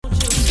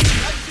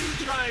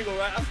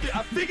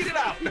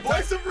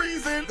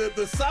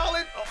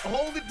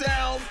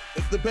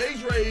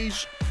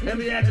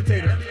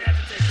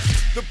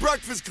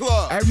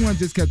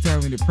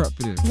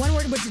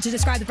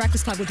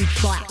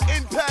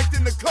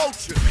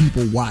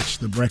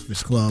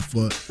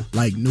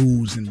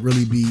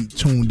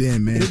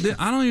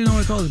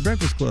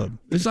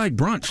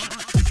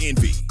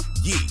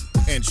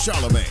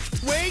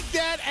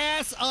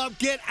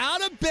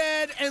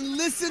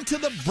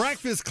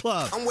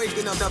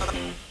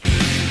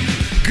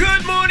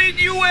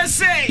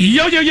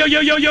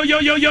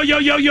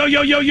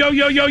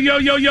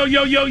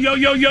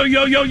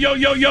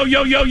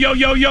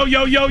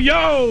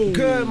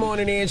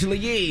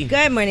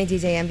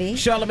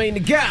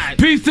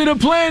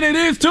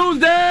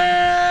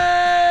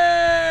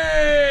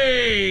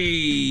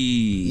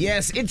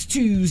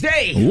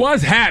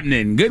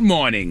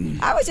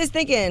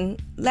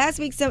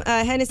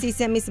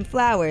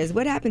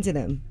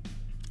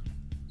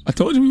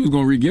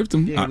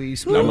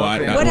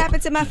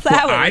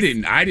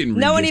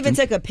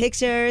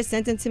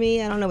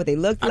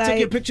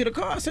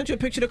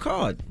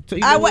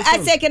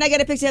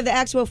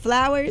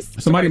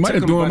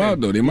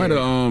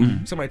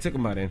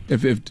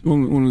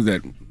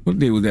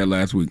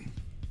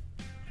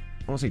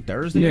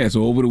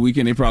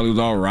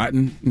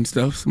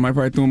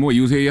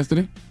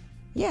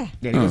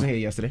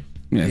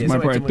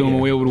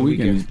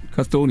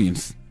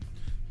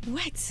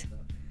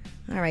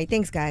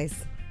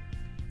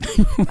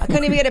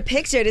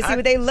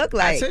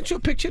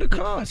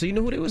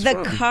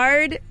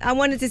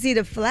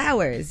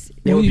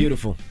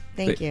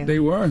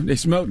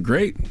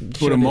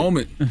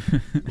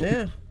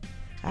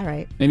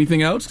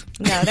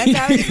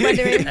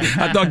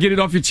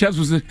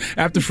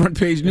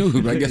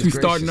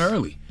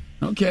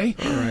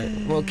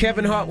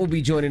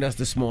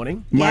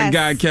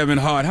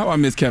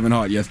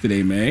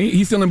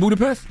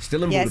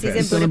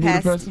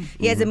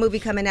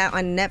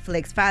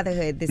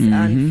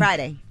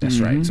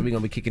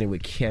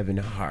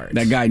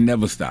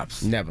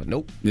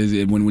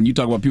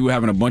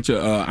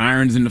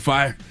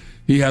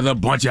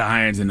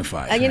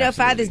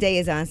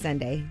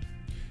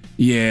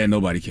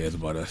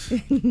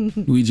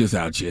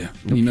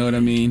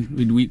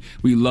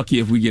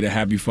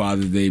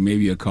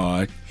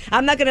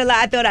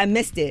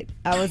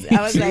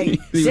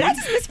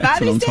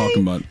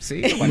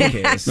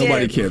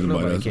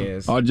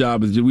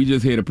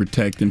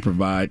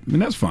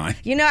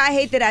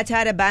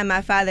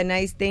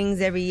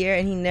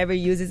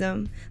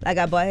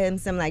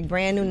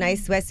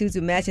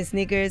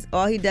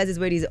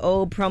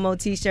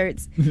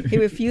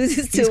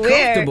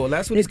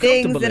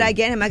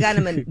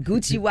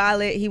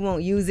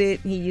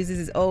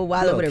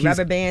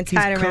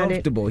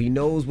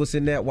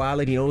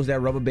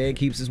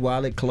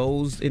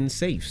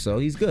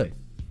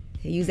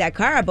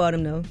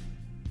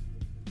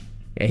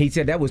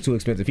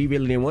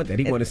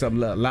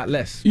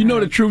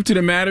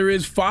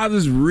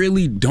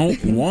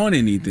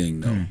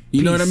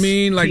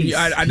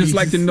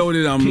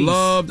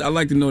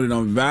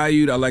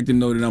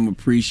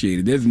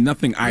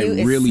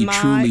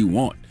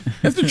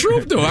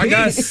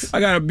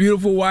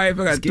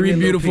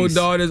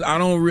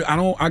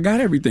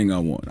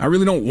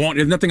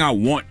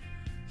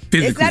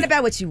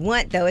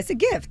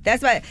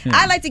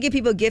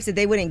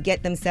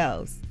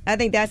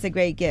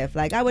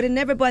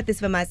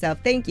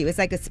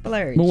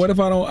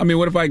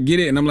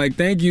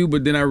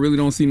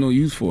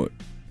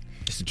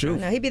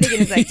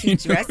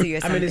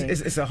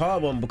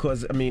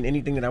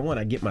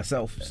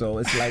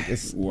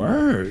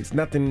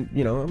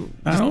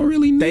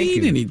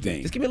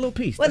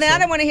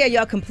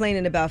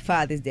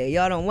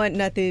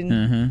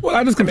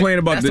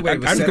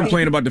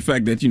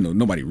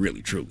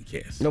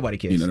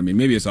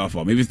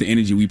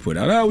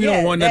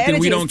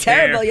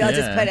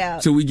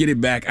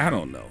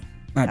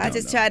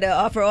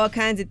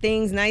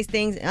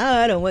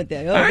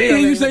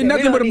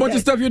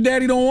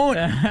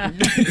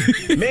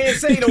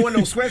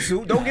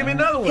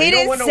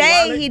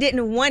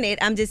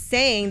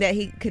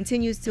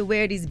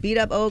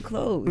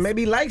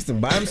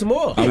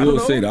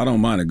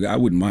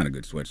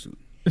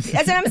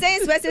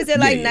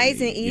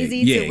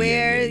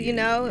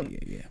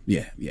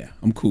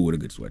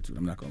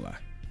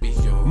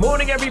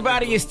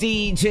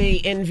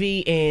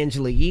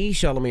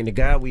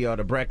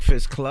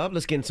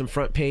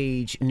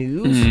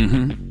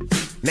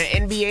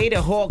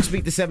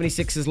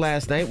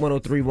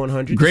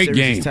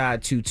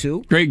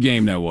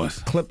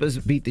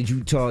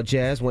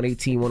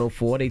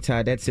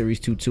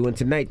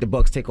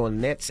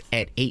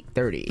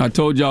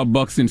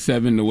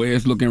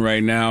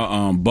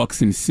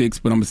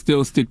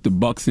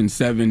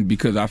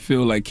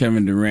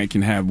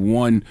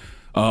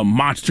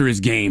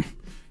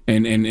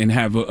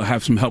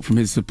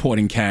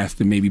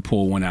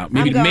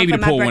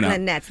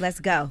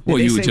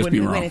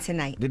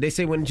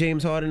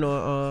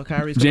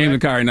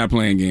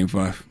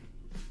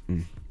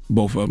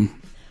Both of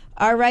them.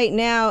 All right,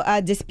 now,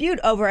 a dispute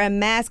over a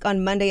mask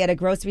on Monday at a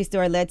grocery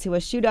store led to a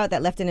shootout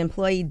that left an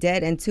employee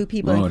dead and 2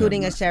 people,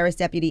 including a sheriff's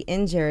deputy,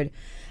 injured.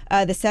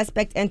 The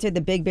suspect entered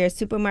the Big Bear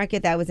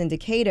supermarket that was in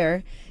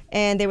Decatur,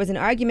 and there was an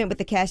argument with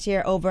the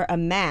cashier over a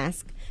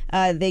mask.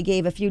 They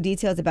gave a few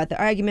details about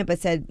the argument, but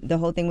said the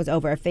whole thing was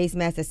over a face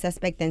mask. The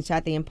suspect then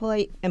shot the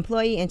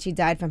employee, and she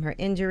died from her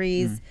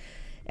injuries.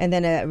 And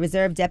then a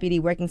reserve deputy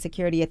working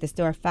security at the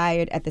store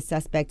fired at the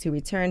suspect, who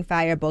returned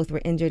fire. Both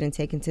were injured and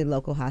taken to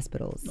local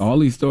hospitals. All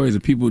these stories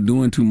of people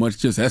doing too much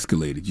just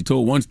escalated. You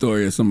told one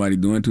story of somebody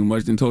doing too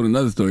much, then told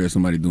another story of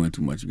somebody doing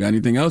too much. You got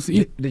anything else?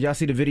 Did y'all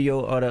see the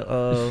video of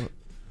the,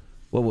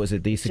 what was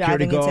it, the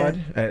security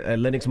guard at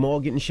Lenox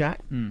Mall getting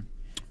shot? Two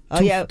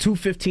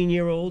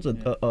 15-year-olds,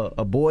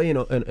 a boy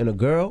and a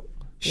girl.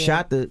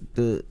 Shot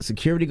the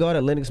security guard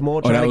at Lenox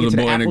Mall trying to get to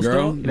the Apple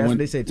store. That's what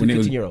they say, 2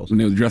 15-year-olds. When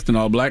they was dressed in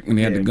all black and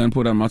they had the gun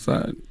put on my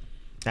side.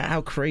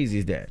 How crazy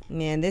is that?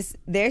 Man,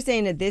 they're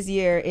saying that this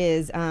year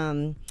is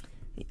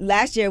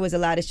last year was a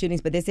lot of shootings,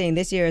 but they're saying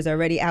this year is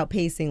already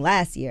outpacing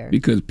last year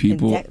because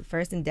people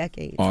first in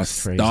decades are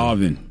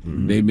starving.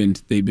 They've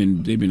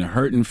been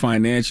hurting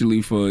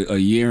financially for a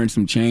year and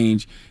some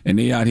change, and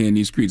they out here in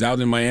these streets. I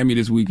was in Miami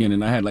this weekend,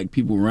 and I had like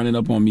people running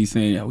up on me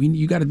saying,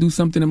 "You got to do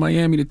something in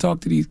Miami to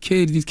talk to these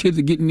kids. These kids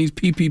are getting these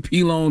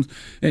PPP loans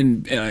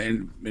and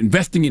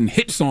investing in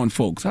hits on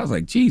folks." I was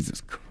like,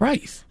 Jesus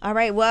Christ. All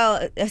right.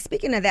 Well,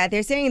 speaking of that,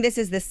 they're saying this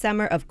is the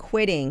summer of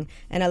quitting,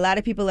 and a lot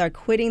of people are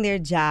quitting their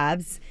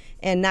jobs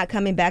and not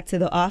coming back to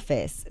the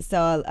office.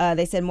 So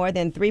they said more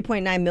than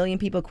 3.9 million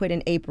people quit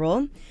in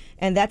April,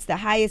 and that's the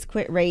highest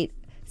quit rate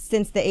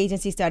since the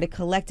agency started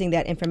collecting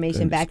that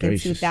information back in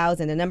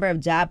 2000. The number of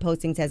job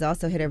postings has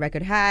also hit a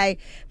record high,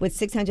 with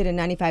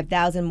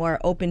 695,000 more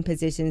open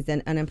positions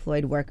than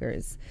unemployed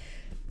workers.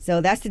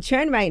 So that's the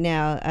trend right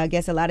now. I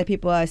guess a lot of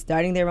people are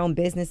starting their own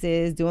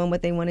businesses, doing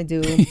what they want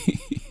to do.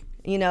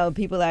 You know,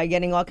 people are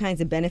getting all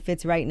kinds of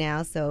benefits right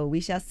now, so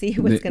we shall see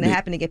what's going to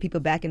happen to get people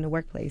back in the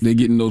workplace. They're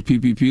getting those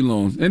PPP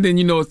loans. And then,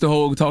 it's the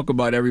whole talk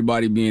about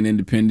everybody being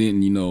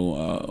independent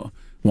and,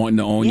 wanting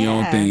to own your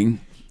own thing.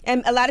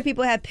 And a lot of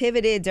people have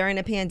pivoted during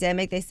the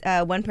pandemic.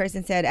 One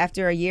person said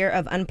after a year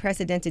of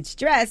unprecedented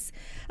stress,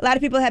 a lot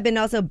of people have been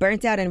also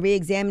burnt out and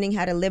re-examining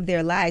how to live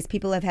their lives.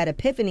 People have had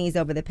epiphanies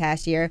over the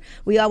past year.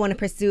 We all want to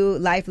pursue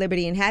life,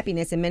 liberty, and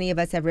happiness, and many of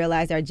us have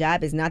realized our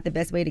job is not the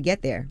best way to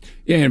get there.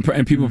 Yeah,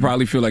 and people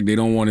probably feel like they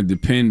don't want to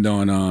depend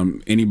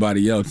on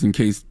anybody else in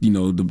case,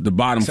 the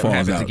bottom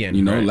falls out.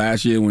 Again,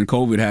 last year when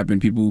COVID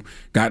happened, people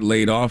got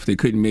laid off. They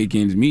couldn't make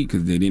ends meet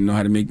because they didn't know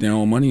how to make their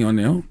own money on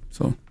their own.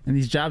 So. And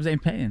these jobs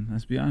ain't paying,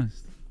 let's be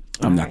honest.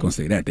 I'm not going to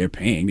say that. They're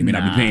paying. They may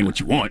not be paying what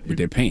you want, but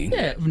they're paying.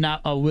 Yeah,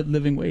 not with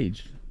living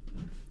wage.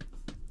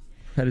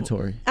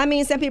 Predatory. I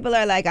mean, some people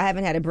are like, I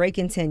haven't had a break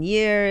in 10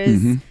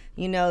 years.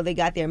 They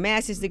got their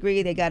master's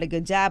degree, they got a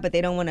good job, but they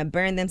don't want to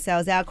burn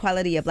themselves out.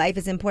 Quality of life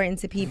is important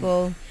to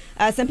people.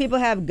 Some people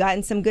have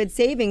gotten some good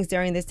savings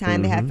during this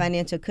time. They have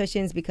financial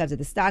cushions because of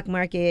the stock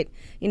market.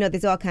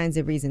 There's all kinds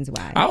of reasons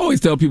why. I always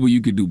tell people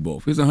you could do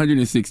both. It's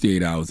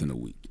 168 hours in a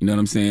week. You know what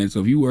I'm saying? So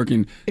if you're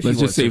working, let's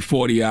just say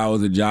 40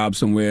 hours a job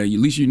somewhere, at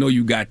least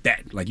you got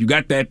that. Like you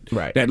got that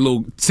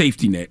little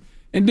safety net.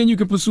 And then you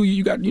can pursue,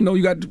 you got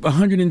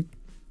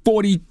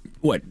 140,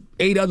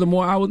 8 other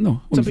more hours? No,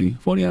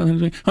 40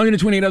 hours,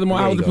 128 other more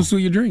hours to pursue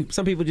your dream.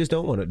 Some people just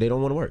don't want it. They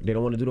don't want to work. They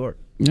don't want to do the work.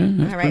 Yeah,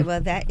 all right,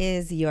 well, that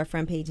is your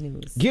front page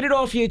news. Get it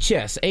off your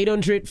chest.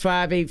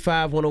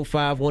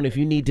 800-585-1051. If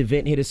you need to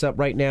vent, hit us up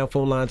right now.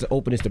 Phone lines are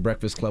open. It's The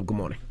Breakfast Club. Good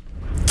morning.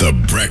 The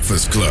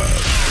Breakfast Club.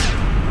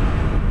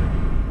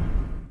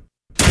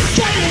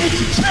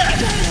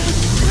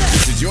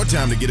 This is your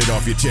time to get it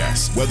off your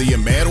chest, whether you're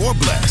mad or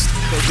blessed.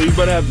 So you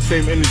better have the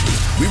same energy.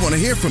 We want to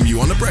hear from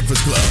you on The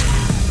Breakfast Club.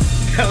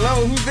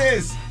 Hello, who's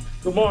this?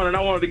 Good morning.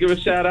 I wanted to give a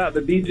shout out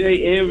to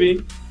DJ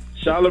Envy,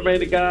 Charlamagne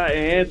the Guy,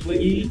 and Angela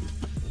E.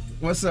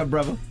 What's up,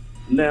 brother?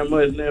 Not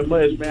much, man.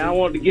 I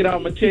wanted to get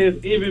off my chest.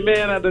 Envy,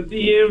 man, I done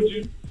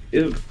DM'd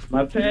you.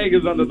 My tag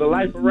is under the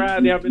Life of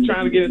Riding. I've been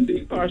trying to get into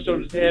the car show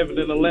that's having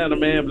in Atlanta,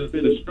 man, but it's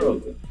been a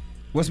struggle.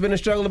 What's been a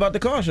struggle about the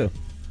car show?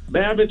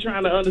 Man, I've been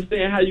trying to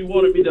understand how you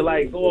wanted me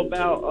to go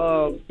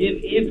about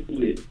getting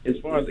into it as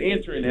far as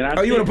entering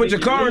it. You want to put your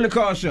car in the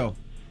car show?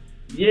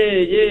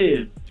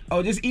 Yeah.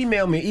 Oh, just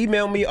email me.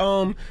 Email me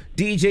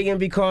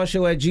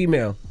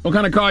DJMVCarshow@gmail. What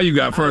kind of car you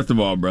got, first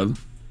of all, brother?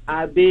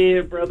 I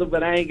did, brother,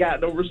 but I ain't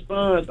got no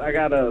response. I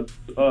got a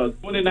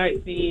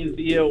 2019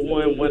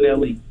 ZL1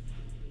 1LE.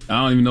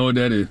 I don't even know what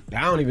that is.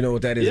 I don't even know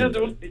what that is. Yeah,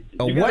 you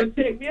gotta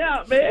check me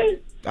out, man.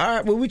 All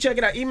right, well, we check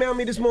it out. Email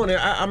me this morning.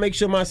 I'll make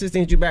sure my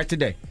assistant hits you back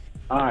today.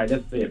 All right,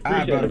 that's fair.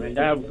 Appreciate it, man.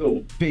 Y'all have a good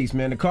one. Peace,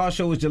 man. The car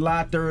show is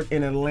July 3rd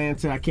in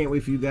Atlanta. I can't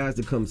wait for you guys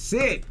to come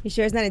sit. You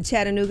sure it's not in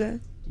Chattanooga?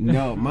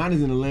 No, mine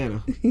is in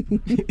Atlanta.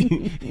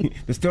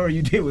 The story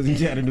you did was in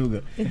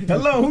Chattanooga.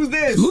 Hello, who's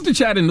this? Salute to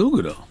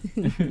Chattanooga, though.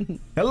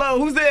 Hello,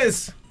 who's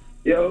this?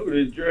 Yo,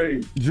 it's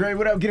Dre. Dre,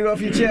 what up? Get it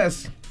off your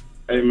chest.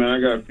 Hey, man, I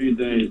got a few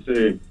things to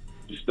say.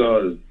 For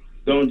starters,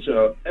 don't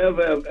y'all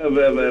ever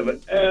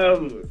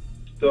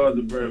Start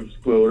the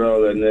Breakfast Club with all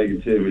that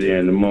negativity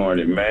in the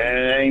morning,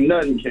 man. Ain't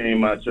nothing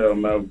came out your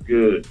mouth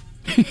good.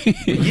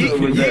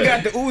 You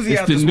got the Uzi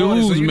out this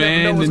morning, so you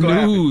man. never know what's The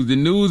gonna news. The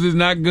news is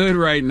not good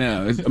right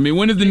now.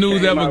 When is the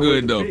news ever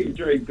good though? Big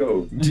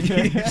Draco.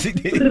 She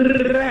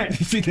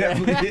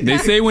definitely. They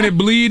say when it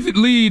bleeds, it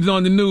leads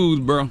on the news,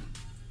 bro.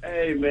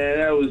 Hey man,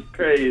 that was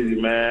crazy,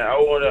 man. I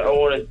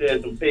wanna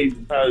send some peace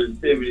and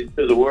positivity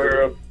to the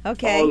world.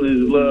 Okay. All is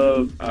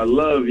love. I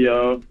love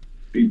y'all.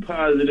 Be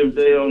positive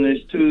day on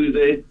this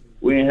Tuesday.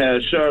 We ain't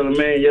had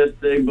Charlamagne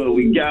yesterday, but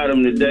we got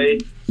him today.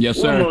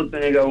 Yes, sir. One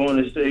more thing I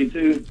want to say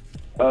too.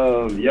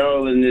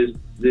 Y'all in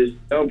this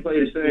don't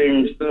play the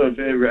same stuff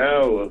every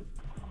hour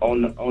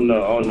on the I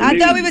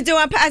thought we music. were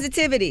doing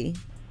positivity.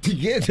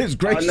 Yeah, that's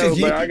great. I know,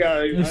 but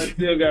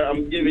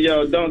I'm giving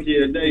y'all a donkey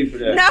a day for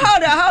that. No,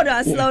 hold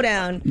on, slow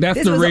down. That's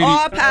this the was radio-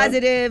 all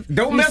positive.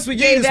 Don't You mess with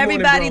you gave this morning,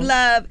 everybody bro.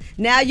 love.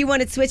 Now you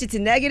want to switch it to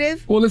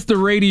negative? Well, it's the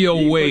radio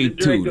way Put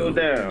the Draco too.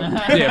 though. down.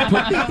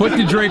 Yeah, put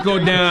the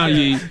Draco down,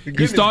 Yee.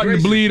 You're starting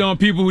to bleed on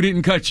people who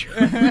didn't cut you.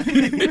 Right.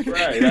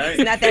 It's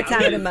not that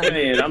time of the month.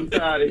 I'm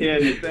tired of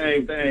hearing the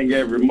same thing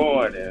every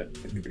morning.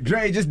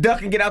 Dre, just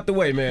duck and get out the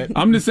way, man.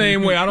 I'm the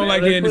same way. I don't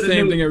like let's hearing the put a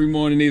same new- thing every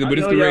morning either, but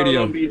it's I the know y'all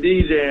radio. gonna be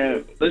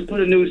DJing. Let's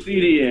put a new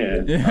CD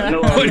in. I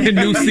know Put I'll- a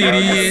new CD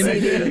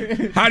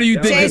in. How do you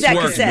think Change this that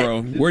works, cassette.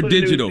 bro? Just We're put a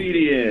new digital.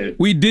 CD in.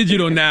 We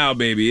digital now,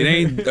 baby. It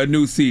ain't a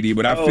new CD,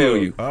 but I feel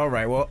you. All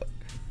right, well,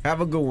 have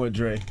a good one,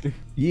 Dre.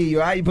 Yeah, you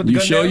all right? You put the You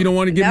gun sure down? you don't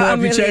want to get No, more I'm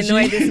off your really chest?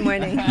 annoyed Yee? this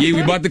morning. Yeah,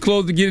 we about to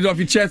close the get it off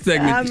your chest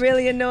segment. I'm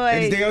really Anything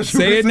annoyed. else you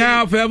Say wanna it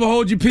now, forever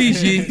hold your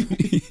peace, Yee.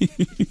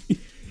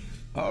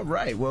 All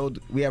right, well,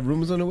 we have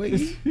rumors on the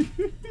way.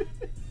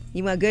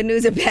 You want good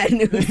news or bad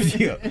news?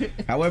 Yeah.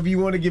 However you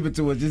want to give it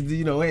to us, just,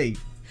 hey.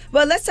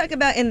 Well, let's talk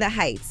about In the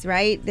Heights,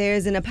 right?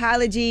 There's an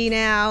apology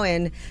now,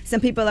 and some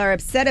people are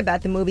upset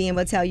about the movie, and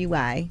we'll tell you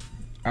why.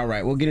 All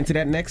right, we'll get into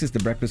that next. It's The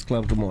Breakfast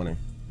Club. Good morning.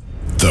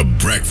 The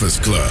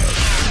Breakfast Club.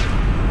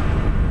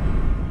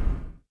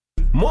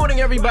 Morning,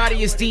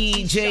 everybody. It's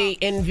DJ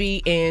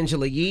Envy,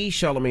 Angela Yee,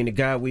 Charlamagne the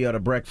God. We are The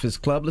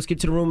Breakfast Club. Let's get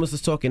to the rumors.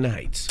 Let's talk In the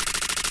Heights.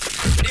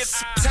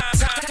 It's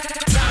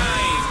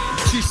time.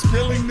 She's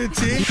spilling the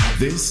tea.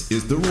 This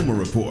is the Rumor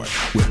Report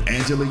with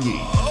Angela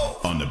Yee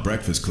on The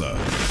Breakfast Club.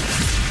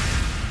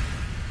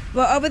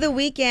 Well, over the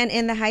weekend,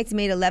 In the Heights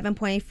made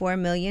 $11.4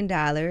 million.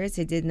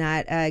 It did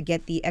not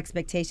get the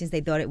expectations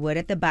they thought it would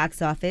at the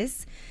box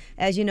office.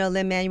 As you know,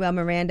 Lin-Manuel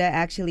Miranda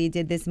actually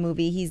did this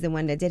movie. He's the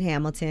one that did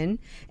Hamilton.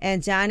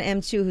 And John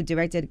M. Chu, who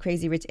directed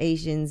Crazy Rich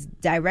Asians,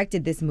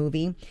 directed this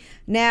movie.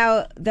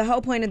 Now, the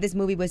whole point of this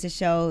movie was to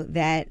show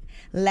that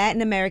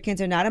Latin Americans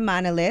are not a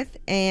monolith,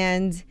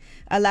 and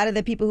a lot of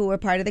the people who were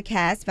part of the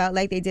cast felt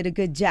like they did a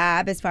good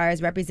job as far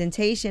as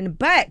representation.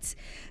 But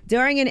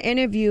during an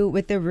interview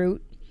with The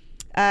Root,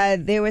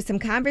 there were some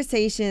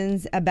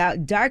conversations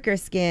about darker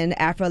skin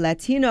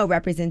Afro-Latino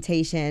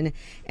representation,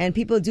 and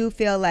people do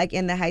feel like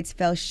In the Heights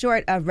fell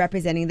short of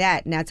representing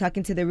that. Now,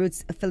 talking to The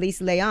Root's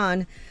Felice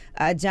Leon,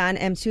 John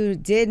M. Chu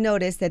did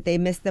notice that they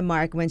missed the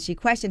mark when she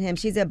questioned him.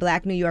 She's a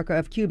black New Yorker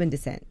of Cuban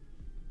descent.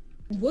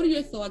 What are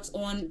your thoughts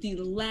on the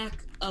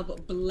lack of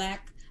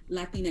black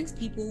Latinx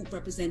people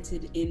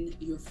represented in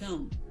your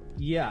film?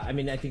 Yeah, I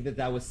mean, I think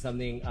that was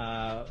something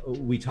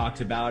we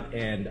talked about,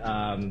 and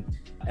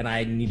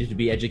I needed to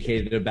be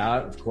educated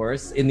about, of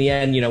course. In the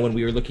end, when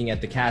we were looking at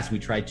the cast, we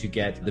tried to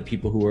get the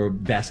people who were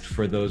best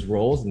for those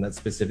roles, and that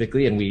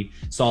specifically, and we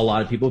saw a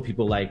lot of people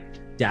like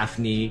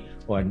Daphne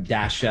or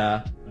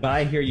Dasha. But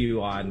I hear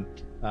you on,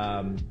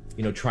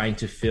 trying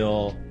to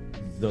fill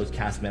those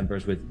cast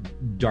members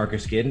with darker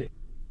skin.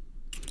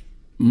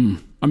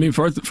 I mean,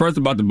 first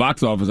about the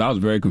box office, I was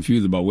very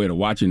confused about where to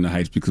watch In the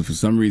Heights because for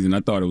some reason I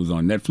thought it was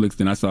on Netflix,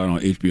 then I saw it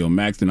on HBO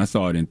Max, then I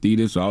saw it in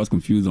theaters, so I was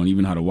confused on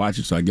even how to watch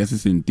it. So I guess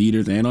it's in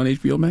theaters and on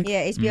HBO Max?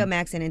 Yeah, HBO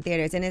Max and in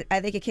theaters. And I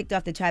think it kicked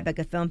off the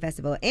Tribeca Film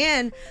Festival.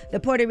 And the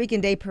Puerto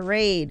Rican Day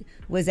Parade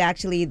was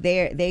actually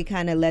there. They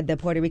kind of led the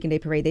Puerto Rican Day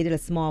Parade. They did a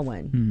small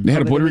one. They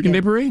had a Puerto Rican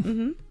Day Parade?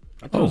 Mm-hmm.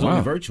 I thought it was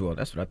only virtual.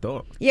 That's what I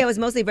thought. Yeah, it was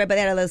mostly virtual, but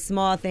they had a little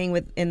small thing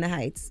with In the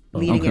Heights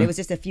leading it. It was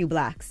just a few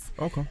blocks.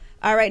 Okay.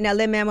 All right, now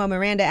Lin-Manuel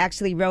Miranda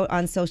actually wrote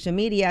on social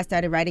media, I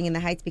started writing In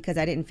the Heights because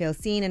I didn't feel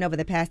seen, and over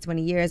the past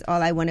 20 years,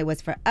 all I wanted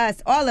was for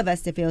us, all of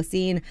us, to feel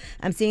seen.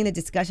 I'm seeing the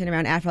discussion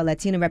around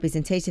Afro-Latino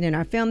representation in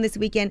our film this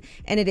weekend,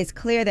 and it is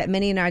clear that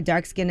many in our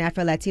dark-skinned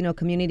Afro-Latino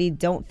community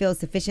don't feel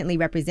sufficiently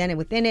represented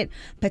within it,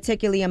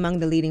 particularly among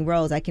the leading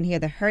roles. I can hear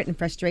the hurt and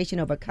frustration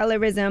over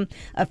colorism,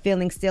 of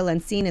feeling still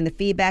unseen in the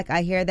feedback.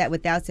 I hear that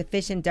without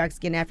sufficient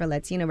dark-skinned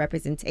Afro-Latino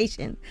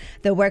representation,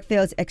 the work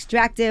feels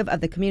extractive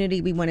of the community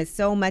we wanted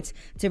so much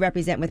to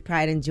represent with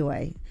pride and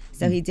joy.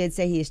 So he did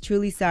say he is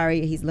truly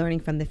sorry. He's learning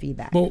from the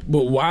feedback. But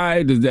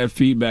why does that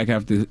feedback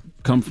have to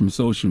come from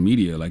social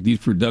media? Like, these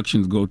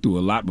productions go through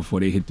a lot before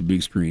they hit the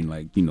big screen.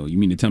 Like, you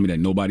mean to tell me that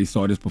nobody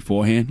saw this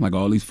beforehand? Like,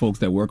 all these folks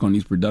that work on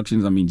these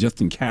productions, I mean,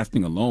 just in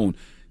casting alone,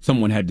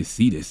 someone had to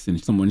see this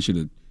and someone should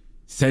have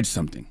said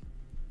something.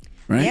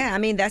 Right? Yeah, I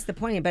mean, that's the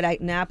point.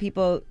 But now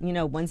people,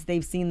 once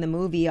they've seen the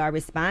movie, are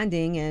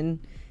responding, and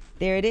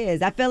there it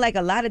is. I feel like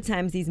a lot of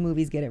times these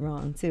movies get it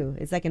wrong too.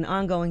 It's like an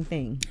ongoing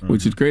thing.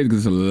 Which is crazy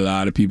because there's a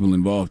lot of people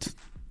involved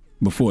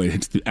before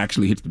it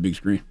actually hits the big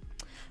screen.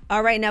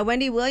 All right, now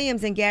Wendy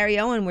Williams and Gary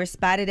Owen were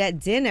spotted at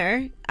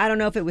dinner. I don't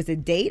know if it was a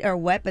date or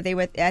what, but they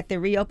were at the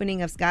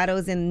reopening of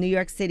Scotto's in New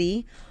York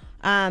City.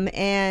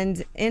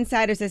 And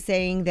insiders are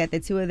saying that the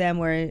two of them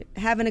were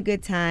having a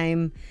good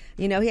time.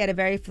 You know, he had a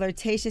very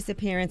flirtatious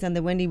appearance on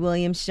the Wendy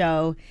Williams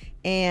show,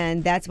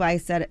 and that's why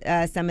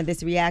some of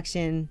this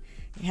reaction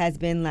has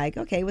been like,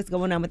 okay, what's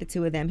going on with the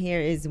two of them? Here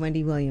is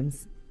Wendy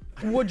Williams.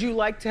 Would you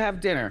like to have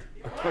dinner?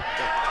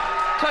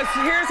 Because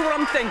here's what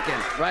I'm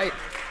thinking, right?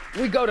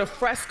 We go to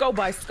Fresco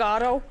by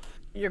Scotto,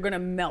 you're gonna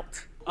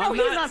melt. No,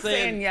 he's not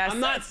saying yes. I'm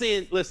not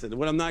saying, listen,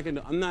 what I'm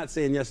not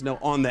saying yes, no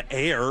on the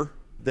air.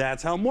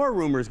 That's how more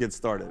rumors get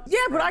started. Yeah,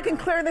 but I can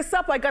clear this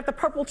up. I got the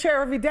purple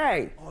chair every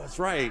day. Oh, that's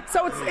right.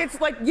 So it's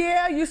like,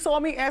 yeah, you saw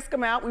me ask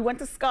him out. We went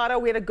to Scotto,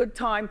 we had a good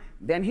time.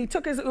 Then he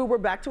took his Uber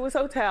back to his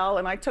hotel,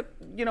 and I took,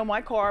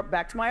 my car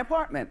back to my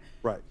apartment.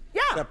 Right.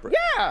 Yeah, separate.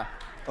 Yeah.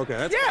 Okay,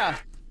 that's yeah.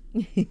 fine.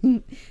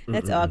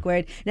 That's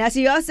awkward. Now,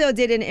 she also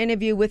did an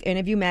interview with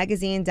Interview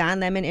Magazine. Don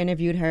Lemon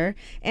interviewed her,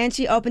 and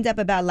she opened up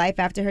about life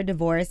after her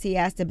divorce. He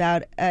asked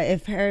about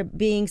if her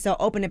being so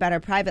open about her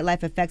private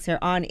life affects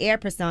her on-air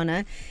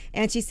persona,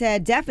 and she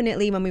said,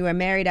 definitely when we were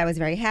married, I was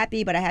very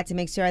happy, but I had to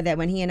make sure that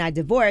when he and I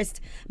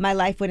divorced, my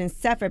life wouldn't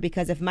suffer,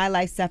 because if my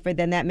life suffered,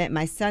 then that meant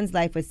my son's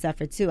life would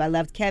suffer too. I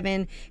loved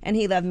Kevin, and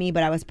he loved me,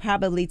 but I was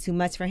probably too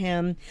much for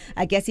him.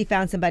 I guess he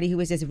found somebody who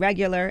was just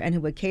regular and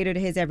who would cater to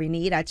his every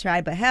need. I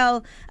tried, but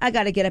hell, I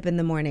got to get up in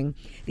the morning.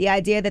 The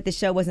idea that the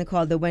show wasn't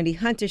called The Wendy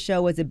Hunter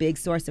Show was a big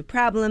source of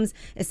problems.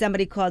 If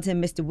somebody called him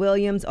Mr.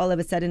 Williams, all of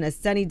a sudden a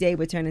sunny day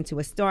would turn into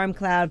a storm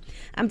cloud.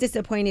 I'm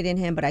disappointed in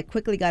him, but I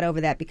quickly got over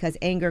that because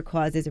anger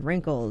causes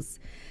wrinkles.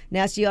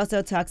 Now, she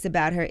also talks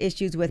about her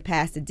issues with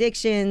past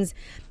addictions,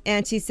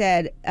 and she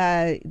said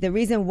the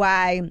reason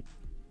why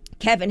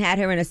Kevin had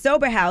her in a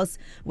sober house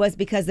was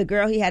because the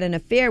girl he had an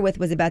affair with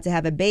was about to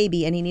have a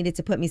baby, and he needed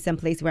to put me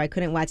someplace where I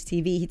couldn't watch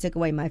TV. He took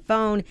away my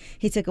phone.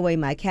 He took away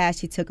my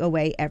cash. He took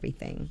away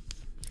everything.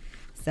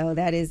 So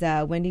that is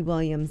Wendy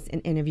Williams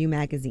in Interview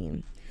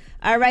Magazine.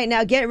 All right,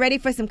 now get ready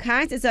for some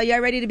concerts. Are y'all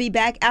ready to be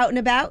back out and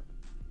about?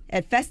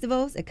 At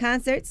festivals, at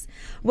concerts?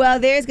 Well,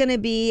 there's going to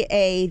be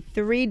a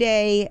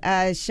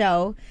 3-day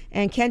show,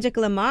 and Kendrick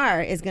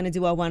Lamar is going to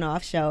do a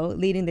one-off show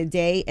leading the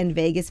Day in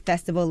Vegas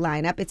festival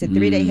lineup. It's a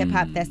 3-day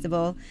hip-hop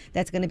festival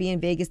that's going to be in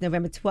Vegas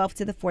November 12th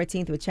to the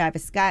 14th with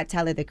Travis Scott,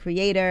 Tyler, the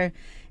Creator,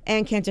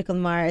 and Kendrick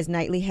Lamar as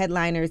nightly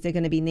headliners. They're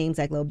going to be names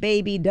like Lil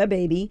Baby, Da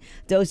Baby,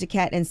 Doja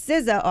Cat, and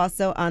SZA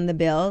also on the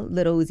bill.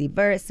 Lil Uzi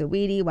Vert,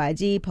 Saweetie,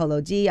 YG,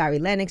 Polo G, Ari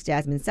Lennox,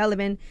 Jasmine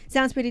Sullivan.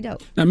 Sounds pretty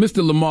dope. Now,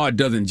 Mr. Lamar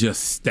doesn't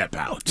just step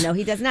out. No,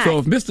 he does not. So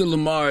if Mr.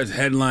 Lamar is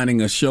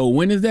headlining a show,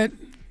 when is that?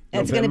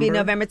 It's going to be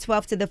November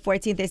 12th to the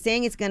 14th. They're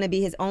saying it's going to be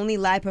his only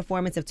live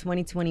performance of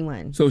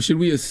 2021. So should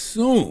we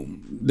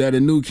assume that a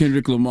new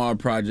Kendrick Lamar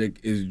project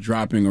is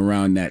dropping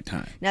around that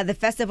time? Now, the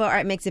festival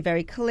art makes it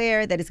very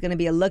clear that it's going to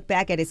be a look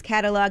back at his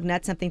catalog,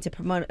 not something to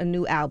promote a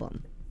new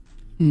album.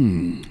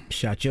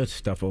 Shot your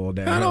stuff all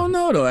day. I don't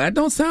know, though. That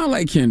don't sound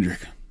like Kendrick.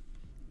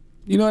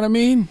 You know what I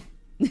mean?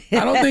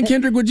 I don't think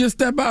Kendrick would just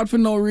step out for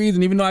no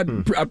reason, even though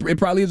it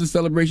probably is a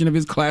celebration of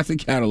his classic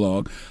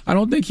catalog. I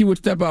don't think he would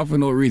step out for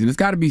no reason. It's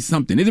got to be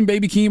something. Isn't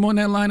Baby Keem on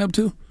that lineup,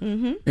 too?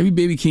 Mm-hmm. Maybe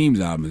Baby Keem's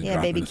album is dropping.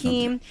 Yeah, Baby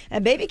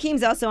Keem. Baby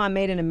Keem's also on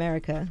Made in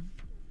America.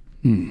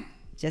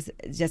 Just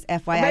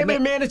FYI. Baby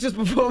Man is just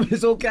performing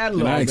his whole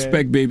catalog. And I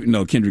expect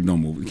Kendrick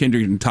don't move.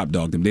 Kendrick and Top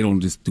Dog them. They don't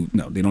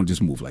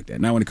just move like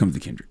that. Not when it comes to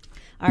Kendrick.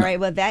 All right,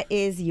 well, that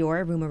is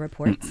your rumor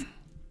report.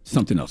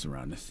 Something else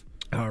around this.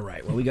 All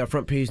right, well, we got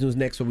front page news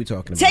next. What are we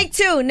talking about? Take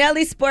two,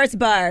 Nelly Sports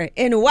Bar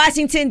in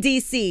Washington,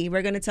 D.C.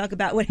 We're going to talk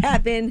about what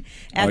happened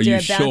after a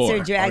bouncer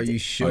dragged. Are you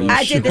sure?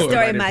 I did the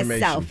story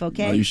myself,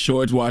 okay? Are you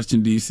sure it's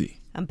Washington, D.C.?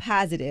 I'm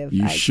positive.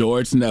 You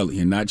sure it's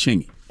Nelly and not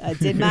Chingy? I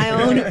did my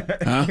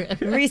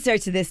own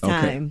research this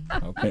time.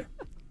 Okay.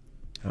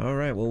 All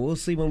right, well, we'll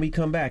see when we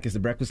come back. It's The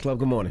Breakfast Club.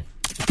 Good morning.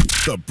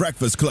 The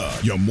Breakfast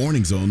Club. Your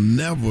mornings will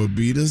never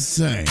be the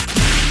same.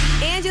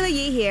 Angela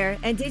Yee here,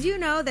 and did you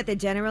know that the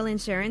General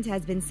Insurance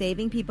has been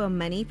saving people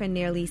money for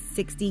nearly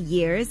 60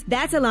 years?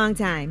 That's a long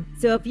time.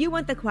 So if you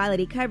want the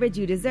quality coverage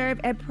you deserve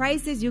at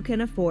prices you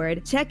can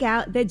afford, check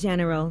out The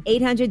General.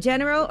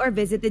 800-GENERAL or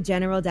visit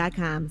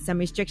thegeneral.com. Some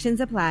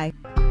restrictions apply.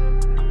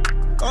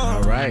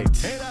 All right.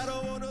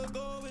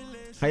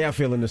 How y'all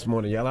feeling this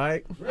morning? Y'all all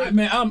right?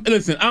 Man,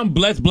 I'm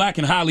blessed, black,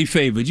 and highly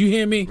favored. You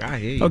hear me? I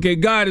hear you. Okay,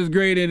 God is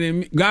greater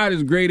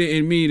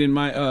in me than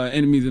my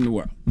enemies in the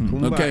world.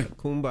 Okay?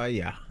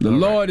 Kumbaya. The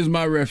Lord is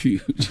my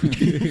refuge.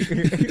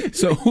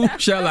 So who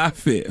shall I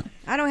fear?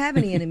 I don't have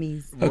any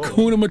enemies.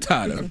 Hakuna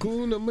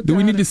Matata. Do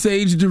we need to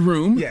sage the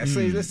room? Yeah,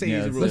 let's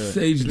sage the room. Let's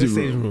sage the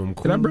room.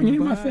 Did I bring any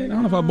of my sage? I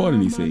don't know if I bought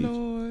any sage.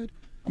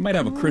 I might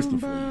have a crystal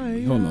for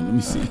you. Hold on, let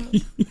me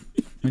see.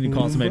 When you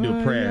call somebody to do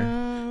a prayer.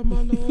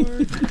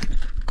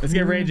 Let's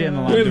get Ray J in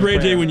the line. Where's Ray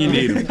J when you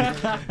need him?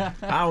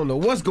 I don't know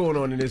what's going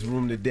on in this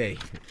room today.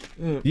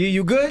 Yeah,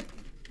 you good?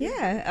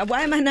 Yeah.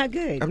 Why am I not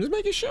good? I'm just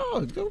making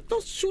sure.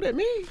 Don't shoot at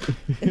me.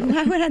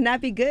 Why would I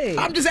not be good?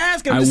 I'm just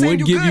asking. I I'm just saying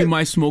would give good. you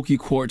my smoky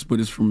quartz, but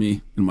it's for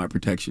me and my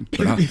protection.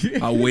 But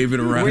I'll wave it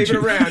around. Wave it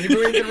around. You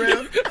wave it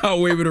around?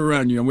 I'll wave it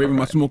around you. I'm waving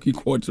my smoky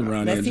quartz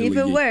around. Let's see if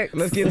it works.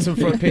 Let's get some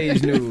front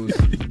page news.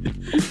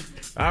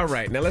 All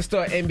right, now let's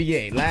start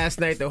NBA. Last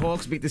night, the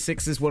Hawks beat the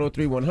Sixers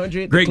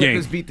 103-100. Great the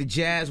Clippers game. beat the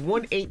Jazz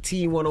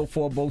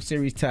 118-104. Both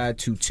series tied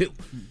 2-2.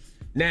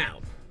 Now,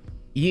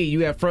 you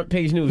have front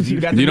page news. You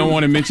don't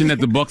want to mention that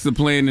the Bucks are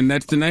playing the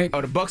Nets tonight?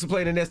 Oh, the Bucks are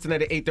playing the Nets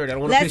tonight at 8:30. I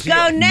don't want to Let's piss you go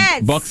off.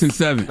 Nets. Bucks and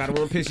 7. I don't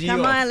want to piss you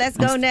Come off. on, let's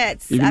go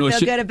Nets. I Even though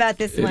feel good about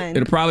this one.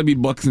 It'll probably be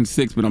Bucks and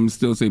 6, but I'm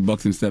still say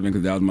Bucks and 7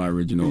 because that was my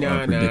original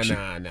prediction.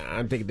 Nah.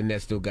 I'm thinking the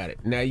Nets still got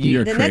it. Now,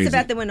 You're the crazy. Nets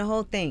about to win the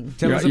whole thing.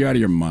 You're out of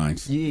your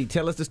minds.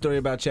 Tell us the story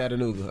about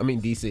Chattanooga. I mean,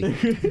 D.C.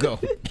 Go.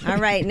 All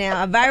right,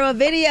 now, a viral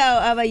video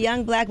of a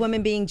young black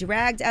woman being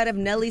dragged out of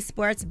Nelly's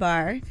Sports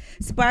Bar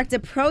sparked a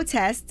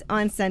protest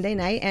on Sunday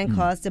night and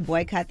caused to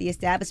boycott the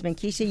establishment.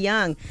 Keisha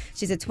Young,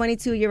 she's a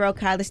 22-year-old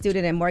college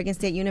student at Morgan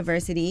State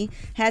University,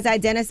 has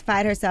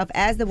identified herself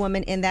as the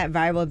woman in that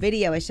viral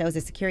video. It shows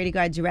a security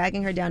guard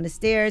dragging her down the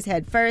stairs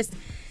head first.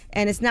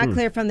 And it's not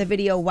clear from the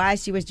video why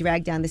she was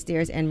dragged down the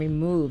stairs and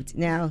removed.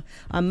 Now,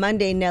 on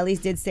Monday,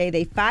 Nelly's did say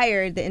they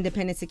fired the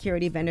independent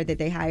security vendor that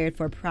they hired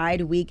for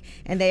Pride Week,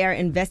 and they are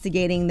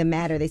investigating the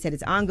matter. They said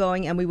it's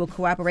ongoing, and we will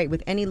cooperate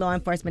with any law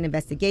enforcement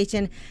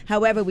investigation.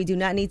 However, we do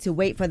not need to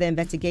wait for the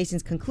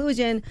investigation's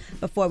conclusion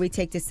before we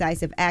take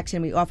decisive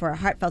action. We offer a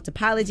heartfelt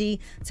apology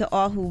to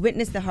all who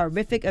witnessed the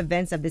horrific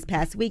events of this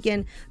past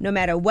weekend. No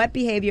matter what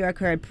behavior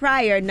occurred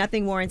prior,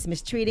 nothing warrants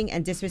mistreating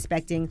and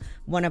disrespecting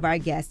one of our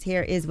guests.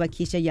 Here is what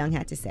Keisha Young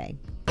had to say.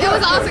 It was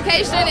an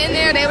altercation in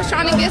there. They was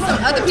trying to get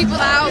some other people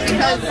out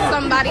because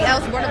somebody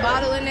else brought a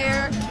bottle in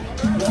there.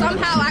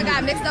 Somehow I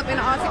got mixed up in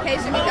the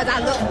altercation because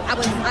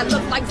I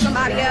looked like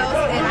somebody else,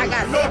 and I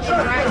got hit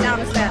and dragged down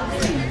the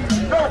steps.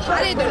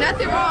 I didn't do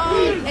nothing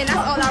wrong, and that's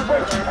all I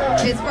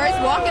remember. Is first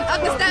walking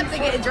up the steps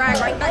and getting dragged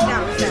right back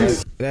down the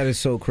steps. That is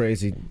so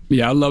crazy.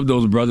 Yeah, I love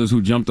those brothers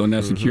who jumped on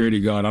that security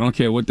guard. I don't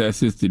care what that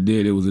sister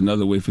did. It was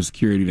another way for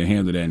security to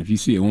handle that. And if you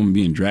see a woman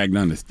being dragged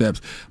down the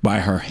steps by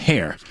her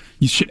hair,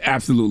 you should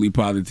absolutely,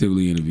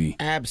 positively intervene.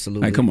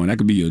 Absolutely. Like, come on, that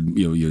could be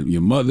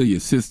your mother, your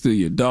sister,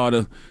 your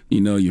daughter,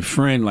 your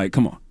friend. Like,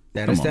 come on.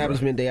 Now, the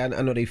establishment, I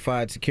know they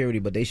fired security,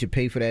 but they should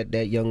pay for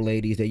that young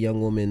lady's, that young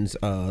woman's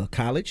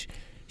college.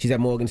 She's at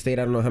Morgan State.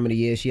 I don't know how many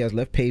years she has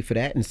left. Pay for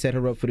that and set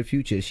her up for the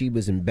future. She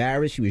was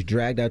embarrassed. She was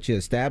dragged out your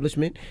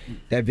establishment.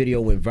 That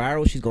video went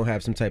viral. She's going to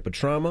have some type of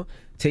trauma.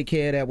 Take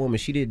care of that woman.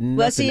 She did nothing.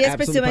 Well, she is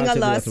absolutely pursuing a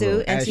positively nothing wrong,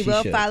 lawsuit, and she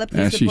will file a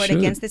police report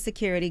against the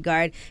security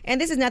guard. And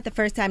this is not the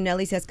first time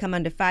Nelly's has come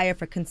under fire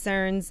for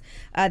concerns.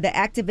 The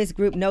activist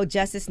group No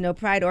Justice, No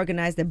Pride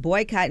organized a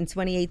boycott in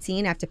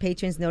 2018 after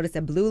patrons noticed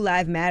a Blue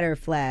Lives Matter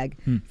flag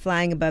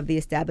flying above the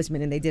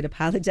establishment, and they did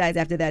apologize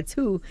after that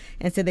too,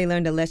 and said they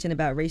learned a lesson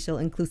about racial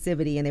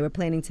inclusivity, and they were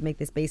planning to make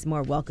the space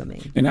more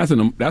welcoming. And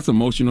that's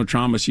emotional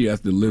trauma she has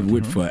to live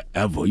with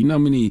forever. You know how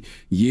many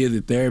years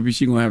of therapy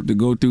she's going to have to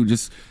go through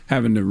just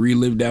having to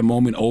relive that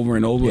moment over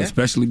and over,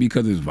 especially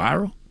because it's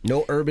viral?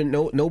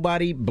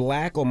 Nobody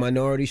black or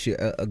minority should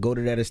go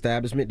to that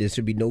establishment. There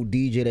should be no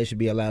DJ that should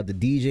be allowed to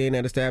DJ in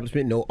that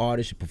establishment. No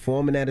artist should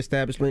perform in that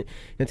establishment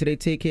until they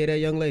take care of that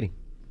young lady.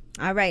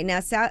 All right,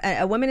 now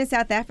a woman in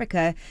South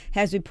Africa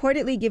has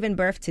reportedly given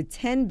birth to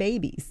 10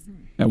 babies.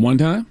 At one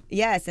time?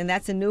 Yes, and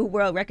that's a new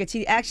world record.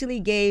 She actually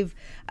gave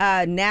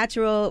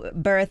natural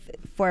birth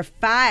for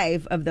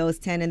 5 of those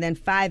 10, and then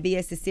 5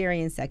 via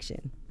cesarean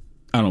section.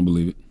 I don't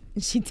believe it.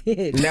 She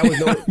did. And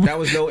that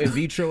was no in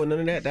vitro and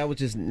none of that? That was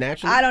just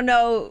natural? I don't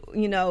know,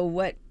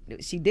 what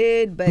she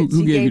did, but who she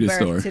gave gave you the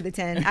birth story? to the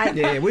 10. I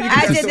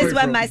did this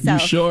one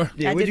myself. You sure?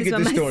 I did this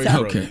one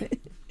myself. Okay.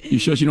 You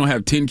sure she don't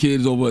have 10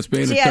 kids over a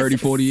span of 30,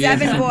 40 years?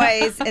 7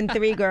 boys and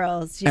 3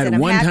 girls. She said,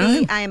 I'm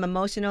happy, I am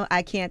emotional,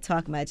 I can't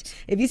talk much.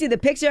 If you see the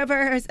picture of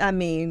her,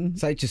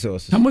 cite your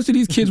sources. How much do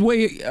these kids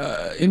weigh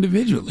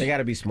individually? They got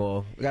to be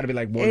small. They got to be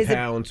like 1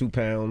 pound, 2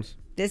 pounds.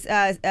 This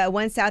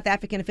one South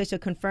African official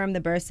confirmed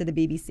the births to the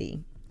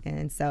BBC.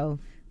 And so,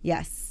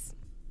 yes.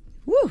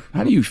 Woo.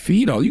 How do you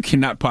feed all? You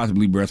cannot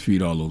possibly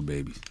breastfeed all those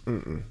babies.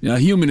 Now, a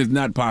human is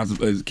not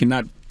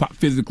cannot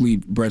physically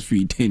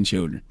breastfeed 10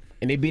 children.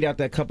 And they beat out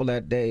that couple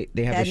that they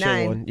have a show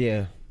 9. on.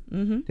 Yeah.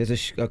 Mm-hmm.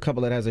 There's a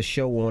couple that has a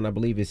show on, I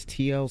believe it's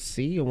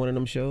TLC or one of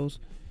them shows.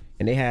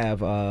 And they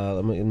have,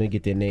 let me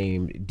get their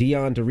name,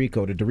 Dion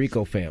DeRico, the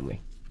DeRico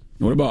family.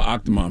 What about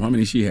Octomom? How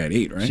many she had?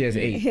 8, right? She has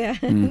 8. Yeah.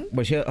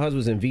 But her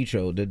husband's in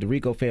vitro. The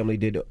DeRico family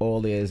did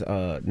all theirs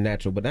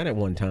natural, but not at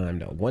one time,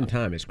 though. One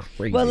time is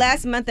crazy. Well,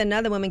 last month,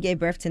 another woman gave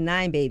birth to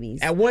 9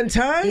 babies. At one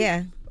time?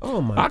 Yeah. Oh,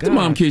 my God.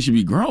 Octomom kids should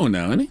be grown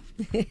now, isn't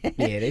he?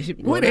 Yeah, they should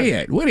be. Where they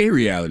at? Where they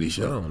reality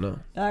show? I don't know.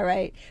 All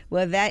right.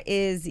 Well, that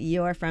is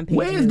your front page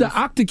Where's news. the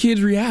Octa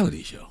Kids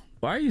reality show?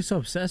 Why are you so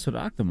obsessed with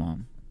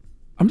Octomom?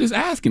 I'm just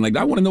asking. Like,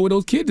 I want to know where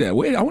those kids at.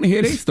 Wait, I want to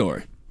hear their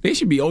story. They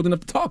should be old enough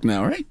to talk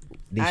now, right?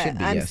 They should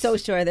be, I'm so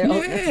sure they're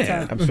old enough to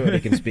talk. I'm sure they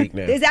can speak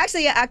now. There's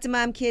actually an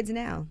Octomom Kids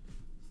now.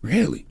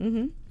 Really?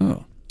 Mm-hmm.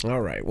 Oh.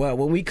 All right. Well,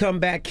 when we come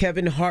back,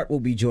 Kevin Hart will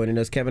be joining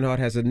us. Kevin Hart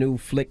has a new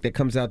flick that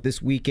comes out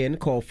this weekend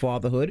called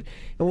Fatherhood,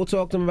 and we'll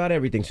talk to him about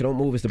everything. So don't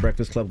move. It's The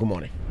Breakfast Club. Good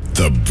morning.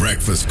 The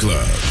Breakfast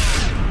Club.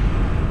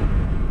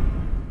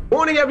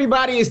 Morning,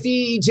 everybody. It's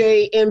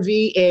DJ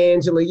MV,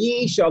 Angela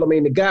Yee,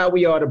 Charlamagne the God.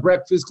 We are The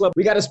Breakfast Club.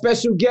 We got a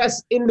special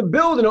guest in the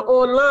building or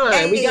online.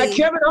 Hey. We got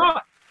Kevin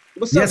Hart.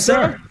 What's up, Yes,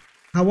 sir.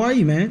 How are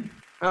you, man?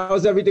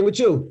 How's everything with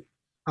you?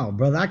 Oh,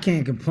 brother, I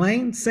can't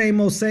complain. Same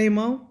old, same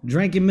old.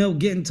 Drinking milk,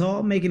 getting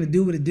tall, making it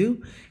do what it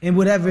do. And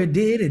whatever it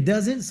did, it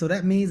doesn't. So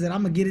that means that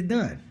I'm going to get it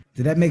done.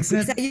 Did that make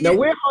sense? Now,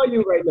 where are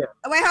you right now?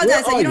 Wait, hold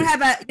on. So you don't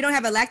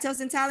have a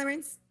lactose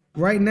intolerance?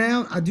 Right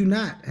now, I do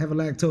not have a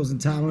lactose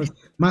intolerance.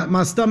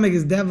 My stomach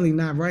is definitely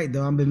not right,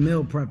 though. I've been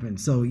meal prepping.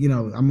 So,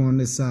 I'm on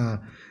this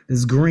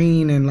this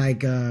green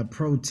and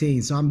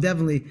protein. So I'm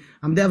definitely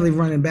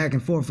running back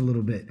and forth a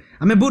little bit.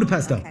 I'm in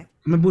Budapest, though. Okay.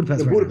 I'm in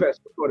Budapest right now.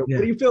 What Yeah.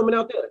 are you filming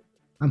out there?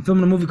 I'm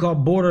filming a movie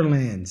called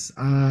Borderlands,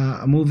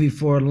 a movie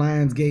for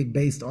Lionsgate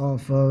based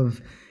off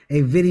of a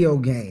video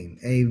game,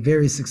 a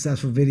very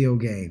successful video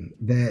game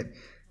that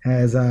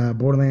has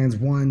Borderlands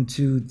 1,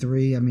 2,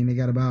 3. I mean, they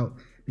got about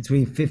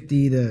between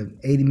 50 to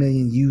 80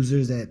 million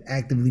users that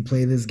actively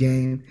play this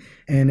game,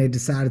 and they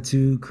decided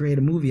to create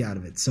a movie out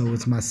of it. So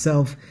it's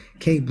myself,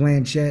 Kate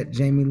Blanchett,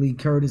 Jamie Lee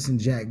Curtis, and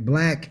Jack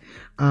Black.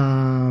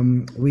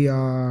 We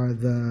are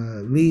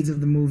the leads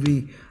of the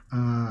movie.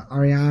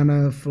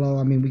 Ariana, Flo.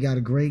 I mean, we got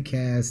a great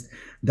cast,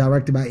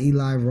 directed by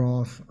Eli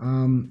Roth.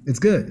 It's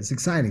good. It's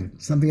exciting.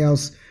 Something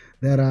else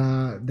that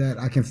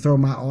I can throw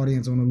my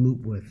audience on a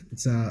loop with.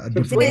 It's a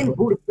different.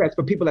 Budapest,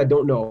 for people that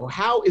don't know,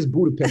 how is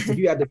Budapest? If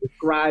you had to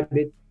describe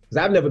it,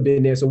 because I've never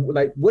been there. So,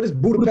 what is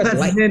Budapest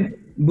like?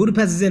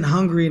 Budapest is in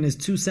Hungary, and it's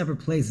two separate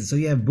places. So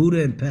you have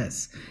Buda and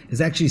Pest. It's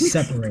actually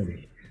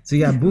separated. So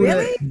you got Buda,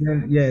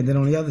 Really? then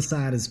on the other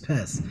side is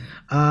Pest.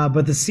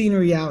 But the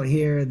scenery out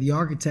here, the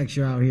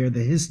architecture out here,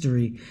 the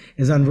history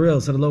is unreal.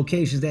 So the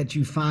locations that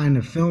you find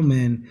to film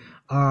in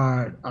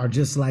are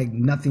just like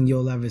nothing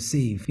you'll ever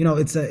see.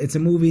 It's a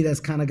movie that's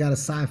kind of got a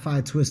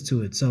sci-fi twist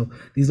to it. So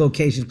these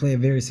locations play a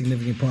very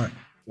significant part.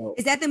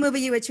 Is that the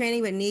movie you were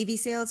training with Navy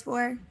SEALs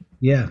for?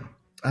 Yeah,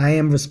 I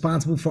am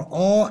responsible for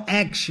all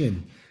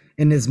action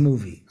in this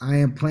movie. I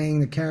am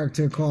playing the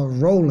character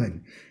called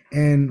Roland.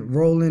 And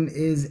Roland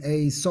is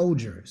a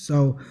soldier.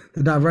 So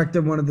the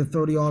director wanted to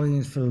throw the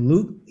audience for a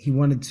loop. He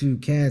wanted to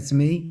cast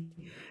me.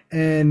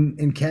 And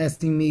in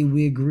casting me,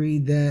 we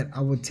agreed that I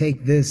would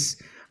take this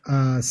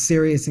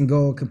serious and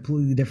go a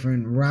completely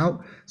different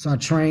route. So I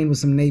trained with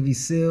some Navy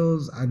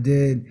SEALs. I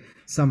did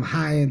some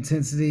high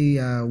intensity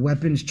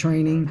weapons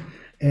training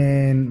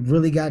and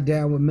really got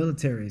down with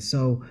military.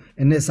 So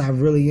in this, I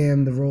really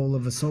am the role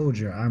of a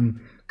soldier.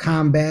 I'm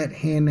combat,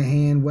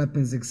 hand-to-hand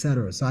weapons,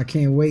 etc. So I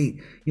can't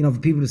wait, for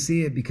people to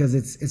see it, because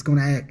it's going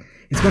to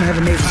have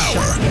a major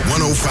shot.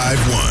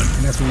 105.1.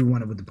 And that's what we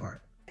wanted with the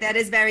part. That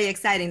is very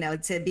exciting, though,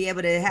 to be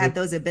able to have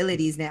those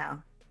abilities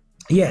now.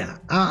 Yeah,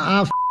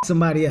 I'll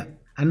somebody up.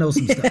 I know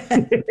some stuff.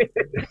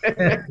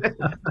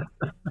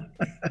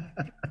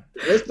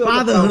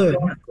 Fatherhood.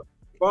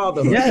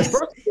 Fatherhood. Yes.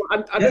 First of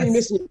all, I know you're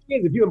missing your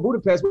kids. If you're in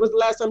Budapest, when's the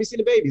last time you seen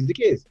the babies, the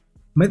kids?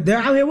 But they're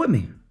out here with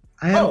me.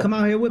 I had them come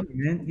out here with me,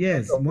 man.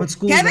 Yes, one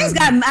school. Kevin's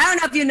got, I don't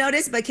know if you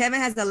noticed, but Kevin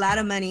has a lot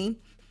of money.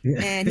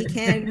 Yeah. And he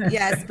can,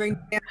 bring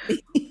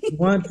family.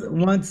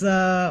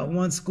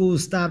 Once school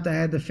stopped, I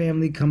had the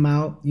family come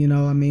out.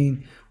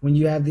 When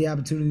you have the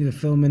opportunity to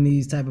film in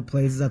these type of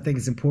places, I think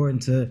it's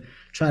important to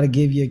try to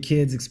give your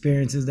kids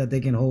experiences that they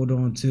can hold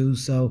on to.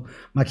 So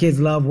my kids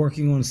love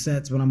working on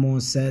sets when I'm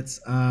on sets.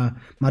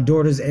 My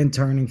daughter's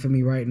interning for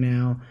me right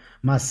now.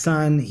 My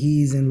son,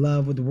 he's in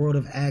love with the world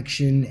of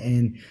action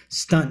and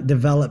stunt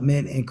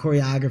development and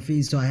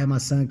choreography. So I had my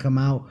son come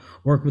out,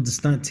 work with the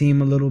stunt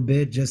team a little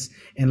bit, just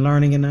in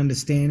learning and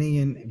understanding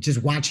and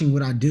just watching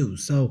what I do.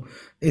 So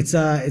it's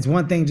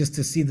one thing just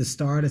to see the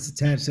star that's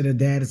attached to the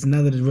dad. It's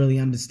another to really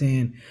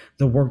understand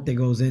the work that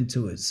goes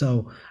into it.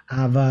 So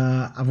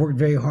I've worked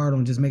very hard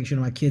on just making sure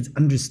my kids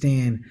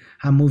understand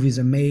how movies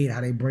are made,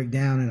 how they break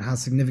down, and how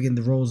significant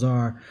the roles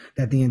are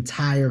that the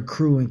entire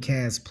crew and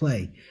cast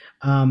play.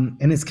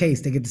 In this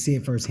case, they get to see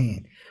it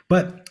firsthand.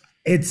 But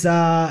it's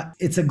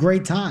a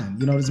great time.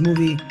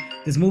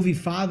 This movie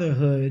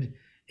Fatherhood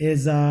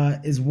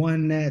is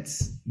one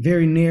that's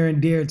very near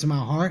and dear to my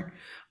heart.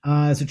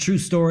 It's a true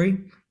story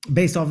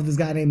based off of this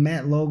guy named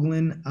Matt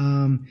Loughlin,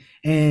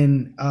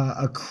 and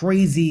a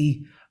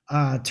crazy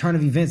turn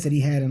of events that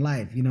he had in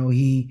life.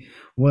 He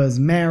was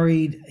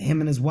married. Him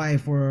and his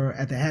wife were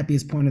at the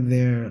happiest point of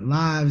their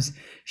lives.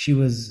 She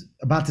was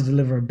about to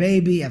deliver a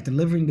baby. After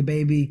delivering the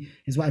baby,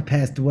 his wife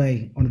passed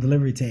away on the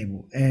delivery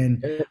table,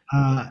 and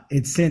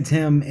it sent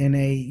him in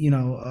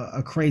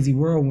a crazy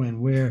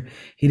whirlwind where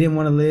he didn't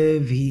want to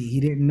live. He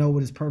didn't know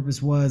what his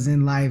purpose was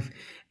in life.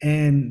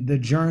 And the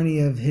journey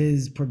of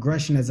his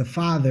progression as a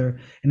father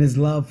and his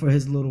love for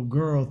his little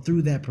girl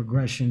through that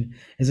progression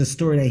is a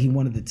story that he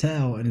wanted to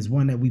tell, and is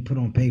one that we put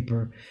on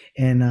paper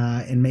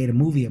and made a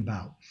movie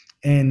about.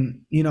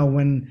 And, you know,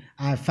 when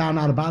I found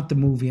out about the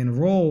movie and the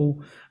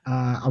role,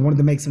 I wanted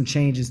to make some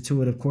changes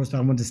to it, of course, but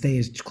I wanted to stay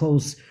as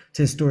close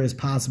to his story as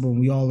possible. And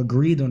we all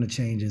agreed on the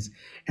changes.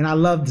 And I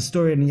loved the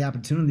story and the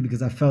opportunity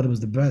because I felt it was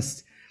the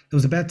best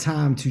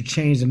time to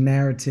change the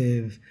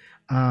narrative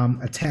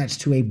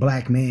attached to a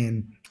Black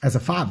man as a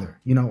father,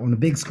 you know, on the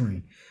big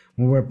screen.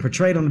 When we're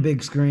portrayed on the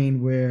big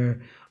screen,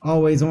 we're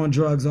always on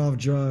drugs, off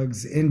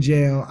drugs, in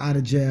jail, out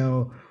of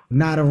jail,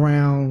 not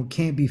around,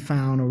 can't be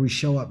found, or we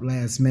show up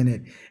last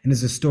minute, and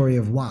it's a story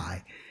of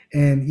why.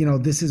 And, you know,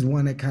 this is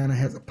one that kind of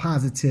has a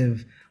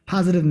positive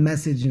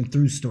message and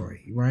through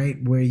story,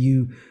 right? Where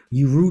you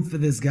root for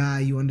this guy,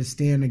 you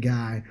understand the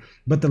guy,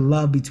 but the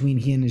love between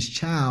he and his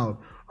child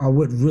are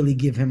what really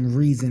give him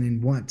reason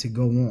and want to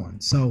go on.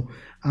 So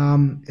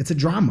it's a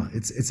drama.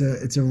 It's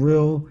a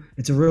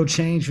real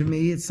change for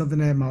me. It's something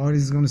that my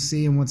audience is going to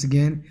see, and once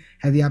again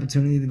have the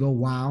opportunity to go,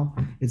 wow,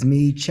 it's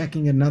me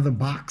checking another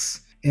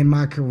box in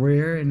my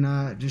career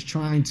and just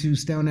trying to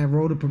stay on that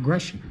road of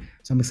progression.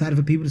 So I'm excited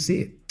for people to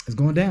see it. It's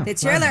going down. The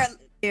trailer,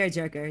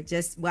 tearjerker,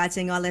 just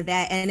watching all of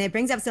that. And it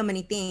brings up so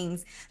many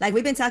things. Like,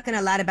 we've been talking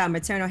a lot about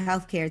maternal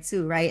health care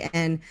too, right?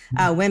 And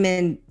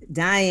women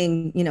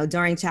dying, you know,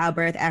 during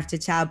childbirth, after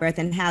childbirth,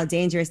 and how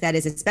dangerous that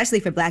is, especially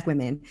for Black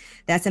women.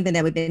 That's something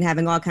that we've been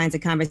having all kinds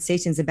of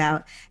conversations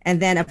about.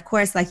 And then, of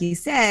course, like you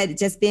said,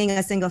 just being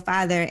a single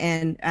father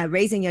and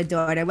raising your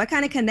daughter. What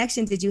kind of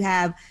connection did you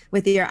have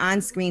with your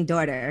on-screen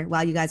daughter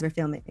while you guys were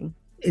filming?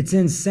 It's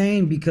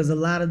insane because a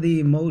lot of the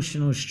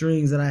emotional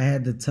strings that I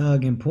had to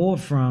tug and pull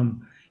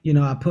from, you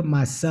know, I put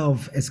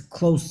myself as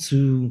close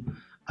to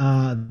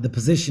the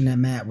position that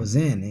Matt was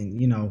in.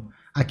 And, you know,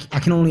 I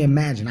can only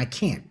imagine. I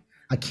can't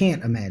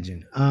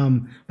imagine.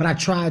 But I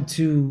tried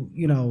to,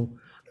 you know,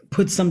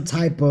 put some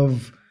type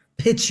of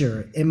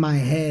picture in my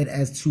head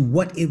as to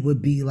what it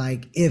would be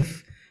like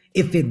if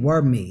it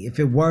were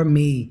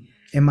me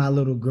and my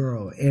little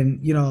girl. And,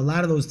 you know, a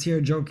lot of those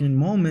tear-jerking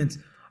moments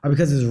are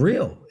because it's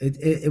real.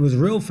 It was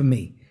real for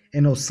me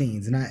in those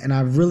scenes. And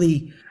I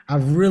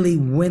really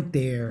went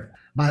there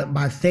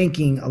by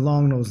thinking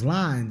along those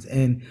lines.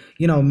 And,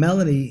 you know,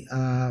 Melody,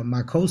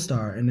 my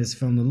co-star in this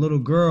film, the little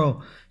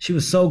girl, she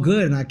was so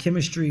good, and our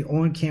chemistry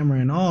on camera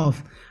and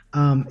off,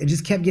 it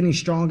just kept getting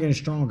stronger and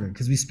stronger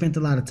because we spent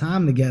a lot of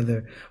time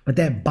together. But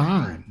that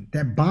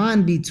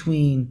bond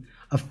between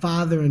a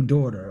father and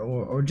daughter,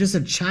 or just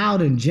a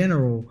child in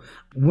general,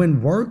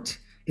 when worked,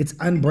 it's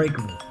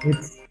unbreakable.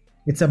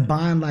 It's a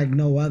bond like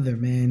no other,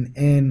 man.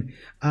 And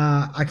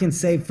I can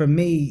say for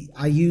me,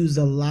 I used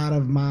a lot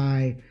of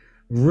my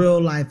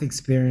real life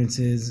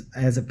experiences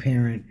as a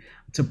parent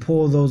to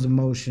pull those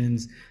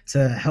emotions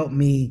to help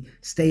me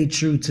stay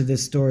true to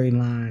this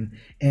storyline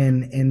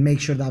and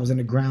make sure that I was in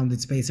a grounded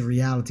space of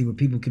reality where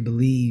people could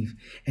believe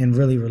and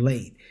really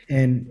relate.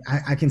 And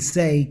I can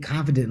say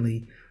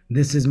confidently,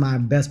 this is my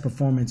best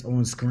performance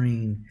on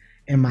screen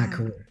in my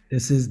career.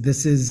 This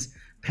is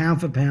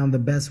pound for pound the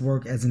best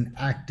work as an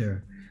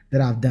actor that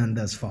I've done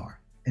thus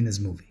far in this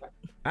movie.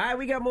 All right,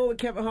 we got more with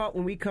Kevin Hart.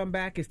 When we come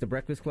back, it's The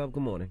Breakfast Club.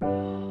 Good morning.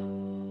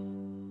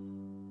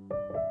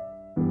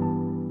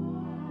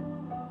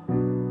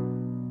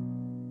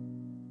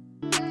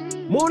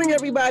 Morning,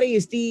 everybody.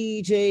 It's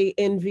DJ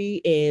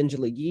Envy,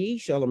 Angela Yee,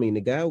 Charlamagne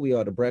the Guy. We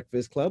are The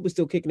Breakfast Club. We're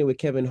still kicking it with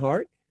Kevin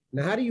Hart.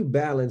 Now, how do you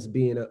balance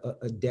being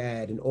a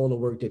dad and all the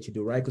work that you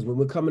do, right? Because when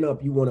we're coming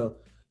up, you want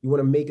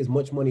to make as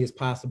much money as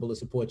possible to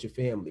support your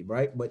family,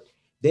 right? But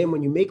then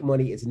when you make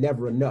money, it's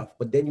never enough.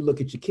 But then you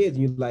look at your kids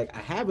and you're like, I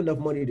have enough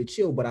money to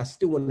chill, but I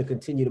still want to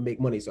continue to make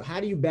money. So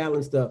how do you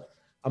balance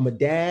I'm a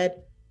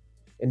dad,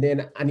 and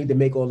then I need to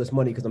make all this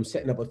money because I'm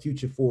setting up a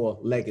future for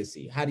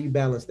legacy? How do you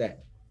balance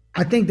that?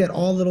 I think that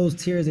all of those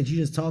tears that you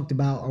just talked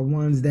about are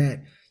ones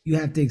that you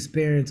have to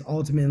experience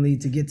ultimately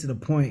to get to the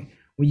point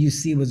where you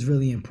see what's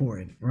really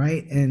important,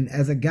 right? And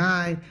as a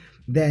guy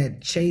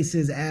that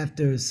chases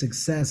after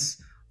success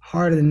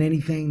harder than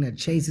anything, that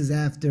chases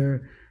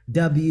after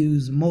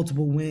W's,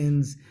 multiple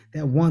wins,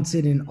 that wants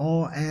it in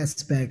all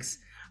aspects.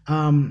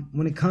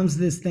 When it comes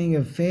to this thing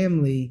of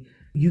family,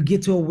 you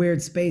get to a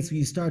weird space where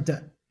you start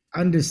to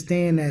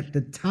understand that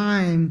the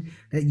time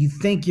that you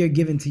think you're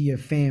giving to your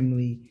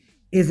family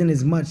isn't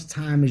as much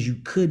time as you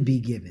could be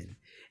given.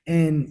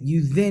 And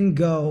you then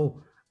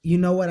go, you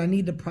know what, I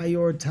need to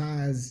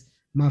prioritize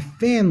my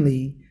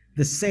family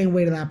the same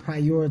way that I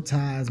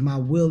prioritize my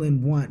will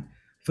and want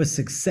for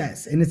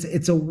success. And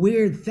it's a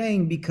weird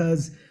thing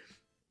because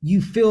you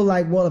feel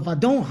like, well, if I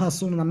don't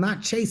hustle and I'm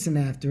not chasing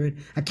after it,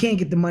 I can't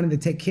get the money to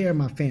take care of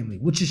my family,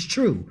 which is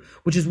true,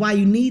 which is why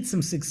you need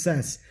some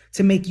success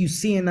to make you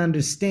see and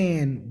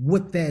understand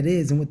what that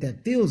is and what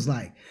that feels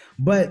like.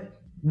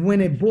 But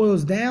when it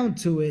boils down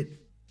to it,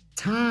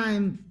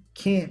 time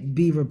can't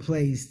be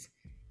replaced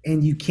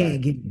and you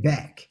can't get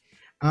back.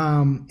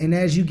 And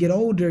as you get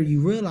older,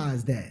 you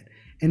realize that.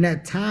 And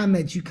that time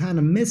that you kind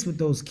of miss with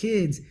those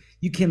kids,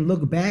 you can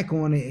look back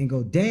on it and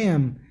go,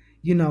 damn,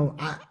 you know,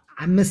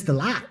 I missed a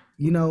lot.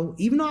 You know,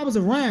 even though I was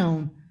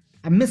around,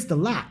 I missed a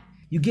lot.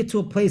 You get to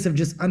a place of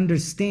just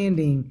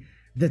understanding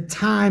the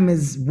time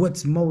is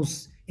what's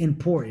most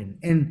important.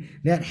 And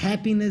that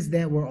happiness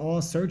that we're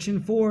all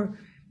searching for,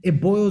 it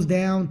boils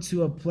down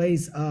to a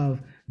place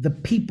of the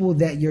people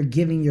that you're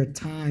giving your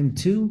time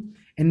to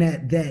and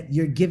that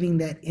you're giving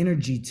that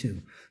energy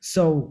to.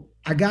 So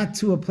I got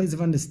to a place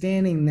of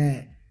understanding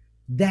that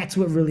that's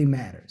what really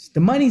matters. The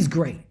money's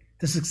great.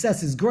 The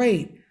success is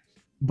great.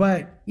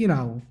 But, you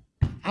know,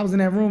 I was in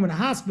that room in the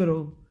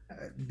hospital.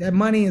 That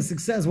money and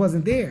success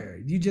wasn't there.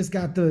 You just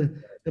got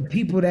the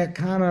people that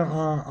kind of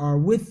are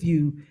with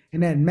you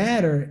and that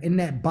matter in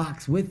that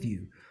box with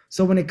you.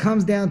 So when it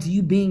comes down to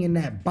you being in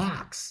that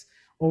box,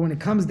 or when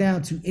it comes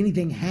down to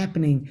anything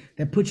happening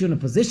that puts you in a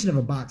position of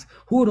a box,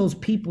 who are those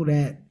people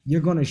that you're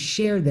going to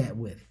share that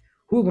with?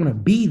 Who are going to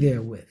be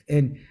there with?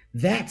 And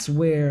that's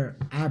where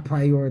I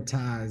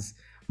prioritize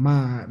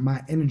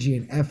my energy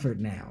and effort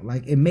now,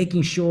 like in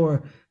making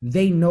sure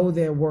they know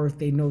their worth,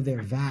 they know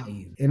their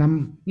value. And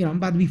I'm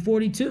about to be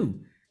 42,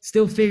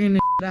 still figuring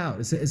this out.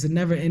 It's a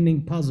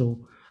never-ending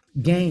puzzle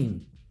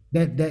game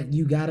that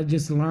you got to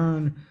just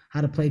learn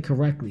how to play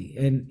correctly.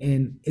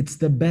 And it's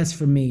the best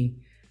for me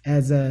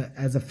as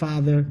a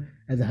father,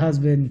 as a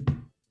husband,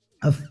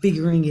 of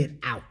figuring it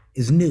out.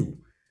 Is new.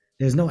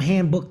 There's no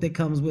handbook that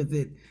comes with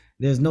it.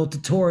 There's no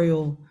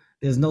tutorial.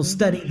 There's no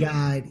study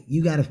guide.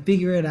 You got to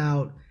figure it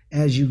out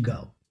as you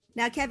go.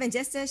 Now, Kevin,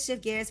 just to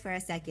shift gears for a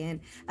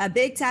second, a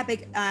big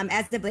topic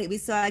as of late, we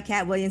saw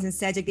Cat Williams and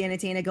Cedric the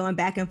Entertainer going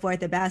back and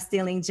forth about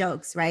stealing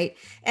jokes, right?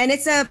 And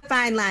it's a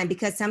fine line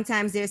because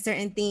sometimes there's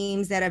certain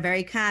themes that are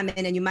very common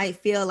and you might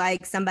feel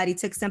like somebody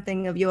took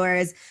something of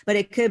yours, but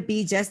it could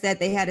be just that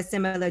they had a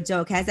similar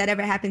joke. Has that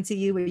ever happened to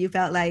you where you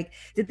felt like,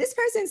 did this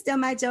person steal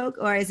my joke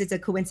or is it a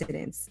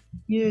coincidence?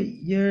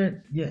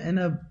 You're in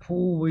a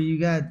pool where you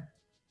got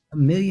a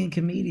million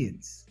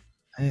comedians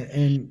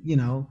and you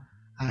know,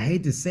 I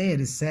hate to say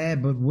it, it's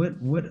sad, but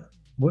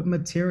what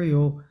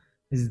material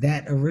is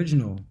that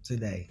original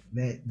today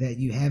that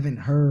you haven't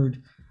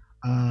heard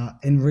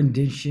in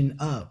rendition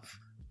of?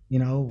 You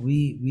know,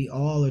 we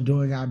all are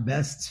doing our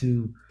best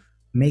to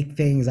make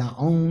things our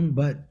own,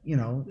 but you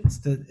know, it's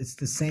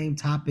the same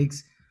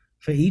topics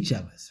for each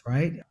of us,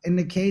 right? In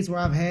the case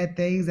where I've had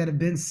things that have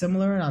been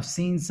similar and I've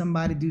seen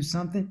somebody do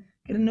something,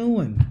 get a new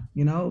one,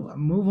 you know,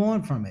 move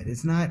on from it.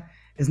 It's not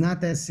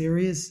that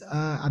serious.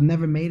 I've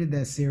never made it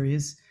that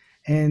serious.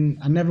 And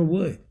I never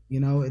would,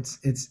 you know, it's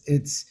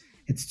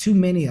too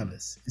many of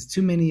us. It's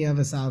too many of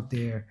us out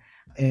there.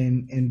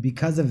 And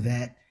because of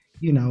that,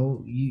 you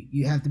know,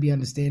 you have to be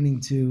understanding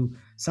too.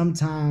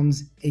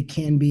 Sometimes it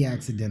can be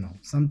accidental.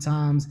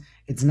 Sometimes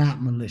it's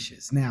not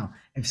malicious. Now,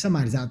 if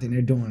somebody's out there and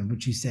they're doing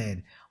what you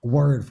said,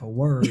 word for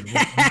word,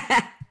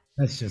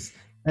 that's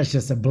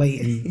just a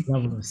blatant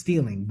level of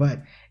stealing.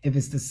 But if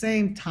it's the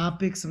same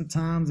topic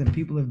sometimes and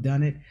people have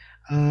done it,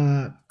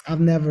 I've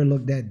never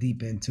looked that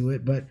deep into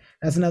it, but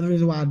that's another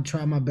reason why I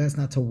try my best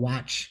not to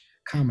watch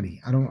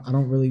comedy. I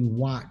don't really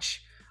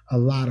watch a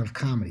lot of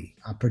comedy.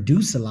 I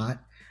produce a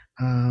lot.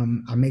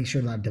 I make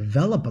sure that I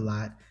develop a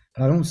lot,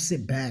 but I don't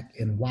sit back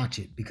and watch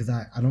it because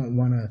I don't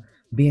want to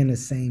be in the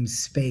same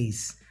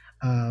space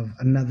of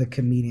another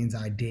comedian's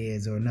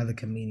ideas or another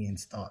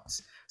comedian's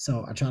thoughts.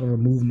 So I try to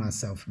remove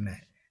myself from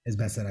that as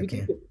best that I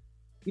can.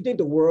 You think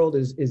the world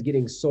is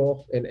getting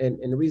soft? And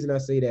the reason I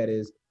say that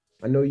is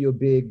I know you're a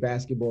big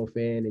basketball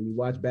fan and you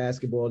watch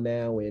basketball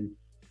now and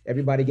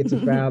everybody gets a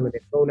foul and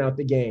they're thrown out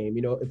the game.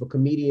 You know, if a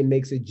comedian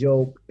makes a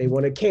joke, they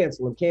want to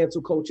cancel him.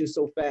 Cancel culture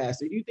so fast.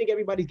 So do you think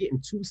everybody's getting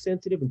too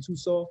sensitive and too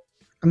soft?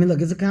 I mean, look,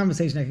 it's a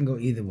conversation that can go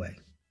either way.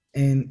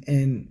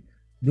 And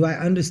do I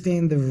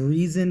understand the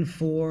reason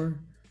for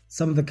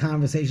some of the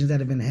conversations that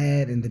have been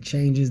had and the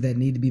changes that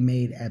need to be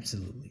made?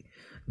 Absolutely.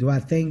 Do I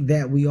think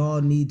that we all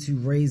need to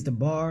raise the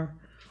bar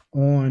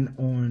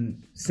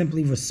on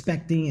simply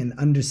respecting and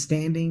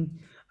understanding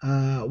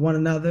one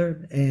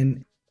another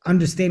and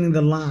understanding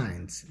the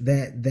lines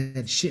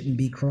that shouldn't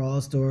be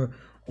crossed or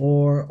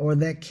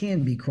that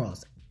can be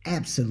crossed?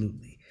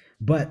 Absolutely.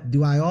 But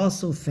do I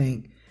also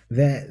think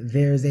that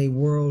there's a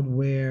world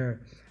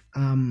where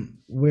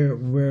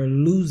we're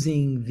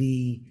losing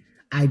the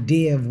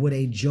idea of what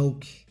a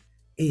joke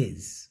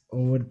is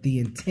or what the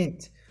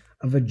intent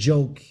of a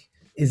joke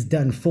is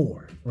done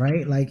for,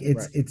 right? Like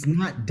it's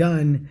not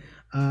done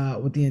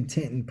with the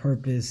intent and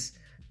purpose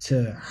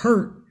to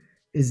hurt.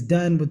 Is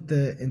done with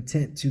the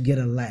intent to get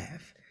a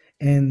laugh.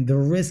 And the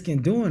risk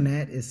in doing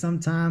that is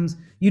sometimes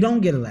you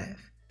don't get a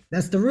laugh.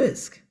 That's the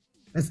risk.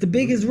 That's the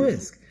biggest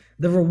risk.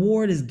 The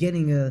reward is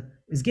getting a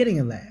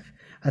laugh.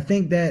 I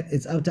think that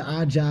it's up to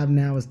our job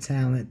now as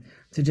talent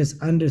to just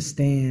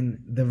understand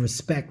the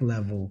respect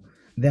level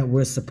that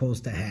we're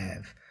supposed to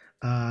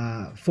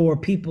have for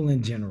people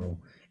in general,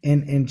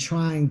 and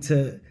trying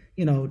to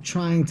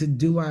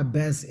do our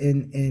best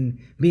and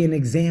be an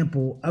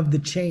example of the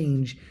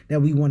change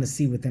that we want to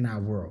see within our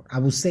world. I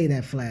will say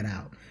that flat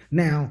out.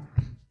 Now,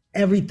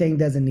 everything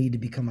doesn't need to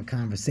become a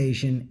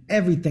conversation.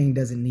 Everything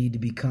doesn't need to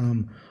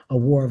become a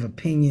war of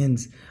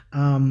opinions.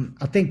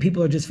 I think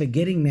people are just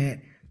forgetting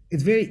that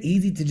it's very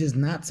easy to just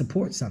not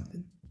support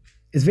something.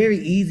 It's very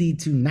easy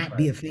to not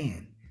be a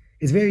fan.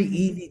 It's very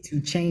easy to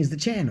change the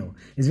channel.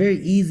 It's very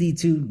easy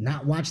to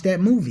not watch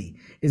that movie.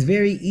 It's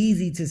very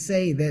easy to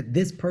say that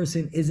this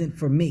person isn't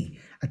for me.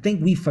 I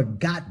think we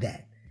forgot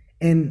that.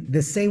 And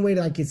the same way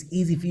that like it's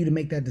easy for you to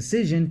make that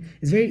decision,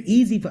 it's very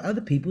easy for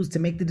other people to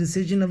make the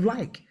decision of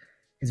like.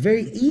 It's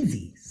very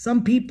easy.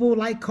 Some people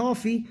like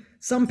coffee,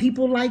 some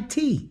people like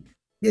tea.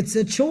 It's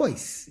a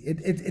choice.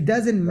 It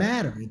doesn't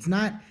matter. It's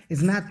not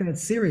that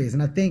serious.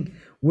 And I think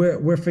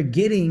we're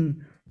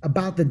forgetting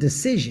about the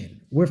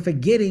decision. We're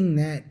forgetting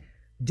that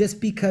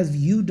just because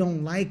you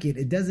don't like it,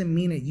 it doesn't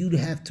mean that you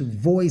have to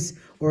voice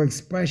or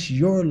express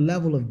your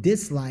level of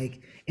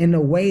dislike in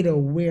a way to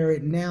where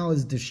it now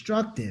is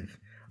destructive,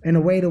 in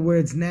a way to where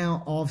it's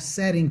now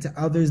offsetting to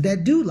others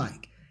that do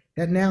like.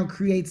 That now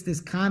creates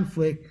this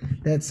conflict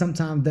that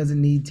sometimes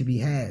doesn't need to be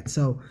had.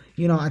 So,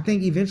 I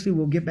think eventually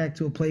we'll get back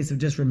to a place of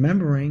just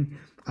remembering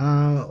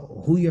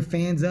who you're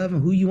fans of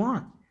and who you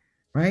aren't,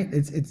 right?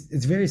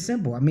 It's very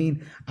simple. I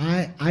mean,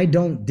 I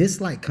don't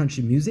dislike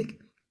country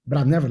music, but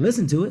I've never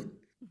listened to it.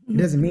 It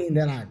doesn't mean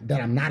that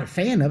I'm not a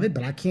fan of it,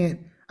 but I can't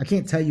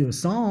tell you a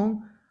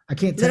song. I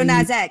can't tell Little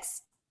Nas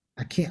X.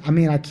 I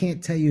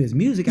can't tell you his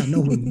music. I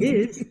know who he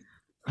is.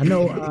 I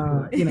know,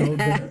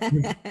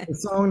 the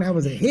song that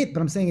was a hit, but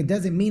I'm saying it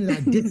doesn't mean that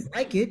I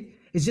dislike it.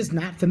 It's just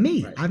not for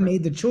me. Right, I've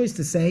made the choice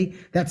to say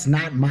that's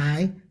not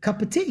my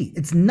cup of tea.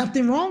 It's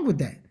nothing wrong with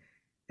that.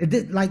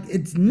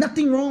 It's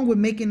nothing wrong with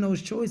making those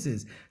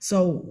choices.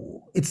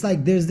 So it's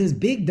like there's this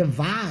big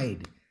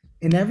divide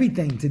in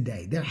everything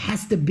today. There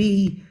has to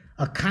be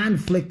a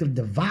conflict of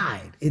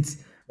divide. It's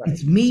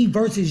me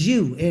versus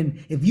you.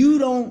 And if you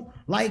don't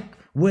like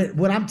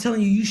what I'm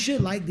telling you you should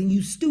like, then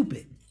you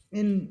stupid.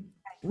 And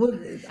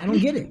I don't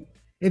get it.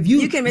 If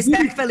you can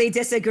respectfully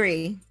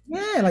disagree.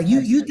 Yeah, like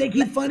you think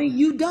he's funny,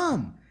 you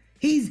dumb.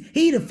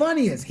 He the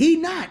funniest. He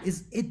not.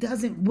 It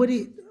doesn't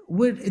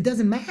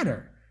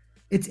matter.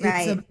 It's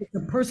a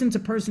person to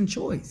person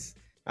choice.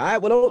 All right,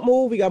 well, don't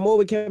move. We got more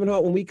with Kevin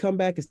Hart when we come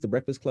back. It's the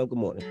Breakfast Club. Good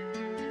morning.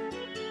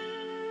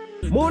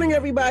 Morning,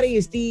 everybody.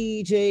 It's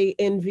DJ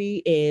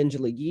Envy,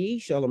 Angela Yee,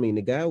 Charlamagne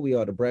the Guy. We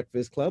are the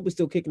Breakfast Club. We're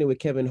still kicking it with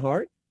Kevin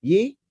Hart.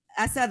 Yee?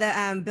 I saw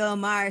the Bill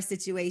Maher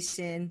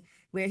situation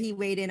where he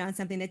weighed in on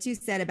something that you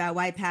said about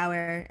white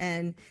power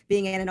and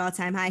being at an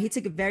all-time high. He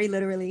took it very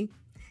literally.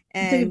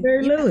 And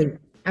literally.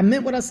 I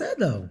meant what I said,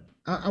 though.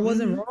 I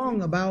wasn't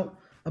wrong about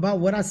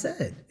what I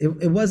said.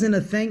 It wasn't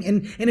a thing.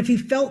 And if he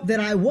felt that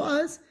I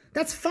was,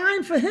 that's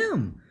fine for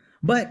him.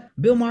 But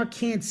Bill Maher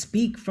can't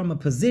speak from a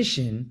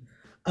position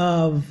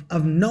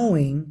of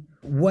knowing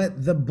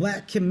what the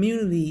Black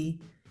community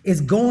is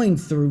going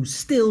through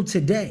still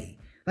today.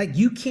 Like,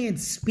 you can't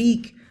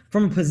speak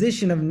from a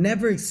position of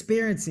never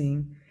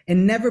experiencing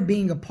and never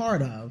being a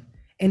part of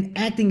and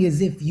acting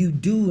as if you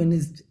do and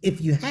as if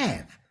you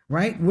have,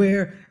 right?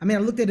 Where, I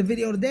looked at a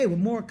video today with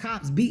more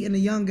cops beating a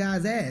young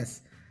guy's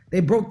ass. They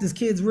broke this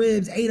kid's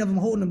ribs, 8 of them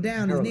holding him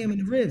down, his name in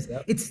the ribs.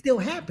 Yep. It's still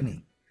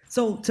happening.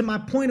 So to my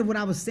point of what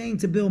I was saying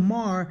to Bill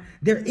Maher,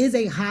 there is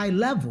a high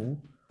level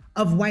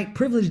of white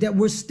privilege that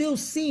we're still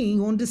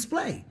seeing on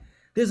display.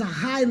 There's a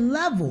high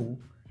level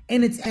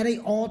and it's at an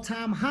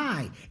all-time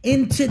high.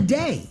 In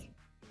today,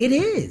 it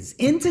is.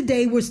 In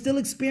today, we're still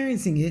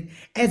experiencing it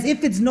as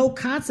if it's no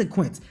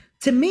consequence.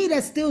 To me,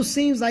 that still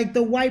seems like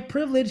the white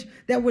privilege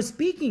that we're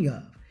speaking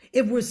of.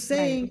 If we're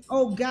saying,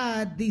 oh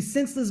God, these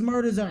senseless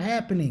murders are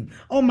happening.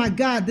 Oh my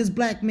God, this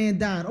Black man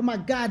died. Oh my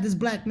God, this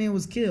Black man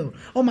was killed.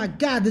 Oh my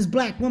God, this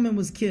Black woman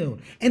was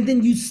killed. And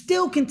then you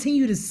still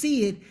continue to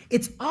see it.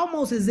 It's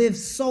almost as if,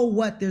 so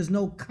what, there's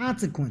no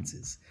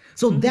consequences.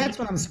 So that's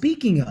what I'm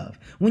speaking of.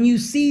 When you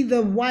see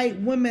the white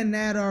women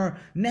that are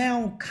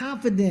now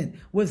confident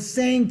with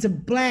saying to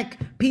Black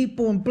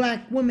people and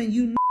Black women,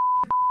 you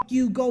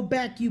go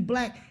back, you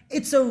Black.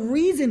 It's a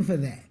reason for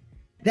that.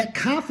 That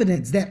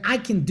confidence that I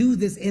can do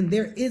this and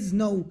there is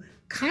no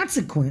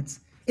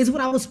consequence is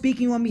what I was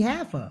speaking on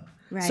behalf of.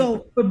 Right.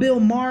 So for Bill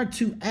Maher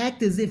to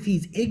act as if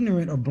he's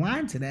ignorant or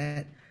blind to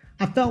that,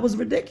 I felt was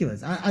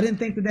ridiculous. I didn't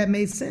think that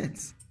made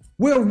sense.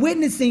 We're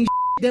witnessing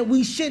that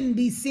we shouldn't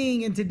be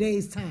seeing in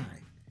today's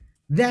time.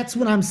 That's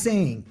what I'm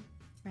saying.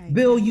 Right.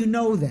 Bill, you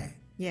know that.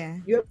 Yeah.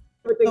 You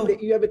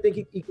ever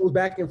think he goes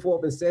back and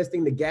forth and says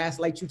things to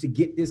gaslight you to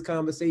get this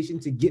conversation,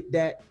 to get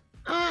that?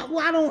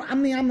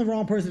 I'm the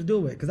wrong person to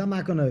do it because I'm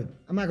not gonna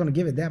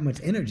give it that much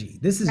energy.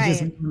 This is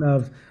just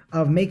one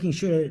of making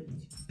sure that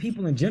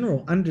people in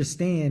general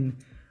understand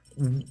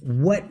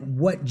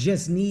what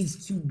just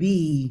needs to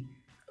be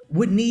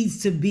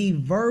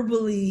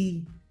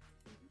verbally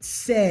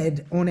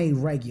said on a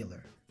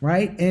regular,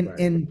 right?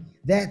 And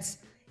that's,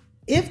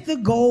 if the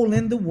goal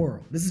in the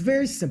world, this is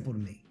very simple to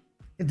me.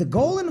 If the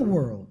goal in the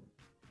world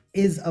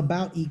is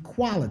about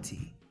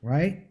equality,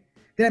 right?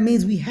 That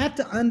means we have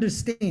to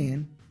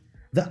understand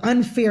the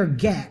unfair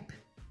gap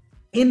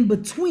in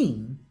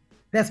between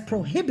that's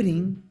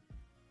prohibiting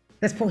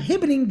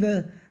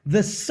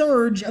the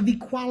surge of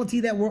equality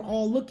that we're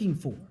all looking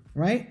for,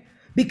 right?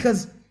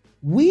 Because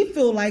we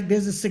feel like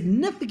there's a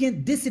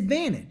significant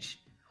disadvantage.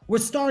 We're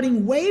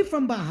starting way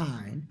from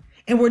behind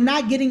and we're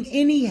not getting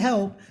any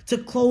help to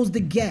close the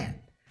gap.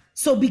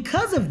 So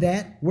because of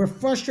that, we're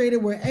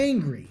frustrated, we're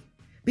angry.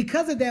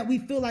 Because of that, we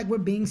feel like we're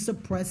being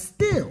suppressed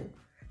still.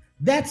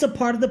 That's a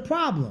part of the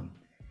problem.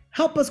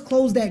 Help us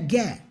close that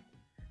gap.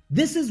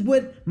 This is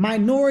what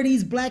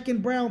minorities, black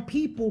and brown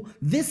people,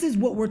 this is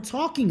what we're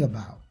talking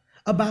about.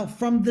 About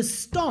from the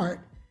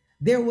start,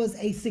 there was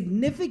a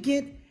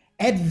significant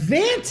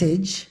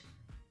advantage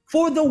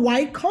for the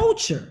white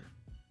culture.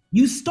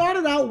 You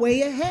started out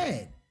way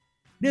ahead.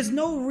 There's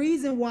no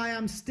reason why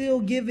I'm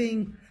still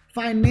giving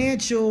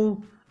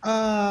financial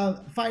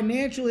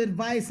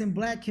advice in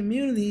black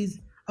communities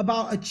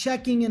about a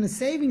checking and a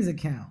savings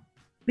account,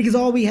 because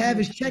all we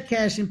have is check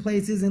cashing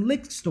places and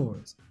liquor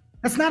stores.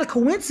 That's not a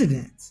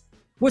coincidence.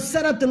 We're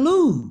set up to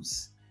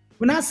lose.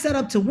 We're not set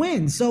up to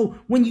win. So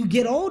when you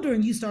get older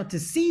and you start to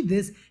see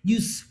this,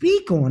 you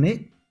speak on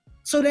it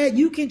so that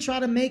you can try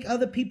to make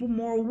other people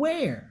more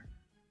aware.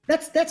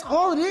 That's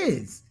all it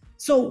is.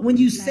 So when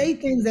you say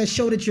things that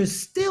show that you're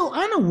still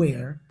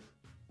unaware,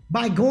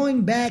 by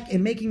going back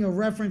and making a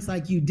reference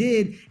like you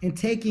did and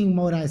taking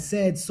what I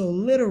said so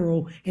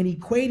literal and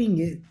equating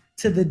it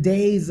to the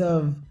days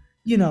of,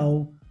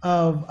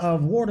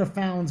 of water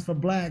fountains for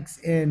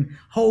blacks and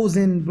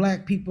hosing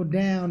black people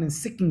down and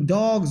sicking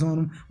dogs on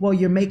them, well,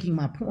 you're making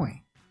my point.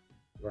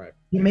 Right.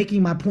 You're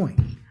making my point.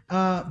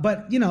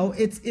 But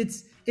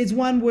it's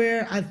one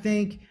where I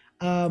think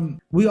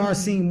we are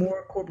seeing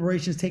more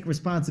corporations take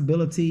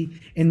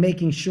responsibility in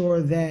making sure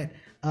that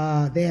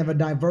they have a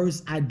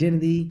diverse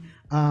identity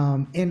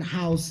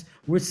in-house.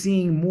 We're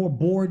seeing more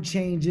board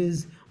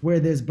changes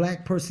where there's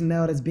black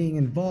personnel that's being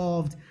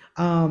involved.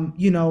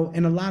 In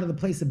a lot of the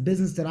place of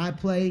business that I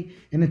play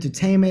in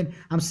entertainment,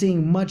 I'm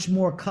seeing much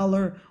more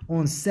color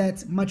on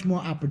sets, much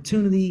more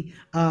opportunity.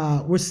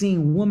 We're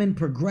seeing women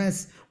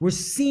progress. We're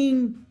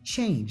seeing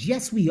change.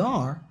 Yes, we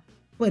are.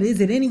 But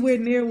is it anywhere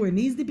near where it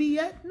needs to be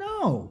yet?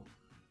 No,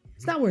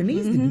 it's not where it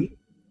needs to be.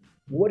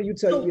 What do you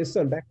tell your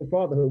son, back to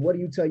fatherhood, what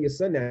do you tell your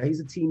son now? He's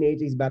a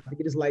teenager, he's about to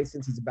get his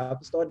license, he's about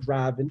to start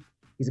driving,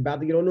 he's about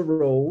to get on the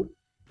road.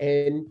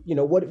 And,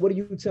 what do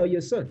you tell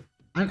your son?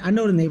 I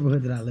know the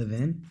neighborhood that I live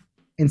in,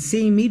 and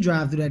seeing me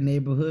drive through that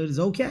neighborhood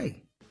is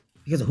okay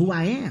because of who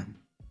I am.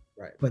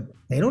 Right. But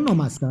they don't know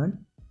my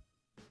son.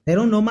 They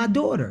don't know my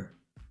daughter,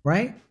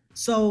 right?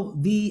 So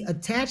the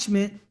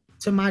attachment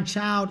to my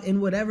child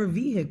in whatever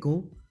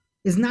vehicle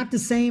is not the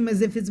same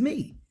as if it's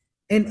me.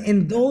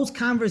 And those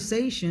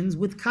conversations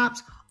with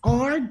cops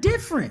are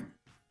different.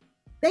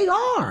 They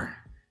are.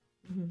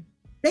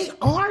 They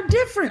are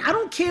different. I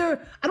don't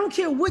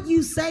care what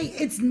you say.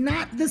 It's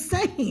not the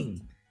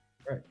same.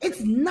 Right.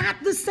 It's not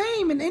the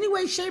same in any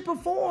way, shape, or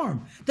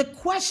form. The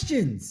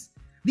questions,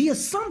 the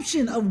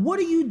assumption of what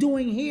are you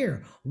doing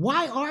here?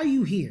 Why are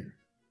you here?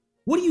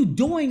 What are you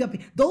doing up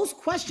here? Those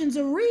questions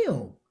are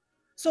real.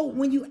 So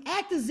when you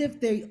act as if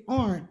they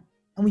aren't,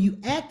 and when you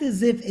act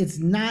as if it's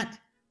not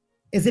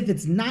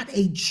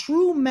a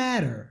true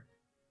matter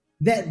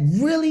that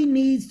really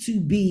needs to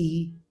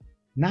be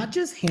not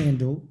just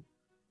handled,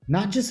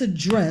 not just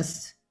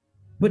addressed,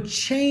 but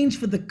changed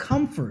for the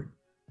comfort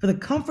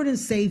and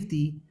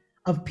safety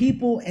of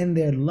people and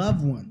their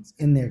loved ones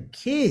and their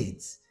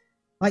kids.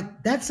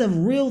 Like, that's a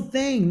real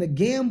thing. The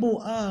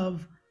gamble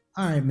of,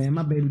 all right, man,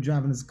 my baby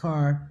driving this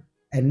car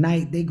at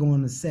night, they go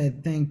on the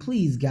said thing.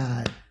 Please,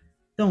 God,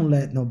 don't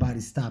let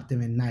nobody stop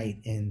them at night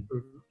and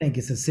think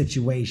it's a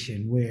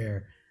situation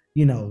where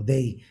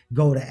they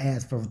go to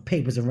ask for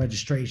papers of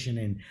registration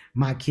and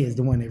my kid's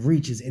the one that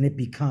reaches, and it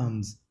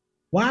becomes,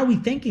 why are we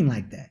thinking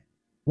like that?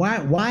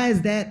 Why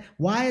is that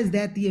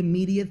the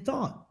immediate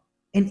thought?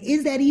 And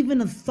is that even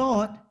a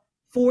thought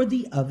for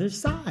the other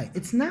side?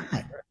 It's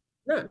not.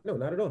 No,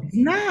 not at all. It's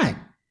not.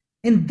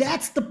 And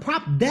that's the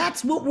problem.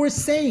 That's what we're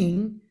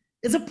saying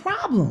is a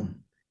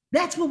problem.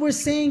 That's what we're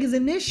saying is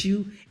an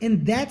issue.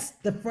 And that's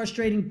the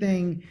frustrating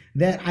thing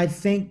that I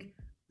think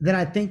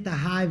the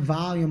high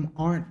volume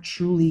aren't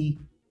truly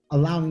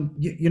allowing.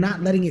 You're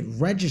not letting it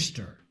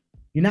register.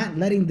 You're not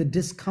letting the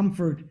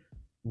discomfort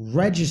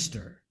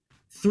register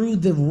through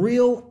the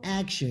real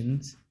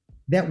actions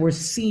that we're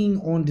seeing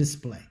on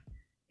display.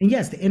 And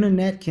yes, the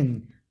internet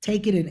can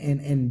take it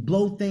and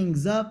blow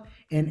things up.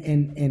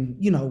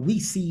 And we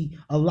see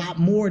a lot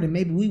more than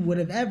maybe we would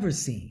have ever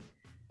seen.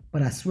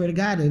 But I swear to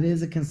God, it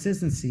is a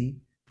consistency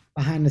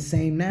behind the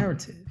same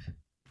narrative.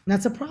 And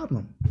that's a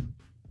problem.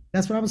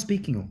 That's what I was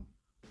speaking on.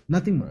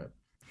 Nothing more.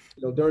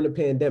 During the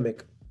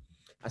pandemic,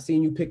 I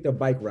seen you picked up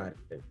bike riding.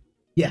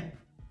 Yeah.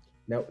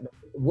 Now,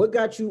 what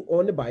got you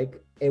on the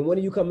bike, and when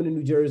are you coming to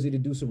New Jersey to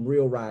do some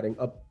real riding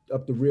up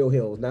the real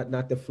hills,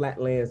 not the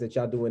flatlands that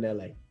y'all do in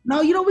LA?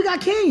 No, we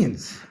got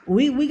canyons.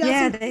 We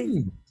got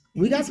canyons.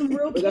 We got some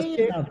real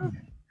canyons out there.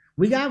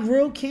 We got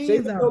real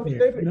canyons out there.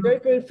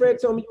 Schaefer and Fred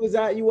told me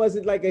you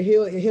wasn't like a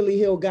hilly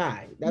hill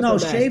guy. That's no,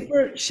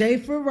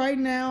 Schaefer right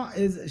now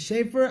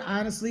Schaefer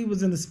honestly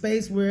was in the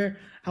space where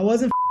I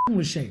wasn't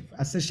with Schaefer.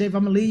 I said, Schaefer,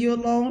 I'm gonna leave you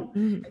alone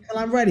until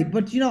I'm ready.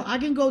 But I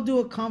can go do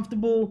a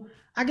comfortable,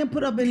 I can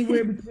put up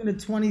anywhere between the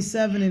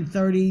 27 and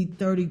 30,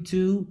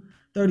 32,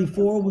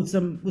 34 with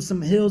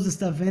some hills and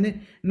stuff in it.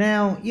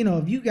 Now,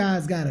 if you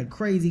guys got a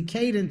crazy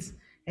cadence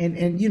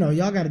and you know,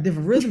 y'all got a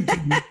different rhythm to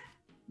you.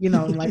 You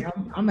know, like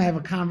I'm gonna have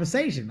a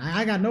conversation.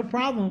 I got no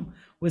problem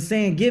with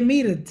saying,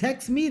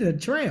 text me the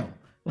trail.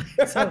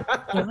 So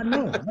I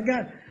know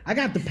I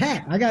got the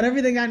pack. I got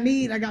everything I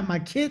need. I got my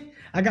kit.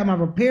 I got my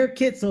repair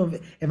kit. So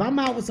if I'm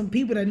out with some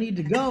people that need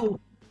to go,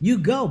 you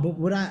go. But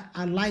what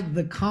I like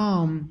the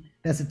calm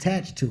that's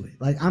attached to it.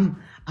 Like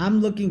I'm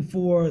looking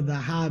for the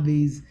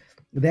hobbies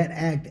that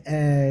act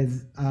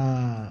as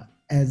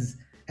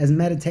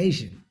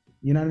meditation.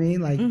 You know what I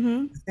mean? Like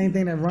the same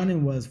thing that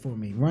running was for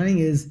me. Running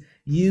is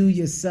you,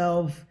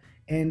 yourself,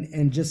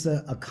 and just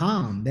a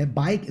calm. That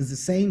bike is the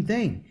same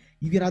thing.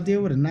 You get out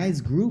there with a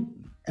nice group,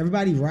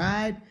 everybody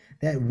ride.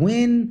 That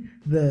when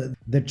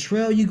the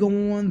trail you go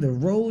on, the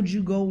road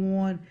you go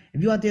on,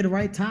 if you're out there at the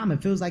right time,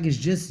 it feels like it's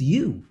just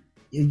you.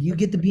 You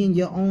get to be in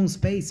your own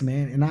space,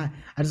 man. And I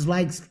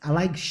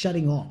like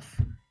shutting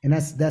off. And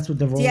that's what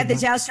the road. Do you have the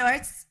gel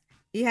shorts?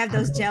 You have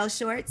those gel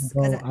shorts?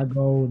 I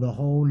go the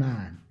whole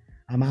 9.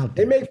 I'm out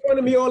there. They make fun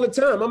of me all the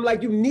time. I'm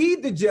like, you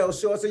need the gel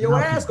shorts or your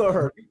ass gonna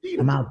hurt.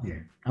 I'm out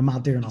there. I'm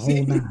out there in the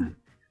whole 9.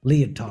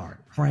 Leotard,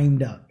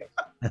 framed up.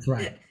 That's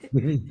right.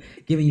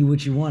 Giving you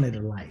what you wanted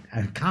in life.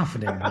 I'm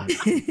confident about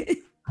it.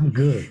 I'm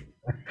good.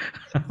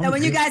 So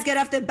when you guys get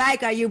off the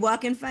bike, are you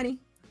walking funny?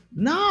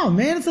 No,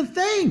 man, it's a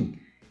thing.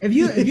 If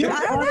you're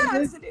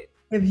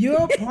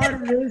part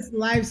of this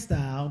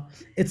lifestyle,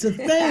 it's a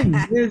thing.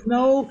 There's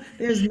no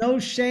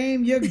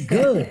shame. You're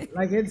good.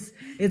 Like it's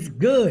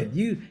good.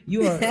 You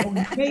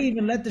can't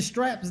even let the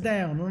straps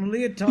down on a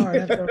leotard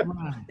after a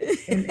ride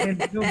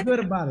and feel good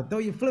about it. Throw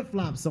your flip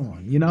flops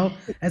on. You know,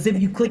 as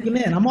if you clicking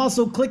in. I'm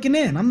also clicking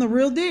in. I'm the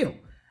real deal.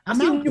 I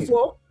seen you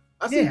fall.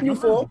 I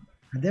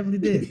definitely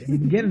did. In the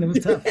beginning, it was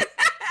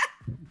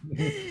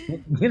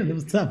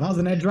tough. I was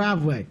in that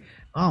driveway.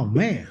 Oh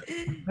man.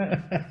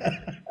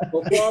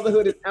 Well,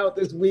 Fatherhood is out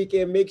this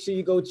weekend. Make sure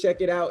you go check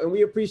it out. And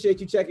we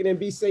appreciate you checking in.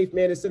 Be safe,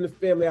 man. It's in the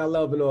family I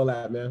love and all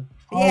that, man.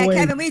 Yeah, always.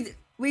 Kevin,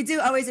 we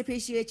do always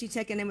appreciate you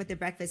checking in with the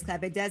Breakfast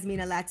Club. It does mean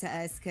a lot to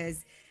us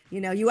because,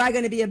 you know, you are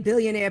going to be a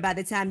billionaire by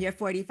the time you're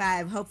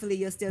 45. Hopefully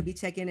you'll still be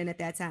checking in at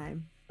that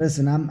time.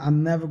 Listen,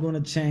 I'm never going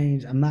to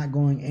change. I'm not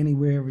going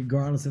anywhere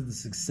regardless of the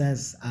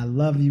success. I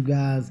love you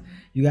guys.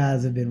 You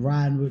guys have been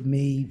riding with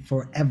me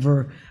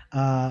forever,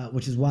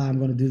 which is why I'm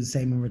going to do the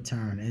same in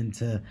return. And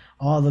to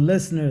all the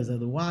listeners or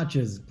the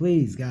watchers,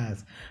 please,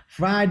 guys,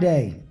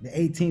 Friday, the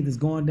 18th is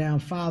going down,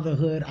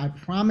 Fatherhood. I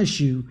promise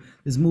you,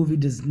 this movie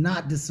does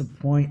not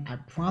disappoint. I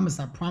promise.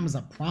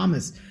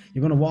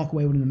 You're going to walk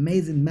away with an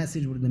amazing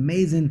message, with an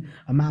amazing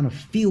amount of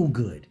feel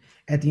good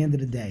at the end of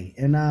the day.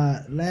 And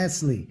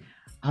lastly,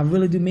 I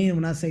really do mean it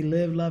when I say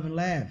live, love, and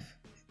laugh.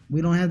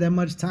 We don't have that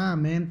much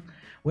time, man.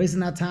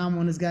 Wasting our time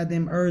on this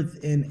goddamn earth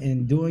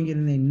and doing it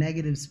in a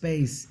negative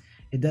space,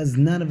 it does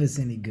none of us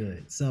any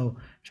good. So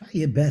try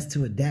your best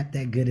to adapt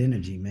that good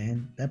energy,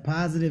 man. That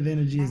positive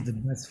energy is the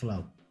best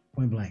flow.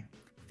 Point blank.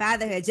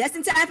 Fatherhood, just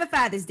in time for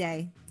Father's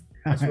Day.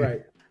 That's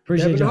right.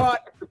 Appreciate Kevin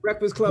Hart, The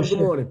Breakfast Club. Good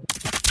morning.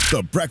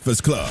 The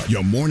Breakfast Club.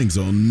 Your mornings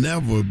will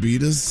never be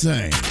the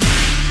same.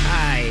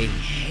 I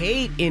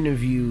hate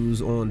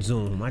interviews on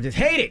Zoom. I just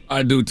hate it.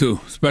 I do too,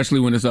 especially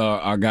when it's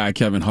our guy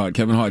Kevin Hart.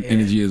 Kevin Hart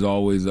energy is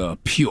always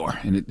pure,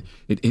 and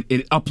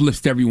it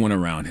uplifts everyone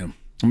around him.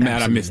 I'm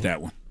mad I missed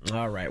that one.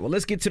 All right, well,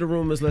 let's get to the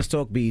rumors. Let's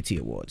talk BET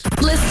Awards.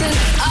 Listen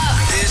up.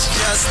 It's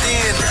just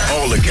in.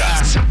 All the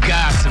gossip.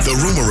 The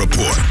Rumor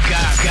Report.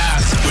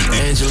 Gossip. With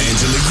Angela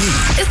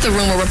Yee. It's the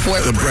Rumor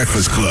Report. The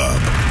Breakfast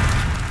Club.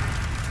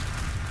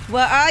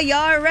 Well, are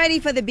y'all ready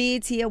for the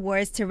BET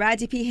Awards?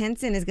 Taraji P.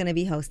 Henson is going to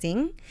be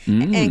hosting,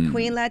 and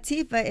Queen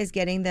Latifah is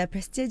getting the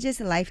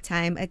prestigious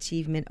Lifetime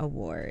Achievement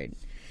Award.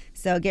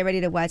 So get ready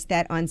to watch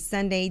that on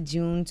Sunday,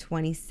 June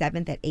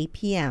 27th at 8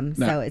 p.m.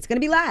 Now, so it's going to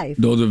be live.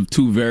 Those are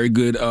two very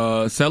good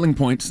selling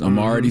points. I'm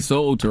already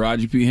sold.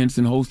 Taraji P.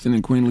 Henson hosting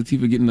and Queen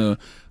Latifah getting a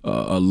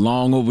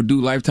long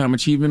overdue Lifetime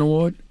Achievement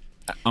Award.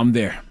 I'm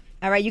there.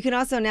 All right, you can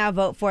also now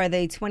vote for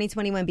the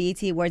 2021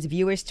 BET Awards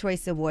Viewers'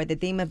 Choice Award. The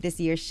theme of this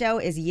year's show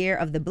is Year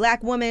of the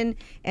Black Woman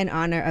in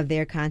honor of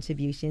their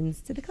contributions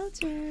to the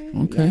culture.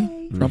 Okay.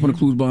 Yay. Dropping the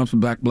clues bombs for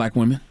black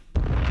women.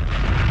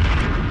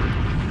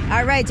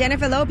 All right,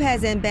 Jennifer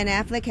Lopez and Ben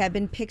Affleck have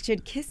been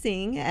pictured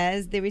kissing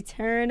as the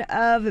return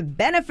of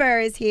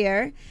Bennifer is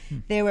here.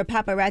 There were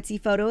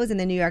paparazzi photos in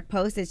the New York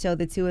Post that showed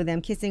the two of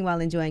them kissing while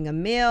enjoying a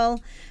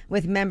meal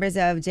with members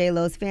of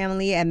J-Lo's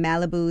family at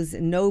Malibu's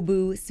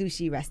Nobu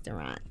Sushi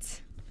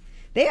restaurant.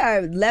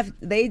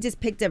 They just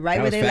picked up right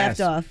where they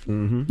left off.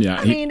 Mm-hmm. Yeah,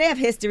 I mean, they have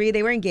history.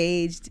 They were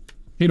engaged.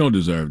 He don't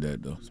deserve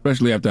that, though,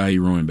 especially after how he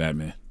ruined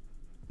Batman.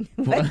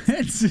 What?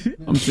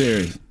 I'm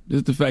serious.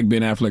 Just the fact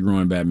Ben Affleck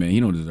ruined Batman. He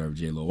don't deserve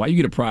J-Lo. Why you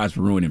get a prize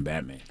for ruining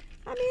Batman?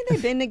 I mean,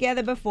 they've been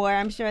together before.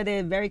 I'm sure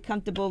they're very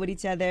comfortable with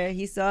each other.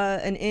 He saw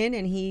an in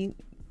and he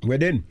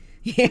went in.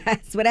 Yeah,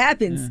 that's what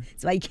happens.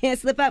 That's why you can't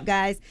slip up,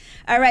 guys.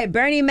 All right,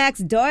 Bernie Mac's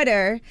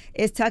daughter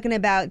is talking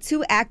about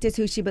two actors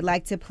who she would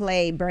like to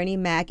play Bernie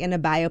Mac in a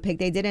biopic.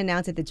 They did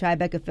announce at the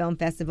Tribeca Film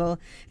Festival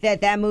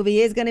that movie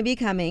is going to be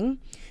coming.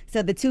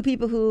 So the two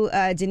people who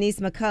Janice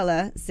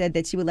McCullough said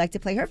that she would like to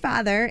play her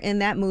father in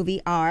that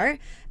movie are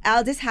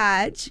Aldous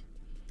Hodge.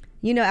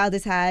 You know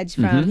Aldous Hodge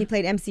from he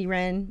played MC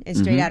Ren in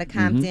Straight Outta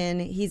Compton.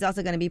 He's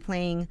also going to be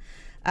playing.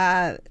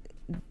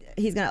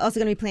 He's also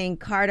going to be playing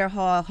Carter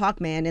Hall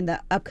Hawkman in the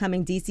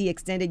upcoming DC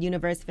Extended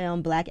Universe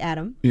film Black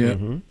Adam. Yeah.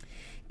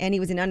 And he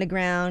was in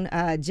Underground,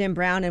 Jim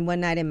Brown, and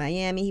One Night in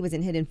Miami. He was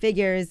in Hidden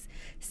Figures.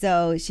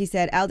 So she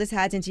said Aldous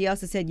Hodge, and she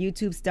also said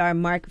YouTube star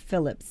Mark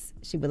Phillips.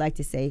 She would like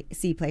to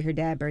see play her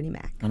dad, Bernie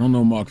Mac. I don't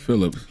know Mark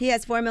Phillips. He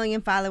has 4 million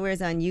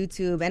followers on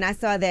YouTube, and I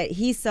saw that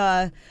he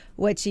saw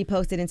what she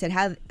posted and said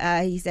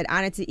he said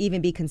honored to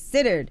even be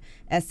considered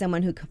as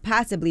someone who could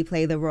possibly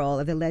play the role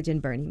of the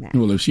legend Bernie Mac.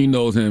 Well, if she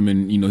knows him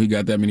and he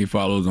got that many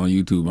followers on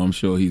YouTube, I'm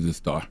sure he's a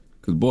star.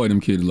 Because, boy, them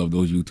kids love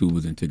those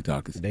YouTubers and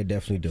TikTokers. They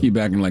definitely do. Keep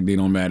acting like they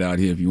don't matter out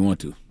here if you want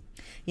to.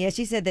 Yeah,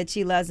 she said that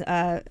she loves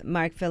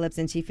Mark Phillips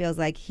and she feels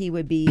like he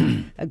would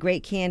be a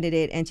great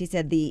candidate. And she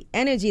said the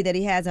energy that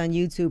he has on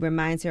YouTube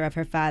reminds her of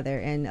her father.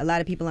 And a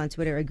lot of people on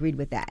Twitter agreed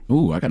with that.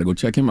 Ooh, I got to go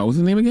check him out. What's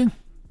his name again?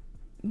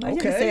 Why'd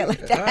you say it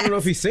like that? I don't know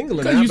if he's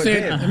single or Because not. you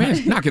said,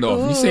 man, knock it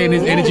off. You saying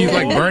his energy is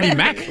like Bernie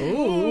Mac?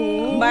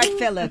 Mark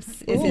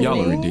Phillips is his Y'all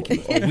name. are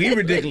ridiculous. Oh, we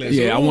ridiculous.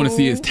 Yeah, I want to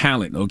see his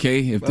talent, okay?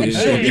 If Bernie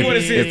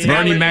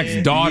talent.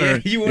 Mac's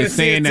daughter You wanna is see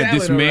saying his that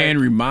this talent, man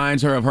all right.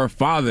 reminds her of her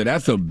father,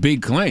 that's a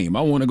big claim.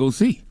 I want to go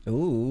see.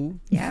 Ooh.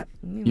 Yeah.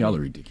 Y'all are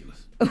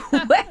ridiculous.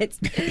 What?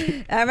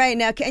 All right,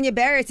 now Kenya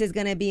Barris is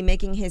going to be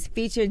making his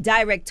feature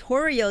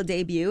directorial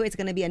debut. It's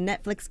going to be a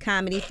Netflix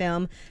comedy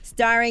film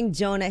starring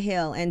Jonah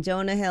Hill. And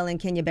Jonah Hill and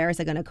Kenya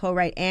Barris are going to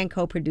co-write and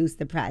co-produce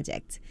the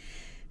project.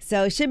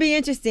 So it should be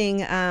interesting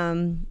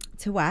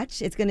to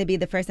watch. It's going to be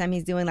the first time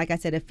he's doing, like I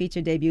said, a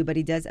feature debut, but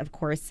he does, of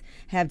course,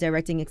 have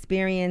directing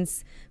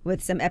experience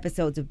with some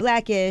episodes of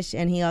Blackish,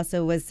 and he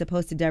also was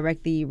supposed to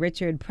direct the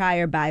Richard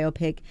Pryor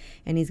biopic,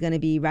 and he's going to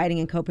be writing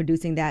and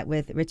co-producing that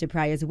with Richard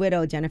Pryor's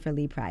widow, Jennifer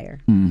Lee Pryor.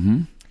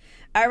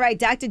 All right,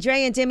 Dr.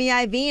 Dre and Jimmy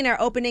Iovine are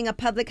opening a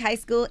public high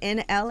school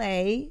in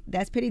L.A.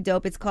 That's pretty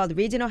dope. It's called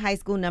Regional High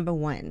School Number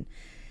 1.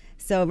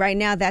 So right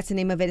now, that's the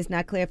name of it. It's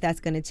not clear if that's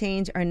going to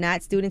change or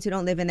not. Students who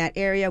don't live in that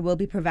area will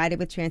be provided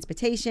with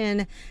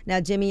transportation. Now,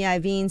 Jimmy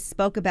Iovine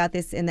spoke about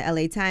this in the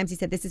LA Times. He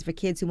said this is for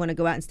kids who want to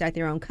go out and start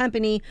their own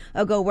company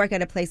or go work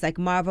at a place like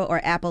Marvel or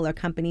Apple or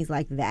companies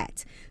like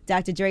that.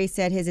 Dr. Dre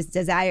said his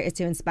desire is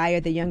to inspire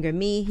the younger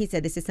me. He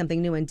said this is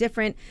something new and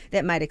different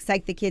that might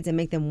excite the kids and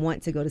make them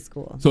want to go to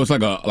school. So it's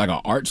like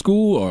a art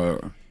school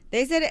or?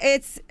 They said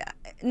it's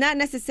not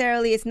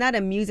necessarily, it's not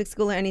a music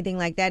school or anything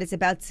like that.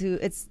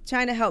 It's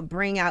trying to help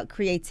bring out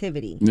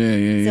creativity.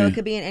 Yeah. So it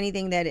could be in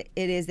anything that it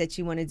is that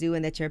you want to do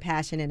and that you're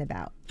passionate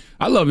about.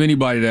 I love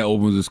anybody that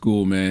opens a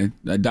school, man.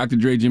 Dr.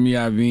 Dre, Jimmy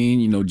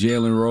Iovine,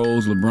 Jalen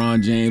Rose,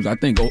 LeBron James. I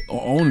think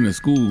owning a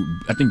school,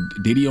 I think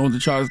Diddy owns a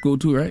charter school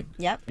too, right?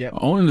 Yep.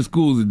 Owning a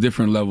school is a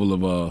different level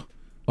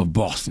of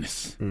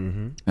bossness.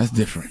 That's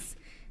different.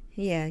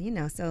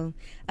 Yeah, so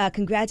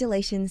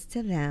congratulations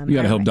to them. You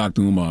got to help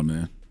Dr. Umar,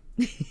 man.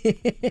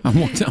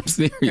 I'm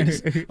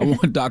serious. I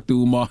want Dr.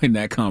 Umar in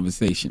that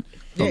conversation.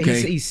 Okay?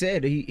 Yeah, he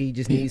said he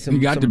just needs some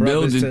got the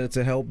brothers building.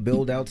 to help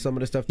build out some of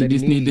the stuff that You he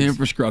just needs. need the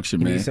infrastructure,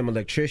 man. He needs some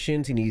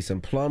electricians. He needs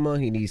some plumber.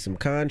 He needs some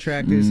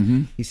contractors.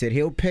 He said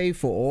he'll pay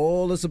for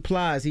all the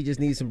supplies. He just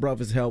needs some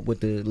brothers' help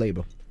with the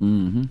labor.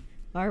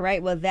 All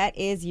right, well, that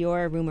is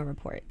your rumor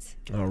report.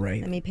 All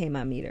right. Let me pay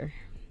my meter.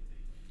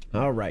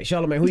 All right.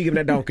 Charlamagne, who you giving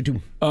that donkey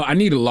to? I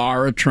need a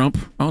Lara Trump.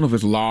 I don't know if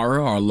it's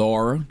Lara or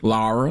Laura.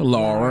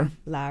 Lara.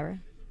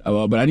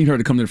 But I need her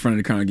to come to the front of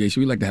the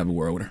congregation. We'd like to have a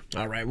word with her.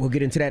 All right. We'll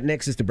get into that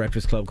next. It's the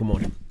Breakfast Club. Good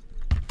morning.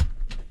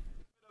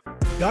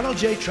 Donald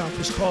J. Trump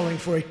is calling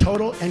for a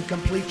total and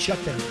complete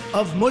shutdown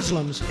of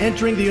Muslims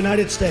entering the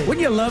United States.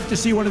 Wouldn't you love to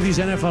see one of these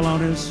NFL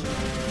owners,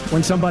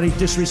 when somebody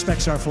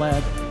disrespects our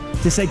flag,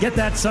 to say, get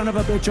that son of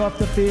a bitch off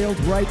the field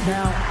right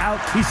now, out,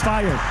 he's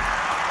fired.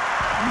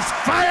 He's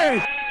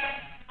fired!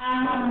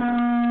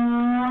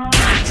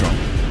 Trump,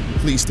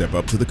 please step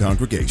up to the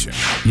congregation.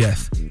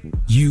 Yes,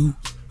 you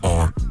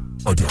are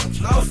a donkey.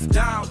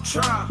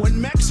 When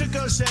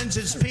Mexico sends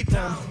its people,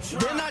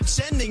 they're not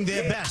sending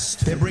their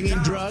best. They're bringing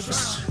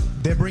drugs,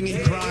 they're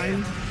bringing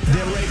crime,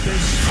 they're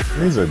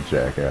rapists. He's a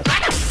jackass.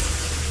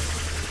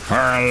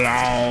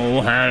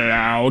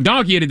 Hello.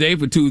 Donkey of the day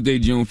for Tuesday,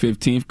 June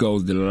 15th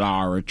goes to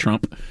Lara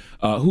Trump.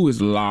 Who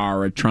is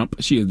Lara Trump?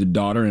 She is the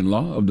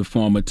daughter-in-law of the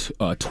former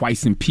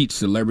twice impeached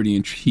celebrity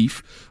in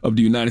chief of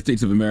the United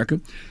States of America.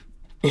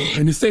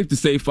 And it's safe to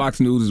say Fox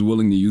News is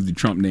willing to use the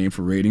Trump name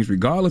for ratings,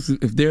 regardless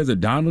if there's a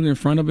Donald in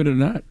front of it or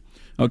not.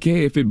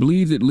 Okay, if it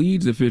bleeds, it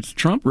leads. If it's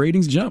Trump,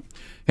 ratings jump.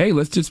 Hey,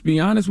 let's just be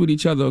honest with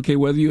each other, okay?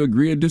 Whether you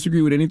agree or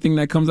disagree with anything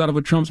that comes out of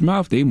a Trump's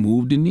mouth, they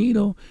move the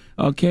needle,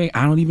 okay?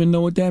 I don't even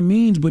know what that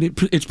means, but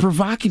it's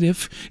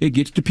provocative. It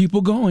gets the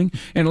people going.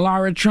 And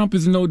Lara Trump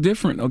is no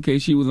different, okay?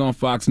 She was on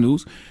Fox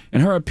News,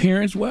 and her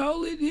appearance,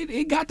 well,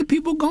 it got the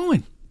people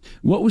going.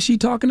 What was she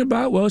talking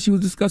about? Well, she was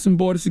discussing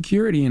border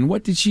security. And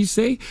what did she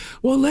say?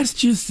 Well, let's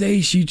just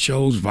say she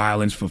chose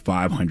violence for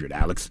 500,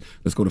 Alex.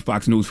 Let's go to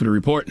Fox News for the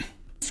report.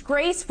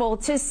 Disgraceful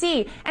to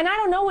see. And I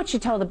don't know what you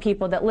tell the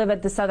people that live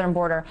at the southern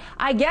border.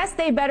 I guess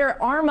they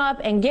better arm up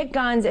and get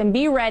guns and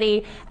be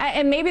ready.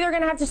 And maybe they're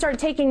going to have to start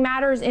taking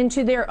matters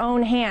into their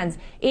own hands.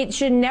 It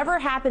should never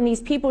happen.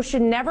 These people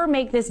should never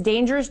make this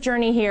dangerous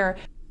journey here.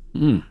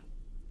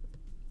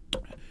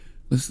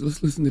 Let's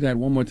listen to that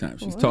one more time.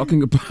 She's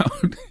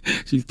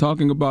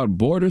talking about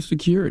border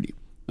security,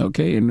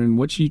 okay, and then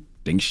what she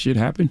thinks should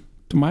happen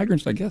to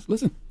migrants, I guess.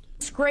 Listen.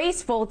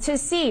 Disgraceful to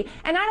see.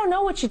 And I don't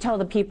know what you tell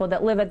the people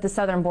that live at the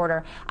southern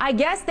border. I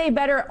guess they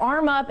better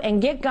arm up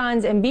and get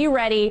guns and be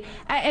ready.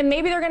 And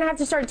maybe they're going to have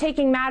to start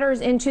taking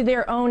matters into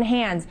their own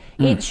hands.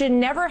 It should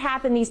never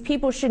happen. These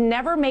people should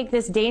never make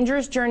this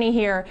dangerous journey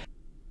here.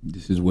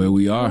 This is where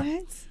we are.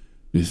 What?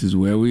 This is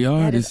where we are.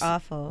 That is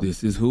awful.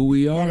 This is who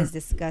we are. That is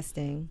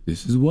disgusting.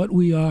 This is what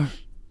we are.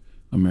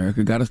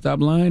 America got to stop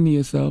lying to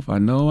yourself. I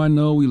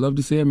know. We love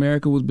to say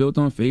America was built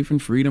on faith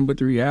and freedom, but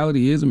the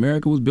reality is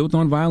America was built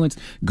on violence.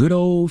 Good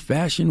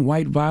old-fashioned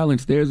white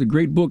violence. There's a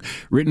great book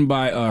written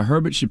by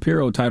Herbert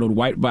Shapiro titled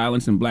White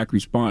Violence and Black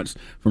Response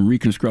from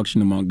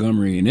Reconstruction to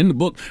Montgomery. And in the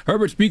book,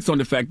 Herbert speaks on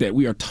the fact that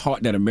we are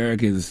taught that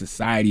America is a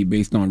society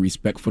based on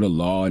respect for the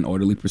law and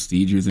orderly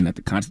procedures, and that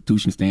the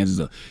Constitution stands as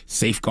a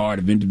safeguard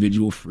of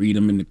individual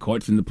freedom, and the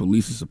courts and the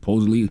police are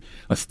supposedly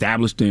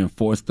established to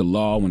enforce the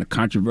law. When a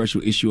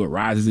controversial issue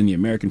arises in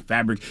the American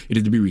fabric, it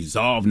is to be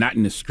resolved not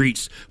in the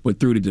streets, but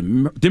through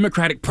the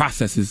democratic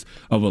processes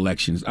of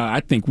elections. I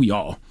think we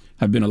all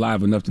have been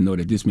alive enough to know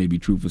that this may be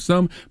true for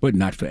some, but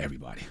not for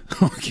everybody.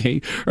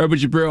 Okay.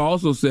 Herbert Shapiro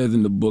also says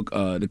in the book,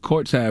 the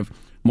courts have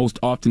most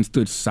often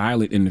stood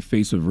silent in the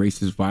face of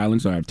racist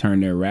violence, or have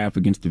turned their wrath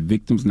against the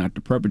victims, not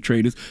the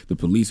perpetrators. The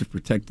police have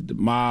protected the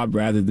mob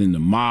rather than the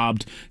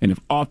mobbed, and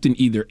have often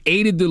either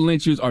aided the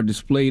lynchers or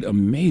displayed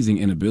amazing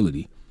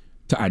inability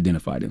to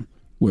identify them.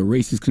 Where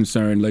race is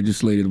concerned,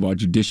 legislative or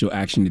judicial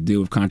action to deal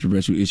with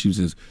controversial issues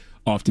has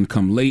often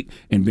come late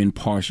and been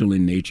partial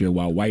in nature,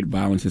 while white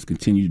violence has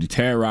continued to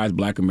terrorize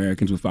Black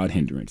Americans without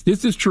hindrance.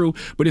 This is true,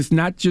 but it's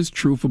not just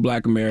true for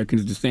Black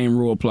Americans. The same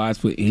rule applies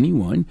for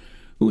anyone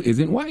who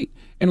isn't white.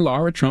 And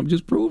Laura Trump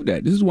just proved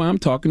that. This is why I'm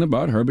talking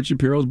about Herbert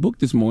Shapiro's book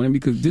this morning,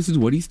 because this is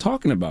what he's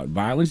talking about.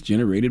 Violence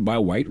generated by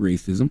white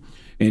racism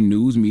and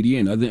news, media,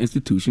 and other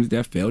institutions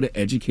that fail to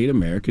educate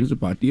Americans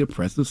about the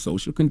oppressive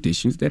social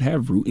conditions that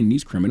have root in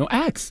these criminal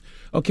acts.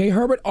 Okay,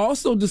 Herbert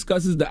also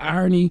discusses the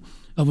irony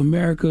of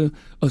America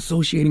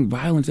associating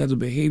violence as a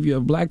behavior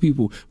of Black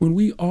people, when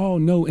we all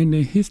know in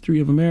the history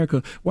of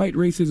America, white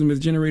racism has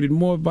generated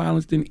more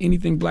violence than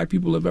anything Black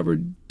people have ever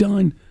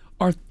done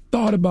or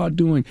thought about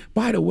doing.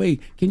 By the way,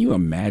 can you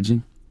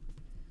imagine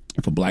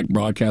if a Black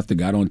broadcaster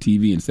got on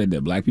TV and said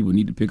that Black people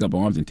need to pick up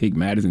arms and take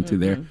matters into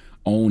their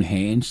own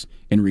hands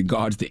in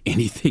regards to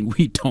anything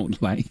we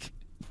don't like?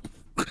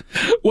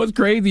 What's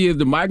crazy is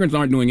the migrants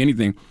aren't doing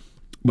anything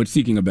but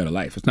seeking a better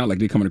life. It's not like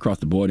they're coming across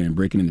the border and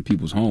breaking into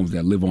people's homes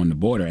that live on the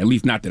border, at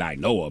least not that I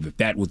know of. If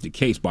that was the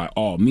case, by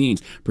all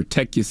means,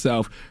 protect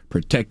yourself,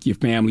 protect your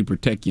family,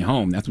 protect your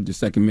home. That's what the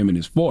Second Amendment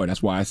is for.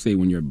 That's why I say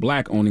when you're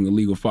Black, owning a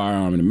legal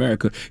firearm in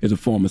America is a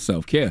form of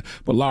self-care.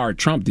 But Laura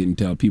Trump didn't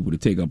tell people to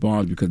take up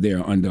arms because they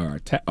are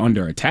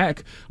under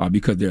attack or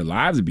because their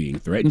lives are being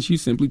threatened.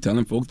 She's simply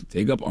telling folks to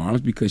take up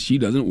arms because she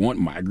doesn't want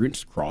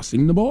migrants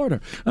crossing the border.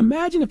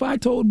 Imagine if I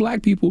told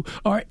Black people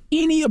or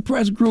any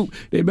oppressed group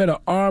they better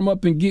arm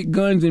up and get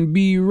guns and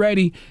be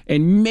ready,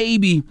 and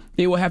maybe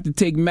they will have to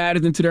take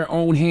matters into their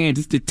own hands.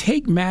 It's to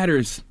take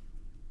matters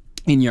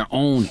in your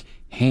own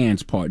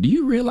hands part. Do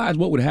you realize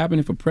what would happen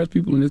if oppressed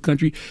people in this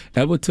country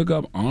ever took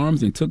up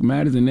arms and took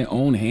matters in their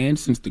own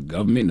hands, since the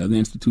government and other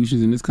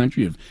institutions in this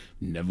country have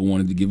never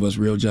wanted to give us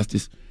real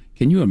justice?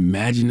 Can you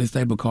imagine this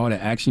type of call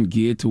to action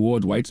geared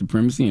towards white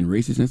supremacy and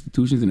racist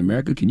institutions in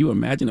America? Can you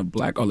imagine a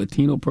Black or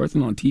Latino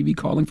person on TV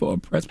calling for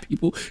oppressed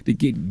people to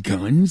get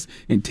guns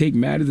and take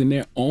matters in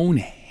their own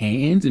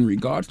hands in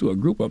regards to a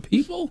group of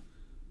people?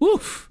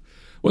 Oof.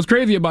 What's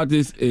crazy about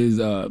this is,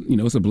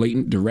 it's a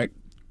blatant, direct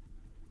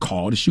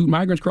call to shoot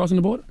migrants crossing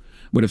the border.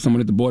 But if someone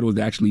at the border was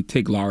to actually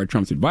take Laura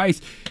Trump's advice,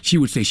 she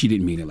would say she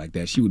didn't mean it like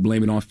that. She would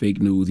blame it on fake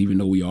news, even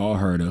though we all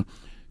heard her.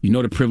 You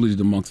know, the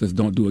privileged amongst us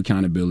don't do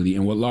accountability.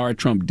 And what Laura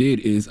Trump did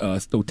is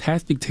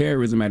stochastic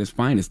terrorism at its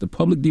finest, the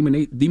public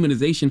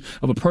demonization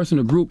of a person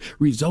or group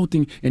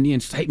resulting in the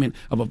incitement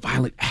of a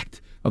violent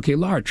act. Okay,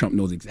 Laura Trump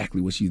knows exactly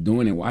what she's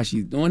doing and why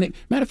she's doing it.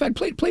 Matter of fact,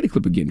 play the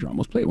clip again, Drum.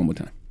 Let's play it one more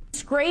time.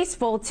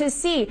 Disgraceful to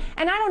see.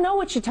 And I don't know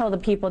what you tell the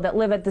people that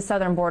live at the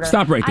southern border.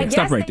 Stop right there.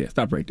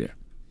 Stop right there.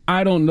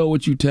 I don't know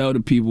what you tell the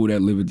people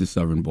that live at the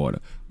southern border.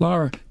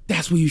 Laura,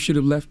 that's where you should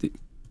have left it.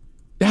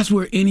 That's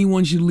where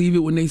anyone should leave it,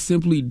 when they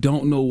simply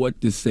don't know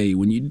what to say.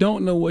 When you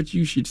don't know what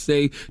you should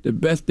say, the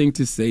best thing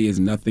to say is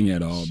nothing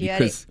at all.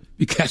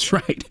 That's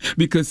right.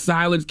 Because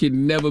silence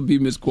can never be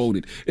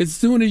misquoted. As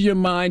soon as your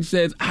mind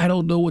says, I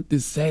don't know what to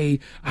say,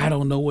 I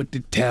don't know what to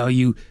tell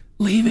you,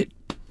 leave it.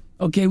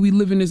 Okay, we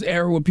live in this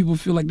era where people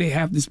feel like they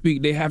have to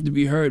speak, they have to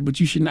be heard,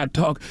 but you should not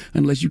talk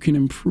unless you can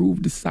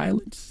improve the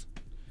silence.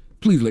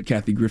 Please let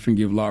Kathy Griffin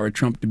give Laura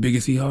Trump the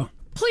biggest hee-haw.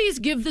 Please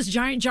give this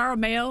giant jar of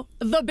mayo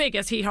the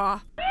biggest hee-haw.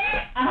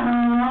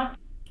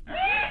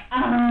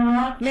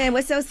 Man,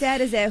 what's so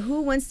sad is that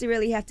who wants to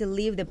really have to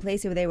leave the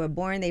place where they were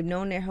born? They've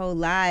known their whole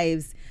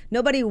lives.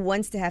 Nobody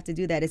wants to have to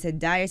do that. It's a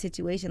dire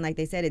situation. Like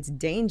they said, it's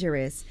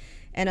dangerous.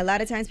 And a lot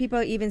of times people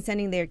are even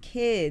sending their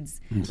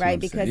kids, right,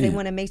 because they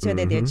want to make sure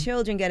that their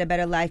children get a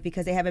better life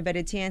because they have a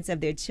better chance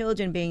of their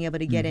children being able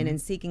to get in and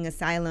seeking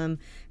asylum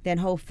than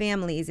whole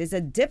families. It's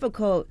a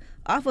difficult,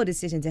 awful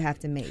decision to have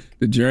to make.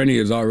 The journey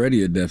is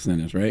already a death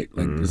sentence, right?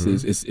 Like this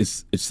is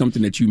it's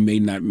something that you may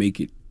not make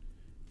it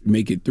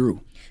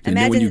through. And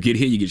then when you get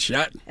here, you get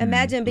shot.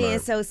 Imagine being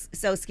so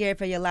scared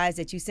for your lives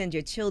that you send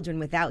your children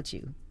without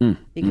you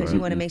because you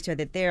want to make sure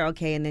that they're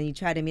okay, and then you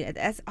try to meet.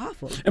 That's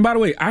awful. And by the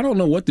way, I don't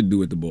know what to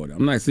do at the border.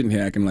 I'm not sitting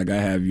here acting like I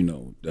have,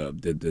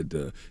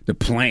 the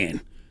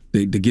plan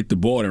to get the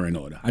border in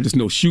order. I just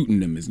know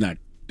shooting them is not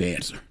the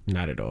answer.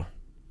 Not at all.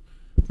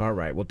 All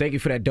right. Well, thank you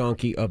for that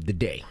donkey of the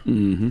day.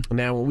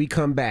 Now, when we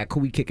come back, who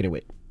we kicking it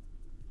with?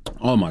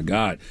 Oh my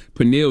God,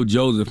 Peniel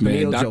Joseph,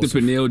 man. Dr.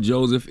 Peniel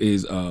Joseph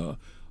is an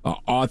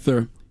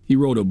author. He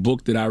wrote a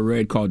book that I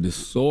read called The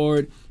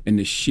Sword and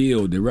the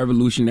Shield, The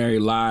Revolutionary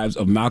Lives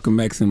of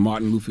Malcolm X and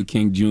Martin Luther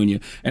King Jr.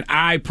 And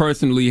I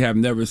personally have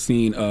never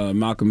seen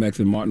Malcolm X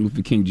and Martin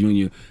Luther King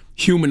Jr.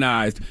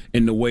 humanized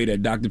in the way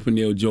that Dr.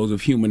 Peniel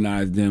Joseph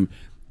humanized them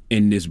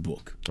in this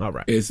book. All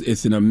right.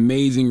 It's an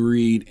amazing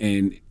read,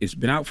 and it's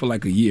been out for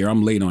like a year.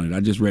 I'm late on it. I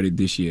just read it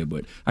this year,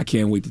 but I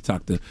can't wait to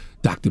talk to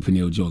Dr.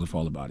 Peniel Joseph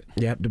all about it.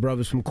 Yep, the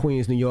brothers from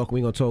Queens, New York.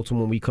 We're going to talk to them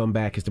when we come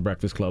back. It's The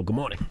Breakfast Club. Good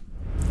morning.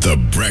 The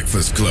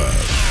Breakfast Club.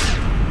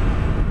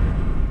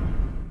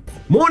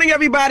 Morning,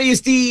 everybody.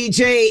 It's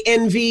DJ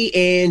Envy,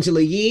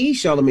 Angela Yee,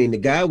 Charlamagne the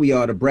Guy. We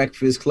are The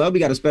Breakfast Club. We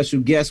got a special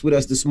guest with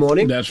us this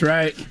morning. That's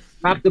right.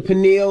 Dr.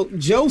 Peniel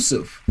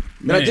Joseph.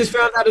 And I just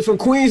found out it's from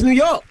Queens, New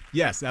York.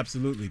 Yes,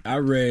 absolutely. I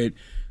read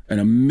an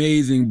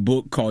amazing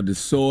book called The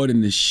Sword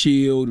and the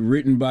Shield,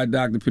 written by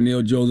Dr.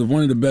 Peniel Joseph.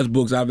 One of the best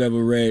books I've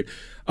ever read.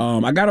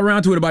 I got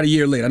around to it about a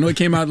year late. I know it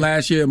came out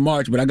last year in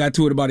March, but I got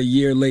to it about a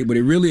year late. But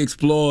it really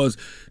explores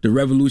the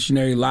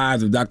revolutionary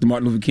lives of Dr.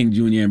 Martin Luther King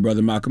Jr. and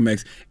Brother Malcolm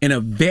X in a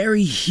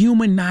very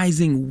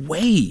humanizing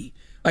way.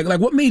 Like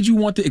what made you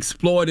want to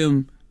explore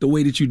them the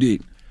way that you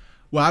did?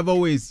 Well, I've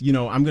always,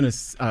 I'm going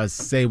to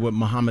say what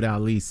Muhammad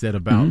Ali said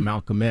about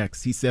Malcolm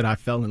X. He said, I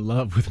fell in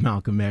love with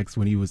Malcolm X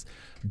when he was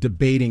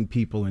debating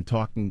people and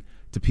talking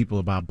to people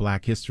about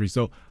Black history.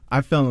 So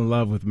I fell in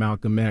love with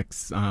Malcolm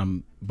X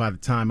by the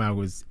time I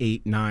was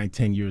 8, 9,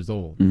 10 years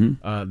old.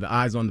 The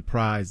Eyes on the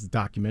Prize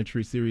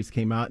documentary series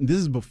came out. And this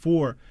is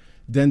before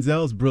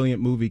Denzel's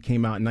brilliant movie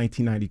came out in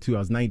 1992. I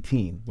was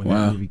 19 when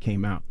that movie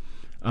came out.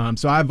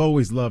 So I've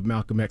always loved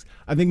Malcolm X.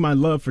 I think my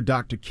love for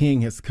Dr.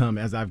 King has come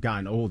as I've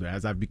gotten older,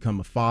 as I've become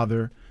a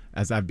father,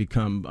 as I've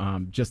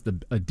become just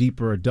a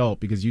deeper adult,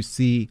 because you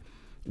see,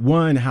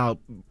 one, how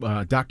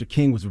Dr.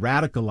 King was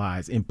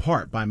radicalized in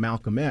part by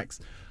Malcolm X,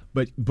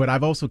 but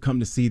I've also come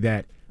to see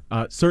that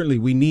certainly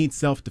we need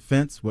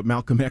self-defense, what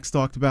Malcolm X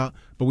talked about,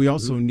 but we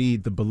also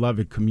need the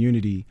beloved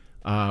community,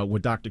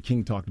 what Dr.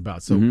 King talked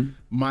about. So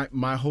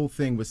my whole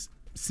thing was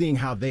seeing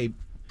how they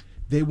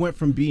went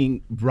from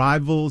being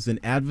rivals and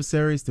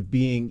adversaries to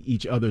being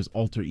each other's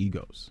alter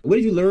egos. Where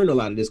did you learn a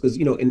lot of this? Because,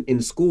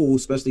 in school,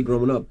 especially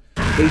growing up,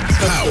 they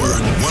Power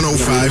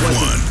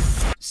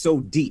 105.1.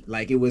 So deep.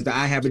 Like it was the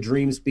I Have a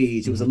Dream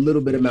speech. It was a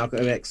little bit of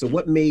Malcolm X. So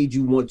what made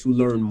you want to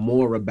learn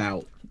more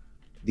about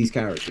these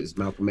characters,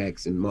 Malcolm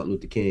X and Martin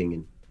Luther King?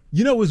 And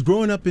it was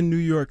growing up in New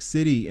York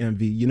City,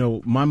 Envy.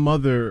 My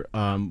mother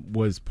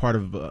was part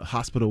of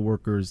Hospital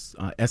Workers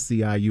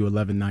SCIU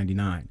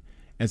 1199.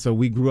 And so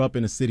we grew up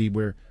in a city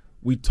where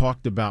we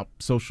talked about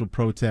social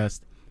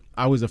protest.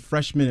 I was a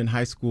freshman in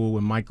high school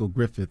when Michael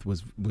Griffith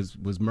was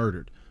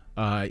murdered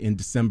in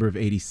December of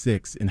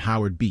 '86 in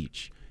Howard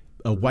Beach.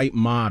 A white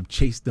mob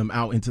chased them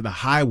out into the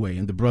highway,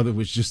 and the brother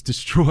was just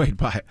destroyed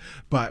by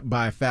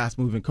a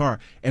fast-moving car,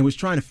 and was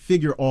trying to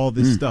figure all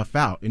this stuff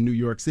out in New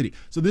York City.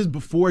 So this is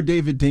before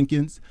David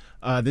Dinkins.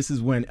 This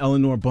is when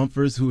Eleanor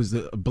Bumpers, who was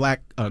a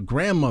black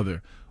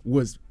grandmother,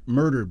 was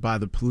murdered by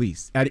the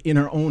police in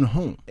her own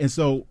home. And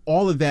so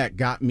all of that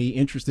got me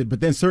interested.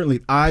 But then certainly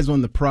Eyes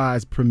on the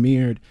Prize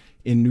premiered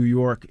in New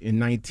York in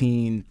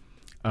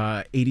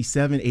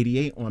 1987,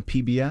 88 on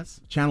PBS,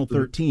 Channel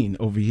 13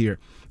 over here.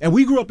 And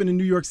we grew up in a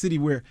New York City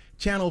where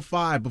Channel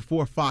 5,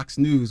 before Fox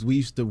News, we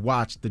used to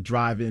watch the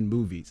drive-in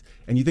movies.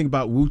 And you think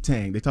about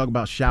Wu-Tang, they talk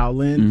about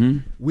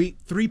Shaolin.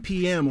 3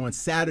 p.m. on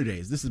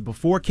Saturdays, this is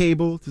before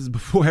cable, this is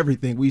before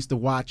everything, we used to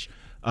watch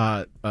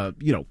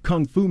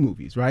kung fu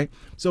movies, right?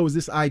 So it was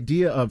this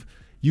idea of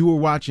you were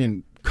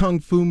watching kung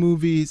fu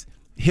movies,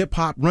 hip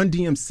hop. Run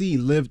DMC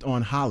lived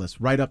on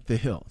Hollis, right up the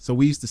hill. So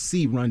we used to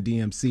see Run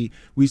DMC.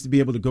 We used to be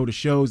able to go to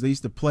shows. They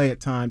used to play at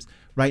times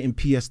right in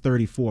PS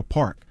 34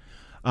 Park.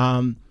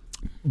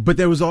 But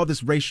there was all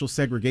this racial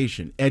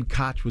segregation. Ed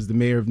Koch was the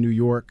mayor of New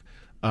York.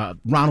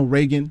 Ronald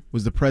Reagan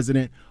was the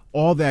president.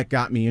 All that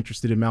got me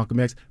interested in Malcolm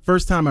X.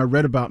 First time I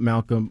read about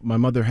Malcolm, my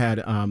mother had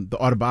the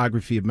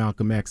autobiography of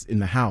Malcolm X in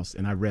the house,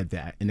 and I read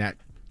that, and that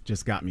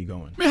just got me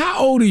going. Man, how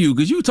old are you?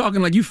 Because you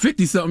talking like you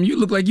 50-something. You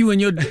look like you in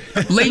your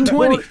late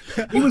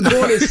 20s. He was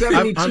born in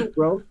 72,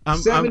 bro.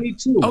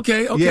 72.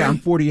 Okay. Yeah, I'm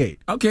 48.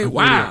 Okay, I'm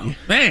wow. 48.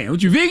 Man,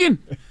 what you vegan?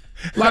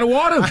 A lot of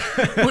water.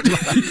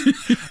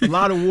 A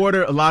lot of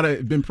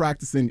water. Been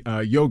practicing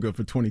yoga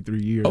for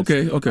 23 years.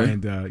 Okay.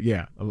 And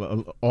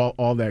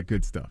all that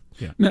good stuff.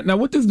 Yeah. Now,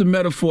 what does the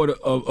metaphor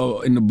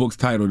in the book's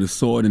title, "The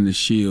Sword and the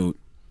Shield,"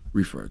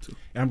 refer to?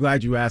 And I'm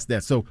glad you asked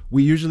that. So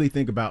we usually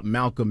think about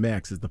Malcolm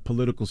X as the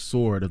political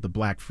sword of the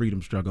Black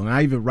freedom struggle. And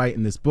I even write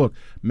in this book,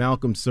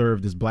 Malcolm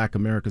served as Black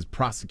America's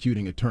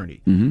prosecuting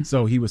attorney. Mm-hmm.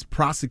 So he was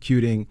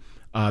prosecuting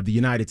the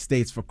United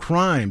States for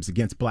crimes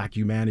against Black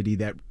humanity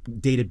that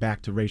dated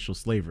back to racial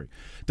slavery.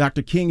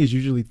 Dr. King is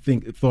usually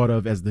thought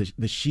of as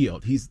the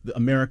shield. He's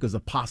America's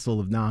apostle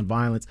of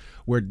nonviolence,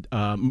 where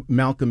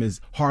Malcolm is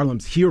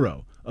Harlem's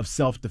hero of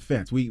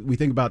self-defense. We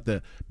think about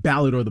the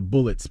ballot or the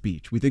bullet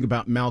speech. We think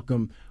about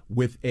Malcolm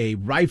with a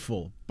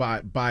rifle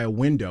by a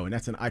window, and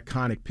that's an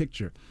iconic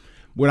picture.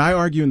 What I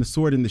argue in The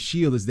Sword and the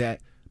Shield is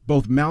that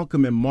both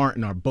Malcolm and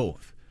Martin are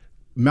both.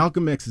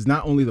 Malcolm X is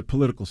not only the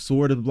political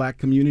sword of the Black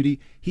community,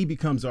 he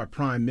becomes our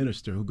prime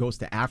minister who goes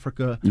to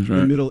Africa, That's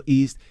right. the Middle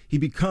East. He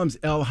becomes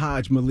El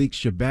Hajj Malik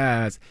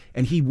Shabazz,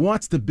 and he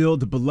wants to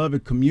build a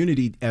beloved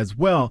community as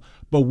well,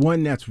 but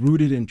one that's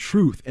rooted in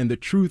truth, and the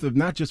truth of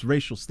not just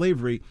racial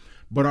slavery,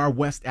 but our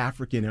West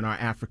African and our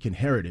African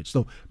heritage.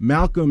 So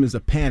Malcolm is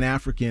a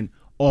Pan-African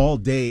all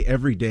day,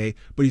 every day,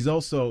 but he's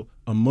also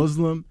a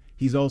Muslim.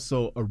 He's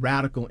also a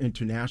radical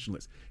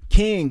internationalist.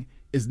 King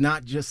is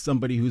not just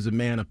somebody who's a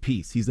man of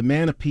peace. He's a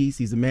man of peace.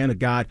 He's a man of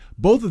God.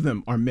 Both of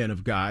them are men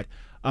of God.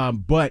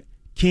 But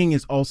King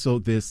is also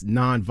this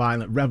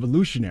nonviolent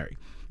revolutionary.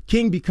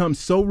 King becomes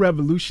so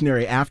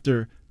revolutionary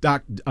after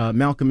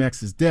Malcolm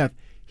X's death,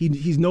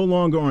 he's no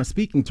longer on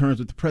speaking terms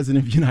with the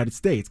president of the United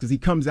States, because he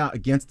comes out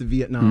against the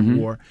Vietnam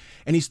War,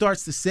 and he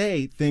starts to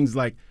say things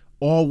like,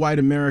 all white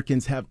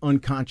Americans have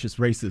unconscious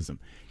racism.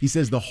 He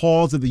says the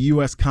halls of the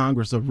U.S.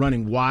 Congress are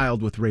running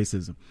wild with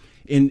racism.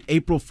 In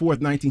April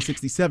 4th,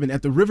 1967,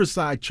 at the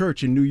Riverside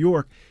Church in New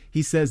York,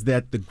 he says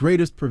that the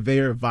greatest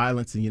purveyor of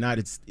violence in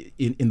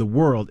the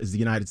world is the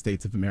United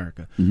States of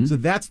America. So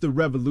that's the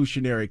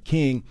revolutionary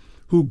King,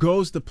 who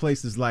goes to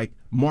places like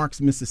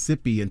Marks,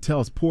 Mississippi, and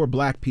tells poor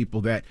Black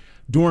people that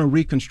during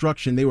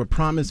Reconstruction, they were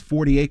promised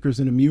 40 acres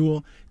and a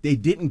mule. They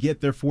didn't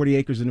get their 40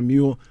 acres and a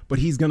mule, but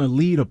he's going to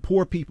lead a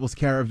poor people's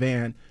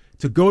caravan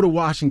to go to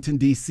Washington,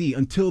 D.C.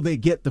 until they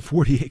get the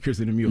 40 acres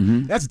and a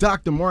mule. That's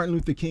Dr. Martin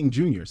Luther King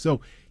Jr.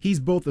 So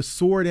he's both the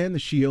sword and the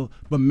shield,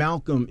 but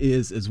Malcolm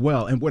is as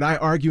well. And what I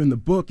argue in the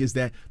book is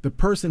that the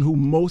person who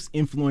most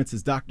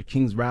influences Dr.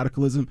 King's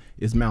radicalism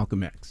is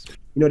Malcolm X.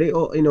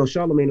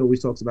 Charlemagne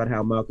always talks about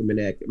how Malcolm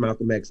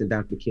X and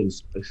Dr.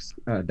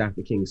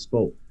 King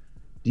spoke.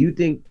 Do you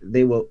think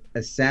they were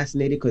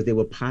assassinated because they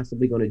were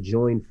possibly going to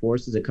join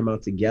forces and come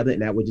out together,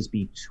 and that would just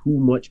be too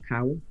much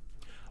power?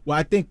 Well,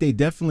 I think they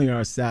definitely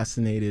are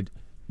assassinated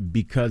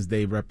because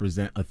they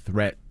represent a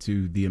threat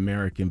to the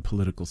American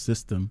political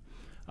system.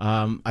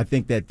 I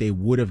think that they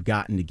would have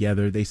gotten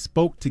together. They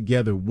spoke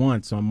together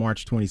once on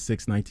March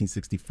 26,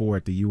 1964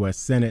 at the U.S.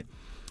 Senate.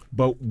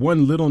 But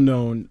one little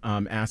known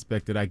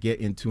aspect that I get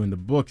into in the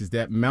book is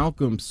that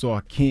Malcolm saw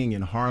King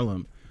in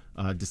Harlem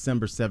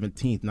December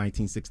 17th,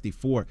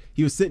 1964.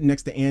 He was sitting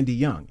next to Andrew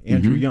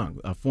Young,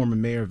 a former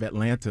mayor of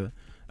Atlanta,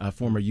 a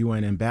former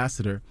UN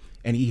ambassador,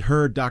 and he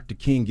heard Dr.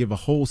 King give a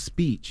whole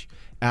speech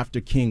after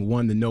King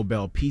won the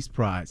Nobel Peace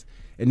Prize.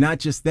 And not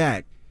just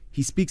that,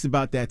 he speaks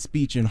about that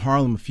speech in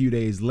Harlem a few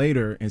days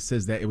later and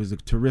says that it was a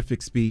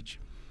terrific speech.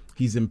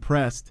 He's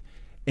impressed.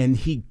 And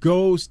he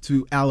goes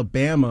to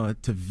Alabama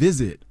to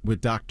visit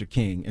with Dr.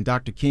 King. And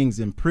Dr. King's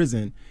in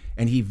prison,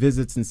 and he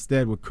visits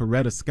instead with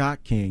Coretta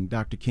Scott King,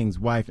 Dr. King's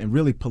wife, and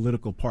really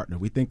political partner.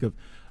 We think of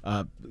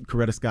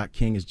Coretta Scott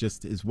King as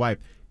just his wife.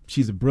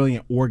 She's a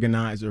brilliant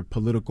organizer,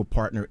 political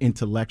partner,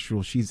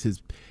 intellectual. She's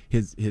his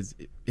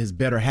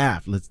better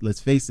half. Let's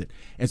face it.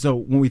 And so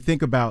when we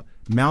think about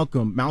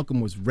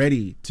Malcolm was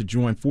ready to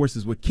join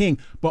forces with King,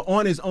 but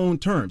on his own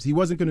terms. He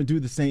wasn't going to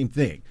do the same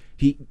thing.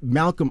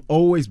 Malcolm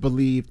always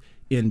believed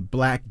in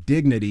Black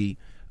dignity.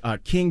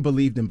 King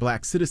believed in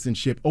Black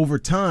citizenship. Over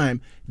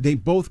time, they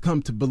both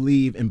come to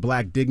believe in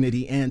Black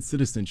dignity and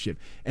citizenship.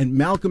 And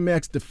Malcolm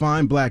X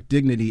defined Black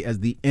dignity as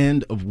the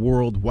end of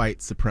world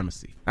white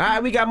supremacy. All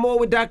right, we got more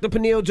with Dr.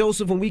 Peniel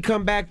Joseph. When we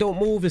come back, don't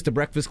move. It's the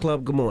Breakfast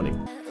Club. Good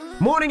morning.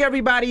 Morning,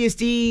 everybody. It's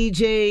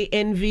DJ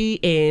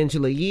Envy,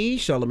 Angela Yee,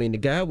 Charlemagne the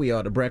Guy. We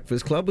are the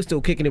Breakfast Club. We're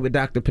still kicking it with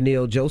Dr.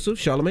 Peniel Joseph.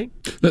 Charlemagne?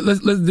 Let's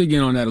dig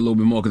in on that a little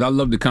bit more, because I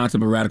love the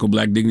concept of radical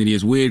Black dignity.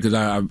 It's weird because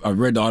I've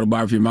read the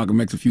autobiography of Malcolm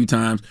X a few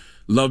times.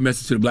 Love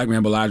Message to the Black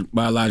Man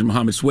by Elijah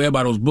Muhammad. Swear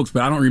by those books,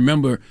 but I don't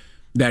remember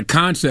that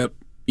concept,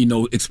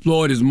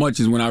 explored as much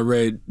as when I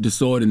read The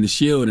Sword and the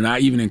Shield, and I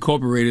even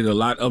incorporated a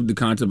lot of the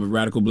concept of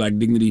radical Black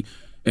dignity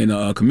in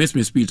a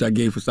commencement speech I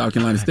gave for South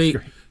Carolina State,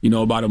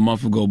 about a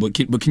month ago. But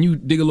can you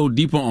dig a little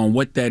deeper on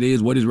what that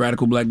is? What is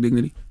radical Black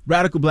dignity?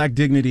 Radical Black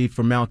dignity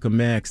for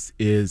Malcolm X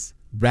is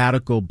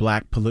radical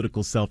black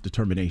political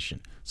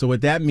self-determination. So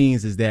what that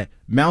means is that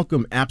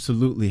Malcolm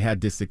absolutely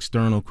had this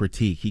external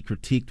critique. He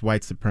critiqued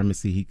white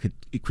supremacy.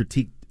 He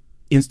critiqued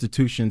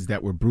institutions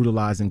that were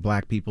brutalizing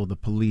black people, the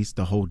police,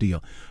 the whole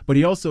deal. But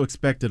he also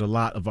expected a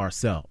lot of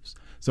ourselves.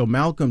 So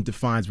Malcolm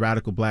defines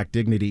radical black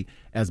dignity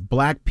as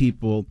black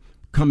people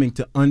coming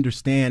to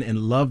understand and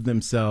love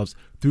themselves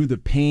through the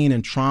pain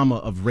and trauma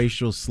of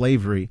racial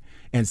slavery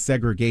and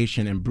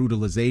segregation and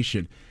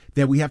brutalization.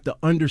 That we have to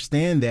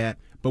understand that,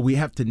 but we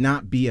have to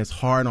not be as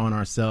hard on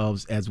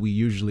ourselves as we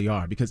usually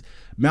are. Because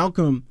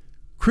Malcolm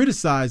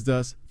criticized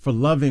us for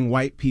loving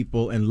white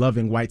people and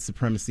loving white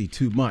supremacy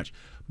too much.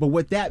 But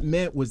what that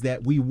meant was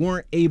that we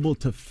weren't able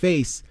to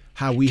face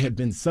how we had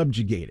been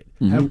subjugated,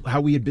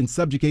 how we had been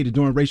subjugated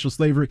during racial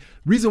slavery.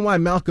 Reason why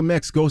Malcolm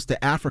X goes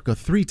to Africa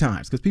 3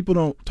 times, because people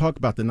don't talk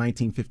about the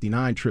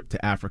 1959 trip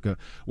to Africa,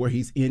 where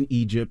he's in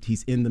Egypt,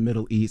 he's in the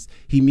Middle East.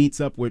 He meets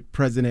up with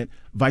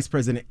Vice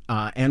President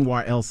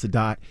Anwar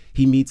el-Sadat.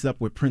 He meets up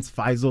with Prince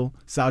Faisal,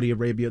 Saudi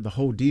Arabia, the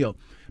whole deal.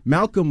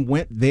 Malcolm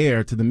went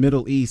there to the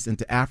Middle East and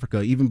to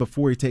Africa even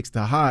before he takes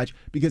the Hajj,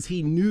 because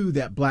he knew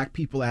that black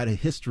people had a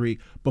history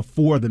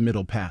before the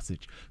Middle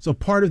Passage. So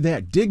part of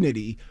that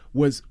dignity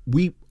was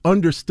we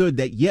understood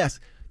that, yes,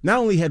 not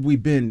only had we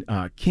been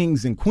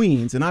kings and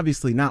queens, and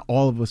obviously not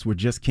all of us were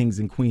just kings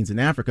and queens in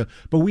Africa,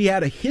 but we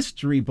had a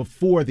history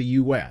before the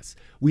U.S.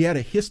 We had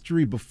a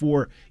history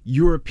before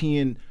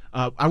European,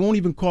 I won't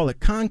even call it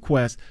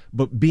conquest,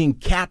 but being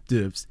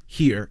captives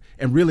here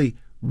and really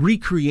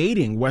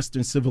recreating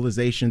Western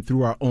civilization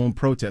through our own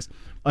protests.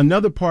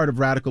 Another part of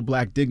radical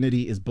black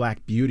dignity is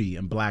black beauty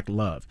and black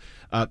love.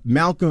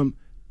 Malcolm,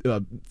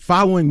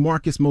 following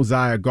Marcus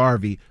Mosiah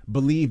Garvey,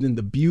 believed in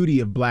the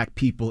beauty of black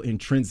people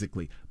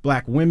intrinsically.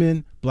 Black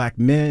women, black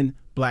men,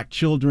 black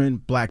children,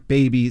 black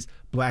babies,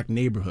 black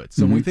neighborhoods.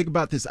 So when we think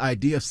about this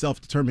idea of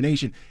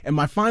self-determination, and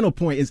my final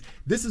point is,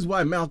 this is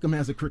why Malcolm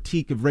has a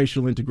critique of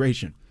racial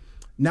integration.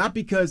 Not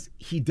because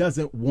he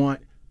doesn't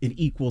want an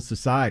equal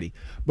society,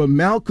 but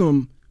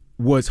Malcolm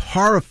was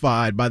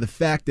horrified by the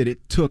fact that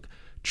it took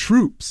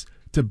troops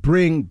to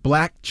bring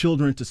black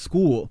children to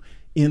school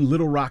in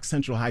Little Rock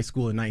Central High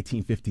School in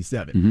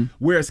 1957.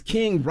 Whereas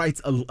King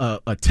writes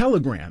a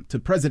telegram to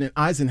President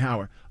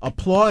Eisenhower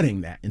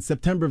applauding that in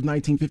September of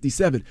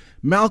 1957.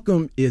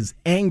 Malcolm is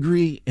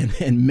angry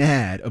and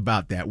mad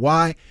about that.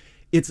 Why?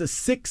 It's a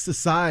sick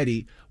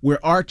society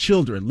where our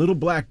children, little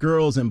black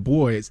girls and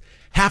boys,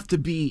 have to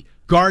be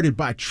guarded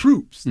by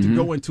troops to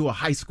go into a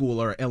high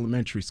school or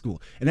elementary school.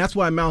 And that's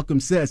why Malcolm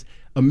says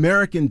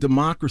American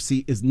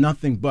democracy is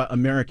nothing but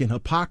American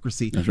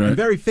hypocrisy. That's right. And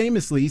very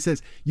famously, he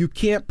says, you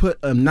can't put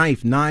a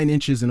knife 9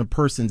 inches in a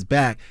person's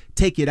back,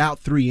 take it out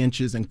 3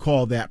 inches and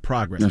call that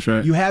progress. That's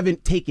right. You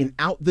haven't taken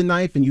out the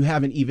knife and you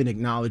haven't even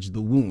acknowledged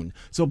the wound.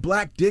 So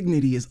black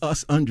dignity is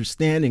us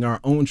understanding our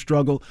own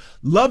struggle,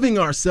 loving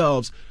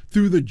ourselves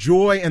through the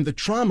joy and the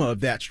trauma of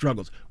that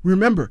struggles.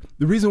 Remember,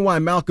 the reason why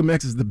Malcolm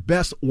X is the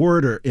best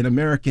orator in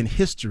American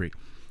history,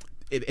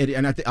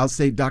 and I'll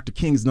say Dr.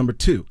 King's number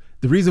 2.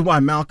 The reason why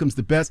Malcolm's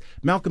the best,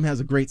 Malcolm has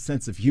a great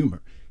sense of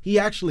humor. He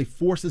actually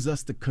forces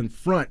us to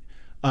confront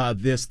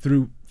this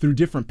through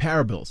different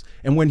parables.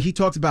 And when he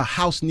talks about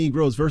house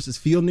Negroes versus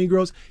field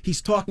Negroes,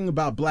 he's talking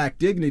about black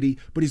dignity,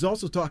 but he's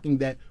also talking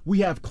that we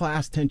have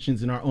class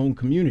tensions in our own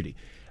community.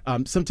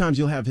 Sometimes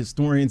you'll have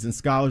historians and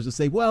scholars that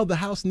say, well, the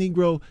house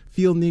Negro,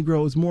 field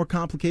Negro is more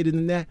complicated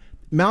than that.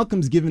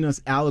 Malcolm's given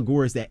us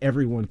allegories that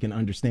everyone can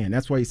understand.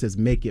 That's why he says,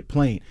 make it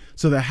plain.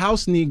 So the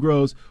house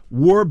Negroes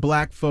were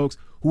black folks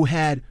who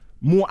had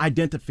more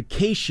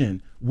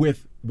identification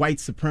with white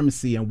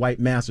supremacy and white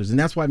masters. And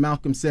that's why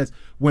Malcolm says,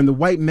 when the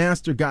white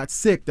master got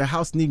sick, the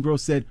house Negro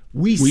said,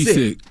 we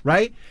sick,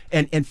 right?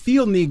 And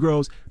field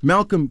Negroes,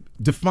 Malcolm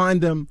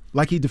defined them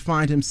like he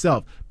defined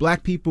himself.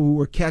 Black people who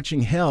were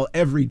catching hell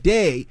every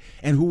day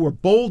and who were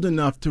bold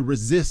enough to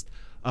resist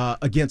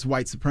against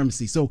white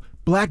supremacy. So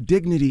black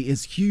dignity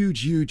is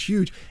huge, huge,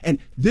 huge. And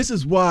this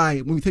is why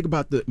when we think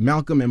about the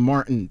Malcolm and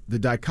Martin, the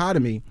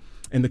dichotomy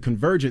and the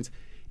convergence,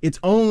 it's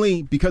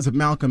only because of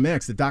Malcolm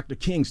X that Dr.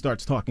 King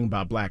starts talking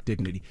about black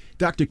dignity.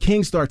 Dr.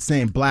 King starts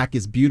saying black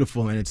is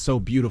beautiful and it's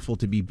so beautiful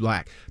to be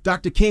black.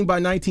 Dr. King by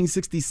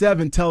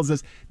 1967 tells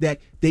us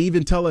that they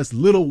even tell us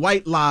little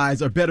white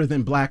lies are better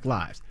than black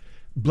lives.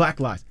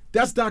 Black lives.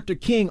 That's Dr.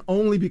 King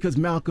only because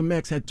Malcolm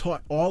X had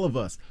taught all of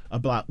us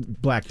about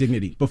black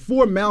dignity.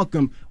 Before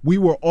Malcolm, we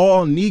were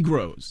all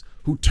Negroes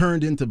who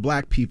turned into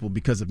black people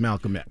because of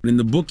Malcolm X. In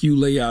the book, you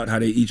lay out how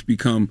they each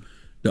become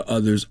the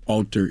other's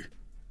alter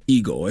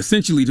ego.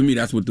 Essentially, to me,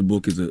 that's what the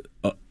book is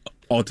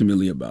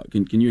ultimately about.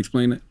 Can you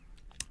explain that?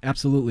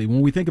 Absolutely.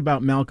 When we think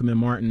about Malcolm and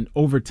Martin,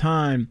 over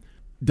time,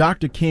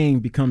 Dr. King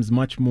becomes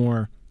much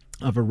more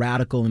of a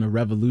radical and a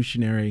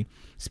revolutionary,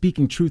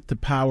 speaking truth to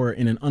power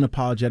in an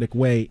unapologetic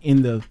way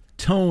in the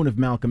tone of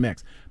Malcolm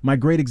X. My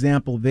great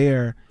example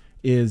there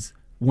is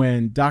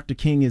when Dr.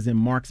 King is in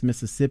Marks,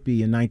 Mississippi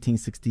in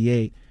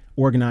 1968,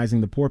 organizing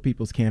the Poor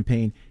People's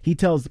Campaign. He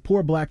tells the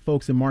poor black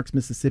folks in Marks,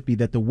 Mississippi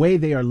that the way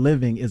they are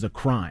living is a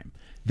crime.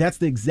 That's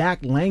the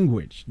exact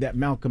language that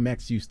Malcolm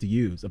X used to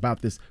use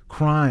about this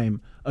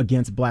crime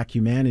against black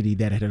humanity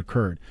that had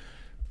occurred.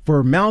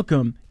 For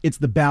Malcolm, it's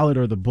the ballot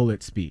or the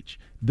bullet speech.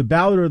 The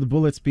ballot or the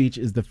bullet speech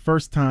is the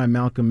first time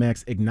Malcolm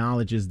X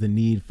acknowledges the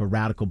need for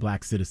radical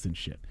black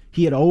citizenship.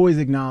 He had always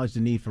acknowledged the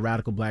need for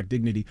radical black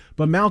dignity,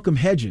 but Malcolm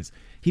hedges.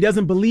 He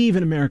doesn't believe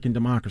in American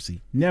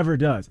democracy, never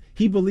does.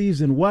 He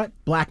believes in what?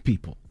 Black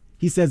people.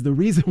 He says the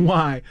reason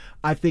why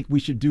I think we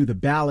should do the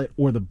ballot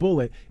or the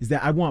bullet is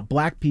that I want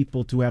black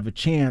people to have a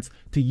chance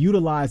to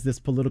utilize this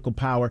political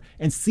power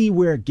and see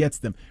where it gets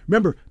them.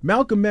 Remember,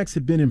 Malcolm X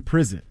had been in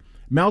prison.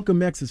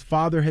 Malcolm X's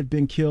father had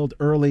been killed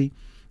early.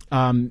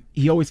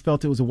 He always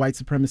felt it was a white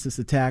supremacist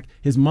attack.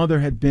 His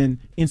mother had been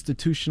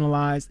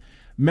institutionalized.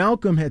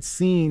 Malcolm had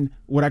seen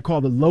what I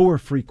call the lower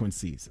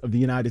frequencies of the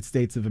United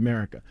States of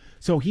America.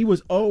 So he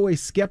was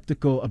always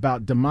skeptical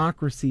about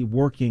democracy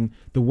working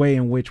the way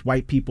in which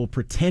white people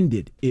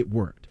pretended it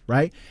worked,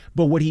 right?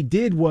 But what he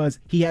did was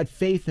he had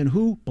faith in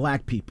who?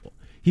 Black people.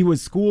 He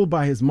was schooled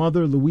by his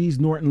mother, Louise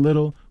Norton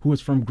Little, who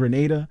was from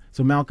Grenada.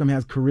 So Malcolm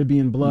has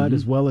Caribbean blood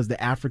as well as the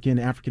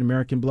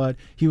African-American blood.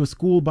 He was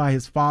schooled by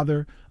his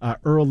father,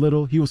 Earl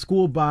Little. He was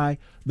schooled by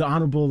the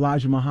Honorable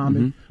Elijah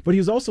Muhammad. But he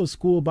was also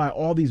schooled by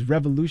all these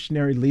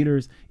revolutionary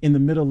leaders in the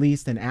Middle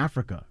East and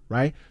Africa,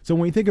 right? So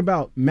when you think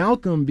about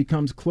Malcolm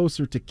becomes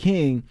closer to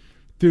King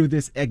through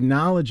this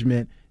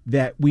acknowledgement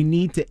that we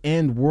need to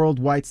end world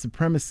white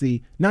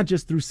supremacy, not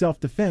just through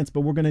self-defense,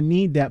 but we're going to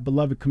need that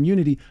beloved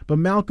community. But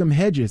Malcolm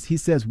hedges. He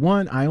says,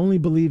 one, I only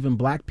believe in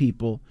black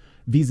people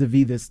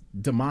vis-a-vis this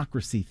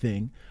democracy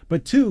thing.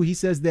 But two, he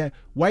says that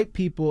white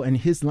people, and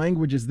his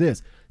language is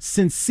this,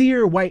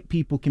 sincere white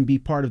people can be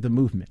part of the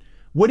movement.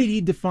 What did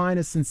he define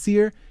as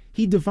sincere?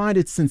 He defined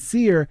it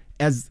sincere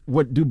as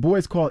what Du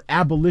Bois called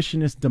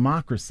abolitionist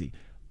democracy.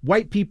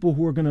 White people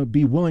who are going to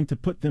be willing to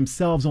put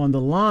themselves on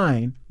the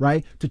line,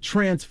 right, to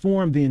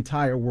transform the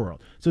entire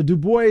world. So Du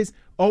Bois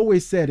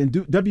always said,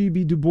 and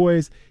W.B. Du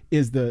Bois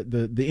is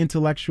the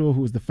intellectual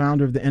who was the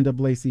founder of the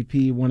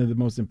NAACP, one of the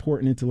most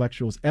important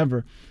intellectuals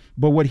ever.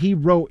 But what he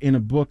wrote in a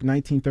book,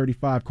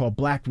 1935, called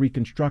Black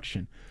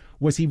Reconstruction,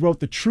 was he wrote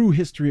the true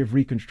history of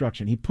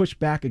Reconstruction. He pushed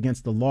back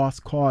against the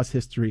lost cause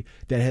history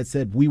that had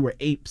said we were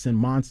apes and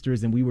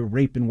monsters and we were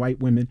raping white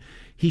women.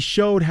 He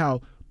showed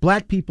how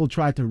black people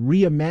tried to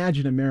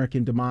reimagine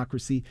American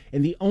democracy,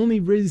 and the only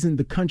reason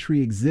the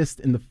country exists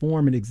in the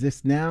form it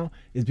exists now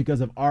is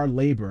because of our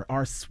labor,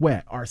 our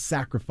sweat, our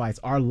sacrifice,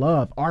 our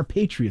love, our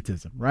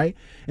patriotism, right?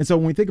 And so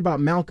when we think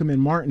about Malcolm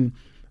and Martin,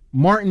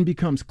 Martin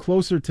becomes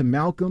closer to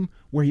Malcolm,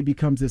 where he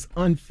becomes this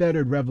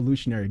unfettered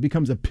revolutionary,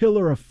 becomes a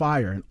pillar of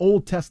fire, an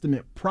Old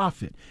Testament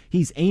prophet.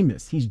 He's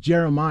Amos, he's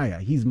Jeremiah,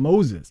 he's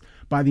Moses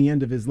by the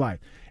end of his life.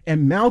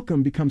 And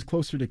Malcolm becomes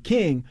closer to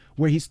King,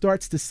 where he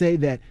starts to say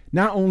that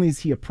not only is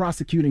he a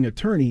prosecuting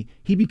attorney,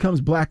 he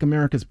becomes Black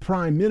America's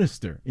prime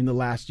minister in the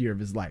last year of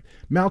his life.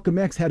 Malcolm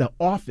X had an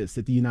office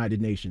at the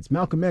United Nations.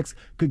 Malcolm X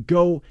could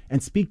go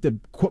and speak to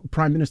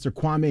Prime Minister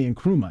Kwame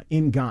Nkrumah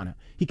in Ghana.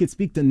 He could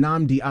speak to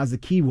Nnamdi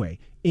Azikiwe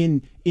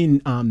in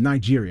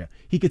Nigeria.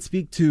 He could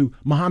speak to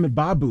Muhammad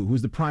Babu,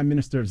 who's the prime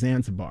minister of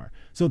Zanzibar.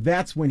 So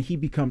that's when he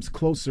becomes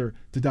closer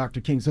to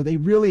Dr. King. So they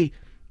really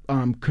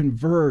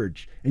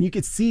converge, and you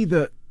could see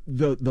the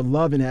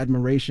love and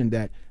admiration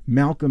that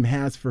Malcolm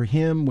has for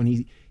him when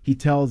he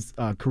tells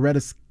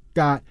Coretta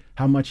Scott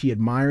how much he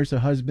admires her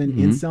husband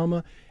in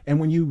Selma.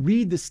 And when you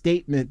read the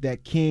statement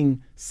that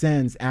King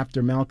sends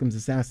after Malcolm's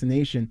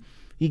assassination,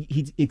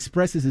 he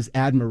expresses his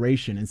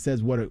admiration and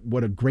says what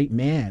a great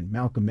man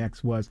Malcolm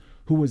X was,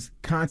 who was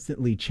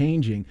constantly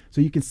changing.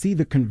 So you can see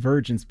the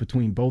convergence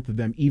between both of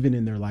them, even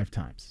in their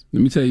lifetimes.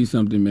 Let me tell you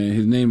something, man.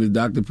 His name is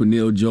Dr.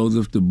 Peniel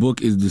Joseph. The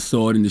book is The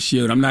Sword and the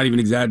Shield. I'm not even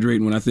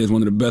exaggerating when I say it's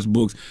one of the best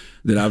books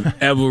that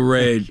I've ever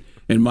read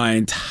in my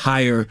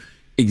entire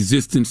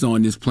existence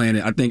on this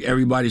planet. I think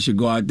everybody should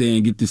go out there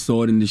and get The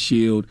Sword and the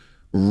Shield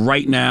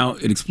right now.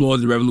 It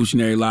explores the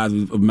revolutionary lives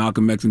of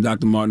Malcolm X and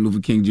Dr. Martin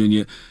Luther King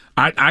Jr.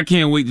 I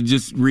can't wait to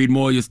just read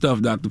more of your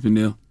stuff, Dr.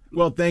 Peniel.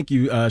 Well, thank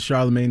you,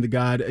 Charlemagne the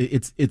God.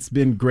 It's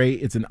been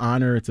great. It's an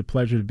honor. It's a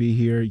pleasure to be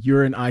here.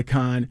 You're an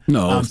icon.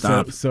 No,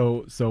 stop.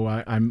 So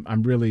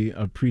I'm really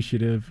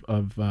appreciative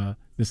of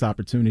this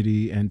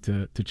opportunity and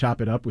to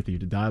chop it up with you,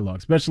 to dialogue,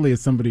 especially as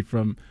somebody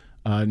from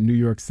New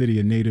York City,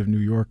 a native New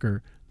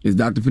Yorker. It's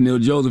Dr. Peniel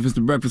Joseph. It's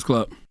The Breakfast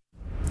Club.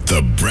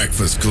 The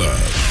Breakfast Club.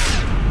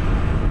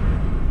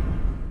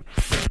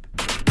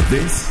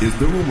 This is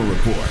The Rumor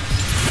Report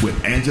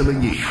with Angela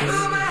Yee on The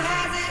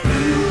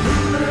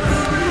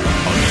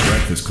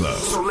Breakfast Club.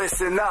 So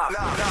listen up.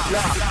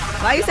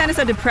 Why you sounded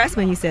so depressed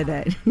when you said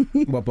that?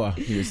 Papa,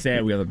 he was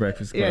sad we have The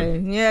Breakfast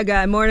Club. Yeah,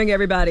 good morning,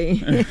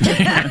 everybody.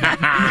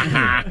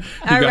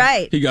 All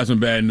right. He got some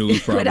bad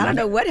news, probably. But I don't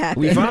know what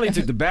happened. We finally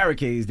took the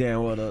barricades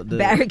down. Well, the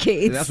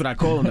barricades. That's what I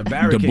call them, the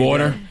barricades. The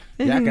border.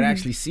 Yeah, I can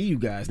actually see you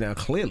guys now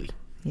clearly.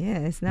 Yeah,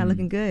 it's not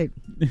looking good.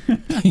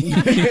 I'm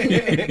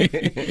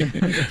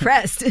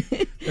depressed.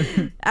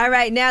 All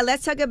right, now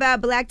let's talk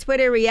about Black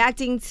Twitter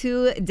reacting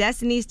to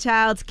Destiny's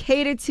Child's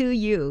Cater to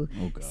You.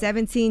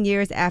 17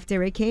 years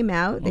after it came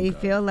out, they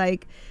feel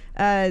like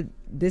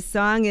this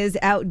song is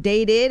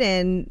outdated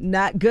and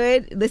not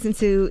good. Listen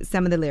to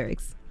some of the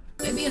lyrics.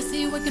 Baby, I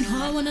see you working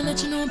hard, wanna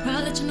let you know I'm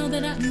proud, let you know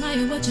that I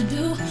admire what you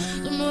do.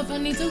 Don't know if I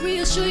need to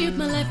reassure you if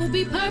my life will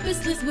be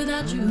purposeless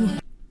without you.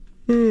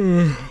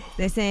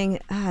 They're saying,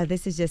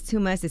 this is just too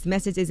much. This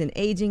message isn't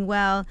aging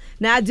well.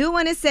 Now, I do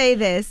want to say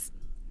this.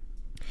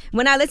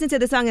 When I listen to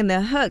the song in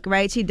the hook,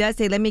 right, she does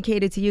say, let me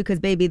cater to you because,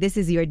 baby, this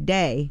is your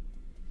day.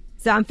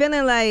 So I'm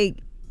feeling like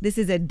this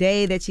is a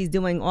day that she's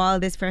doing all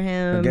this for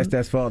him. I guess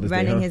that's Father's Day,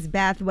 running huh? his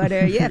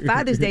bathwater. Yeah,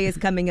 Father's Day is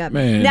coming up.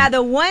 Man. Now,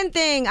 the one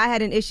thing I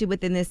had an issue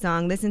with in this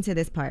song, listen to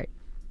this part.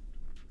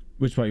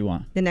 Which part you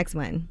want? The next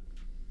one.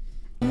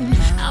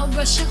 I'll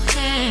brush your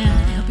hair,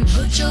 help you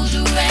put your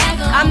do-rag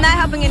on. I'm not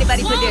helping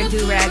anybody put their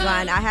do-rag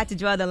on. I had to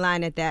draw the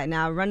line at that.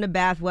 Now, run the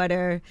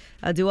bathwater,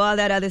 I'll do all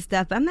that other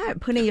stuff. I'm not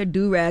putting your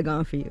do-rag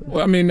on for you.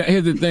 Well, I mean,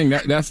 here's the thing.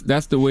 That's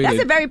the way.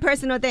 That's a very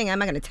personal thing. I'm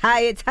not going to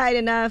tie it tight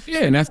enough.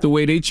 Yeah, and that's the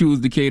way they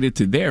choose to cater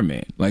to their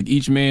man. Like,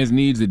 each man's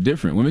needs are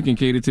different. Women can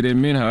cater to their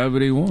men however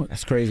they want.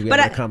 That's crazy. We had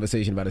a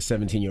conversation about a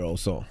 17-year-old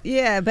song.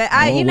 Yeah, but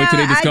wait till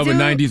they discover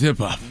 90s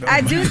hip-hop.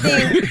 I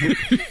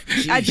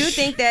do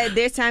think that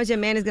there's times your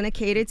man is going to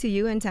cater to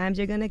you and times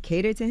you're going to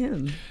cater to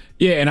him.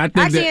 Yeah, and I think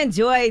I actually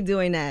enjoy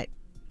doing that.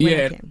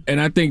 Yeah, and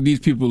I think these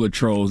people are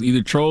trolls.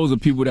 Either trolls or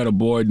people that are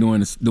bored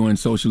doing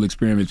social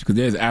experiments, because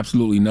there's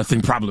absolutely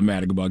nothing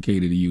problematic about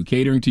cater to you.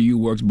 Catering to you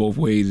works both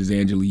ways, as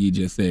Angela Yee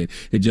just said.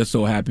 It just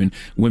so happened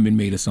women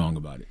made a song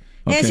about it.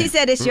 Okay? And she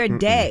said it's your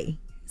day.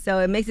 So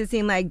it makes it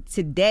seem like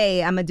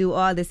today I'm going to do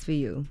all this for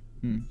you.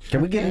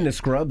 Can we get into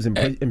Scrubs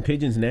and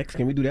Pigeons next?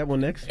 Can we do that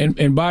one next?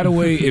 And by the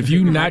way, if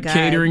you're not God.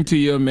 catering to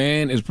your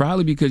man, it's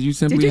probably because you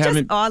simply Did you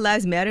haven't. just All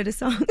Lives Matter the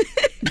song?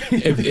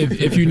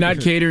 if you're not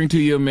catering to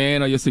your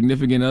man or your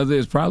significant other,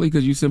 it's probably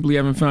because you simply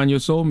haven't found your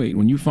soulmate.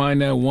 When you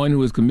find that one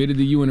who is committed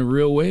to you in a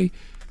real way,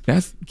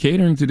 that's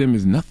catering to them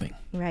is nothing.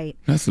 Right.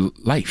 That's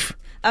life.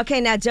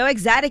 Okay, now Joe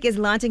Exotic is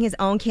launching his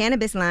own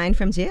cannabis line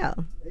from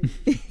jail.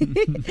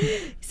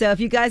 So if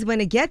you guys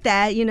want to get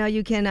that,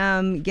 you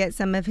can get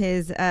some of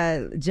his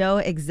Joe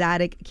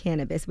Exotic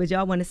cannabis. Would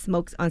y'all want to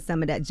smoke on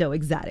some of that Joe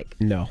Exotic?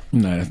 No,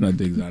 that's not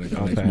the exotic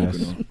I like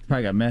smoking on.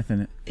 Probably got meth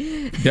in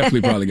it.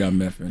 Definitely probably got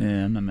meth in it.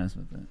 Yeah, I'm not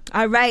messing with that.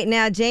 All right,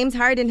 now James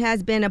Harden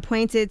has been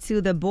appointed to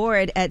the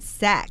board at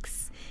Saks.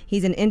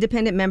 He's an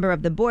independent member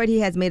of the board. He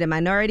has made a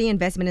minority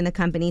investment in the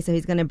company, so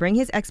he's going to bring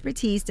his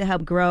expertise to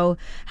help grow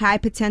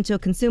high-potential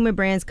consumer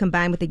brands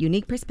combined with a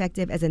unique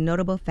perspective as a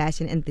notable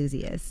fashion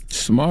enthusiast.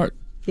 Smart.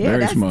 Yeah, Very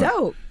that's smart.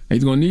 dope.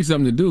 He's going to need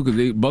something to do because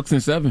they $1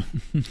 and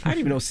 $7. I didn't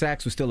even know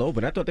Saks was still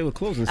open. I thought they were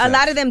closing. A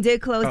lot of them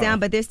did close down,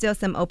 but there's still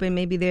some open.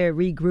 Maybe they're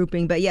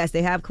regrouping. But yes,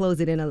 they have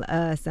closed it in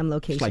some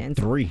locations. It's like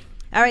 3.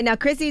 All right, now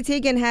Chrissy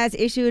Teigen has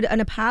issued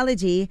an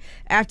apology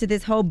after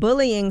this whole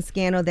bullying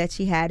scandal that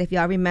she had. If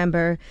y'all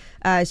remember,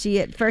 she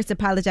at first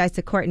apologized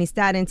to Courtney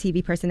Stodden,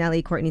 TV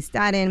personality Courtney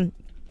Stodden.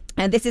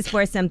 And this is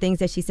for some things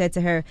that she said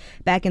to her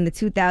back in the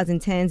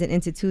 2010s and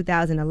into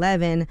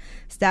 2011.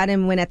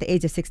 Stodden, when at the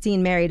age of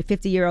 16, married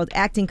 50-year-old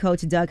acting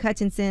coach Doug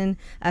Hutchinson.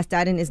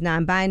 Stodden is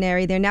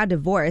non-binary. They're now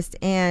divorced.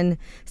 And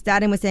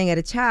Stodden was saying as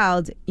a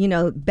child,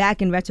 back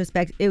in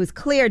retrospect, it was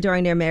clear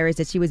during their marriage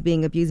that she was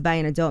being abused by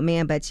an adult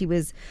man, but she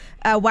was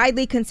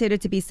widely considered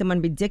to be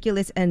someone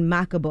ridiculous and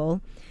mockable.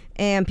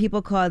 And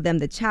people called them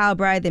the child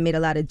bride. They made a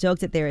lot of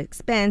jokes at their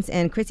expense.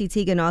 And Chrissy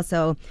Teigen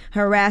also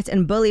harassed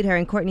and bullied her.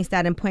 And Courtney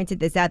Stodden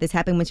pointed this out. This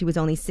happened when she was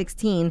only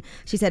 16.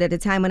 She said, at the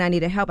time when I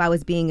needed help, I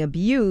was being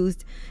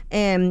abused.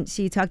 And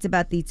she talked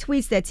about the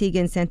tweets that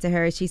Teigen sent to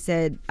her. She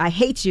said, I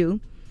hate you.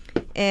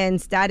 And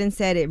Stodden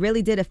said it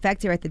really did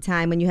affect her at the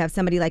time when you have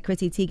somebody like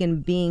Chrissy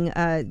Teigen being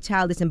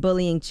childish and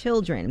bullying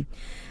children.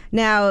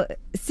 Now,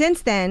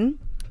 since then,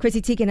 Chrissy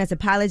Teigen has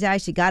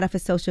apologized. She got off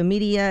of social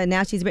media.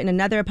 Now she's written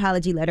another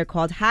apology letter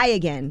called Hi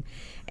Again.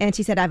 And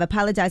she said, I've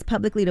apologized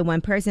publicly to one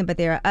person, but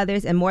there are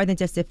others and more than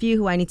just a few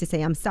who I need to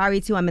say I'm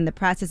sorry to. I'm in the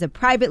process of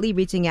privately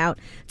reaching out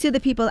to the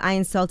people I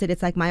insulted.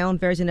 It's like my own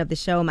version of the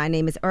show. My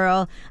name is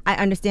Earl. I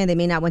understand they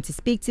may not want to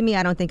speak to me.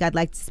 I don't think I'd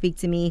like to speak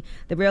to me.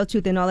 The real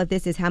truth in all of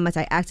this is how much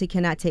I actually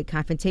cannot take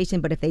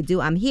confrontation. But if they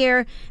do, I'm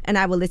here and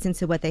I will listen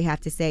to what they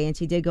have to say. And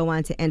she did go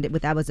on to end it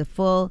with, I was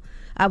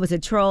a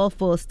troll,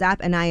 full stop,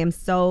 and I am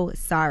so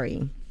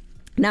sorry.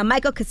 Now,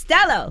 Michael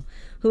Costello,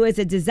 who is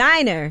a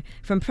designer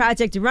from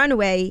Project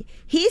Runway,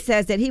 he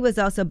says that he was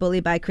also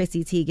bullied by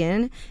Chrissy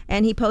Teigen.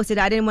 And he posted,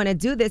 I didn't want to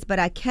do this, but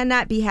I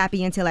cannot be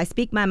happy until I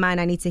speak my mind.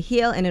 I need to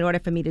heal. And in order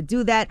for me to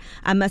do that,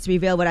 I must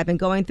reveal what I've been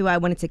going through. I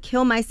wanted to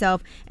kill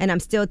myself, and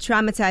I'm still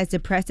traumatized,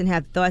 depressed, and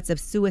have thoughts of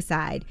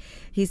suicide.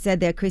 He said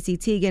that Chrissy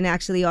Teigen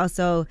actually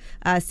also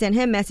sent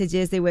him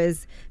messages. There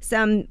was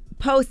some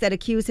post that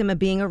accused him of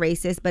being a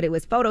racist, but it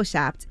was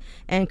photoshopped.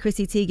 And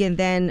Chrissy Teigen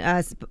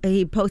then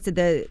he posted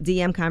the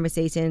DM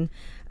conversation.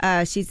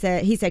 He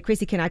said,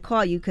 Chrissy, can I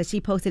call you? Because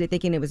she posted it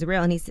thinking it was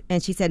real.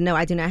 And she said, no,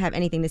 I do not have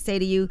anything to say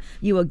to you.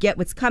 You will get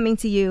what's coming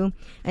to you.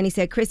 And he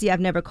said, Chrissy,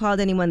 I've never called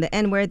anyone the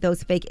N-word.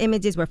 Those fake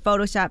images were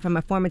photoshopped from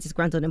a former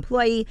disgruntled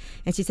employee.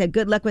 And she said,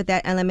 good luck with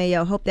that,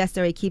 LMAO. Hope that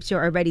story keeps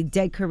your already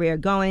dead career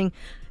going.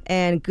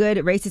 And good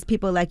racist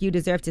people like you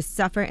deserve to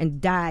suffer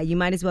and die. You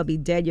might as well be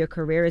dead. Your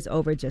career is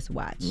over. Just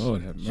watch.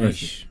 Lord have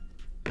mercy.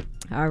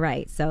 All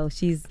right. So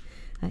she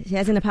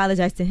hasn't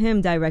apologized to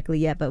him directly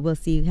yet, but we'll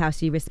see how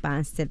she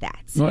responds to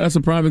that. Well, that's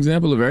a prime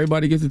example of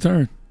everybody gets a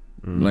turn.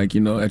 Like,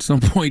 at some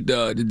point,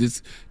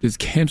 this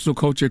cancel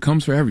culture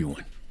comes for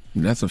everyone.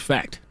 That's a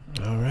fact.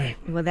 All right.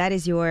 Well, that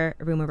is your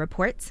rumor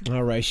report.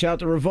 All right. Shout out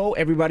to Revolt.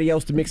 Everybody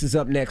else to mix is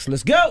up next.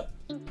 Let's go.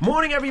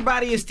 Morning,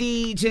 everybody. It's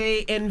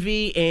DJ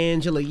Envy,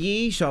 Angela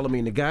Yee,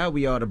 Charlamagne the God.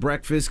 We are the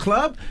Breakfast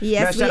Club.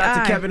 Yes, now, shout out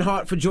are. to Kevin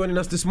Hart for joining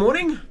us this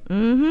morning.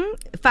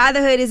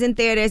 Fatherhood is in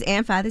theaters,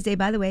 and Father's Day,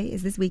 by the way,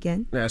 is this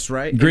weekend. That's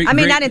right.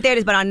 Not in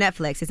theaters, but on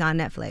Netflix. It's on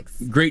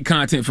Netflix. Great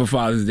content for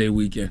Father's Day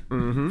weekend.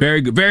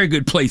 Very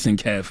good placing,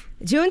 Kev.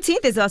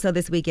 Juneteenth is also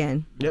this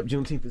weekend. Yep,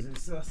 Juneteenth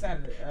is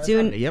Saturday.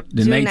 June, Yep,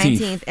 the June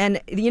 19th.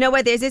 And you know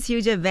what? There's this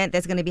huge event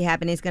that's going to be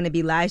happening. It's going to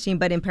be live streamed,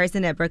 but in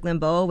person at Brooklyn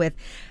Bowl with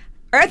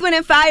Earth, Wind,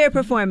 and Fire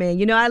performing.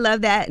 You know, I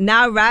love that.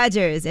 Now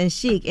Rogers and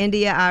Chic,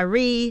 India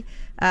Ari,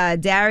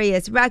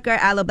 Darius Rucker,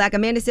 Aloe Black.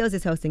 Amanda Seales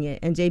is hosting it,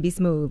 and JB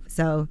Smoove.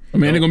 So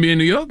Amanda going to be in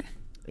New York?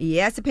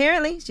 Yes,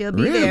 apparently. She'll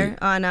be Really? there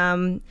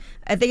on,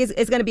 I think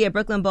it's going to be at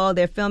Brooklyn Bowl.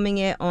 They're filming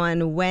it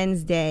on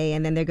Wednesday,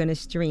 and then they're going to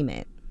stream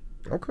it.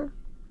 Okay.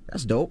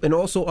 That's dope. And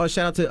also,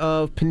 shout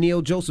out to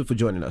Peniel Joseph for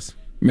joining us.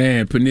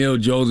 Man, Peniel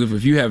Joseph,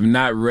 if you have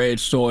not read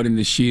Sword and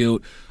the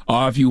Shield,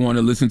 or if you want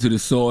to listen to the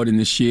Sword and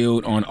the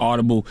Shield on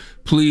Audible,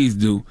 please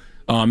do.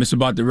 It's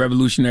about the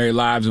revolutionary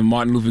lives of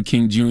Martin Luther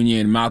King Jr.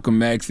 and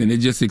Malcolm X, and it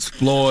just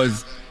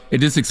explores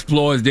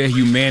their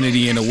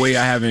humanity in a way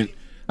I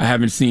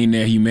haven't seen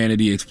their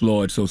humanity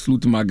explored. So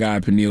salute to my guy,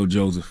 Peniel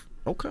Joseph.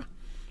 Okay.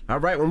 All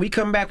right. When we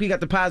come back, we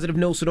got the positive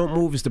note, so don't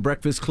move. It's the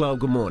Breakfast Club.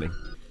 Good morning.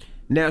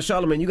 Now,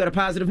 Charlamagne, you got a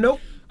positive note?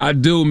 I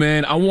do,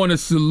 man. I want to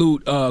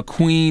salute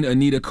Queen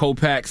Anita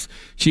Kopax.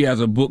 She has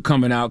a book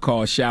coming out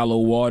called Shallow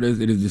Waters.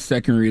 It is the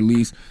second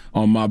release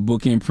on my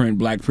book imprint,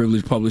 Black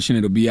Privilege Publishing.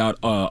 It'll be out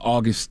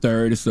August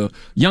 3rd. It's a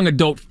young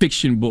adult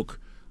fiction book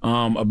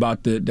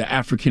about the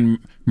African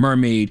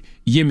mermaid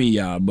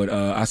Yemiya. But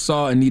I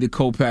saw Anita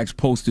Kopax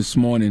post this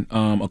morning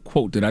a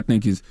quote that I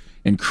think is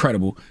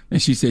incredible. And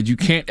she said, "You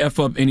can't F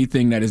up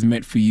anything that is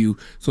meant for you,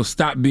 so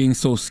stop being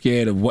so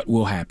scared of what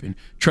will happen.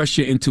 Trust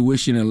your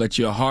intuition and let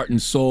your heart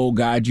and soul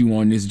guide you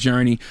on this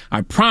journey.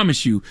 I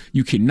promise you,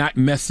 you cannot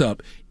mess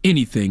up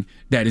anything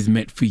that is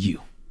meant for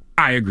you."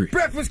 I agree.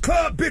 Breakfast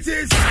Club,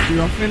 bitches!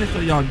 Y'all finished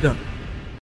or y'all done?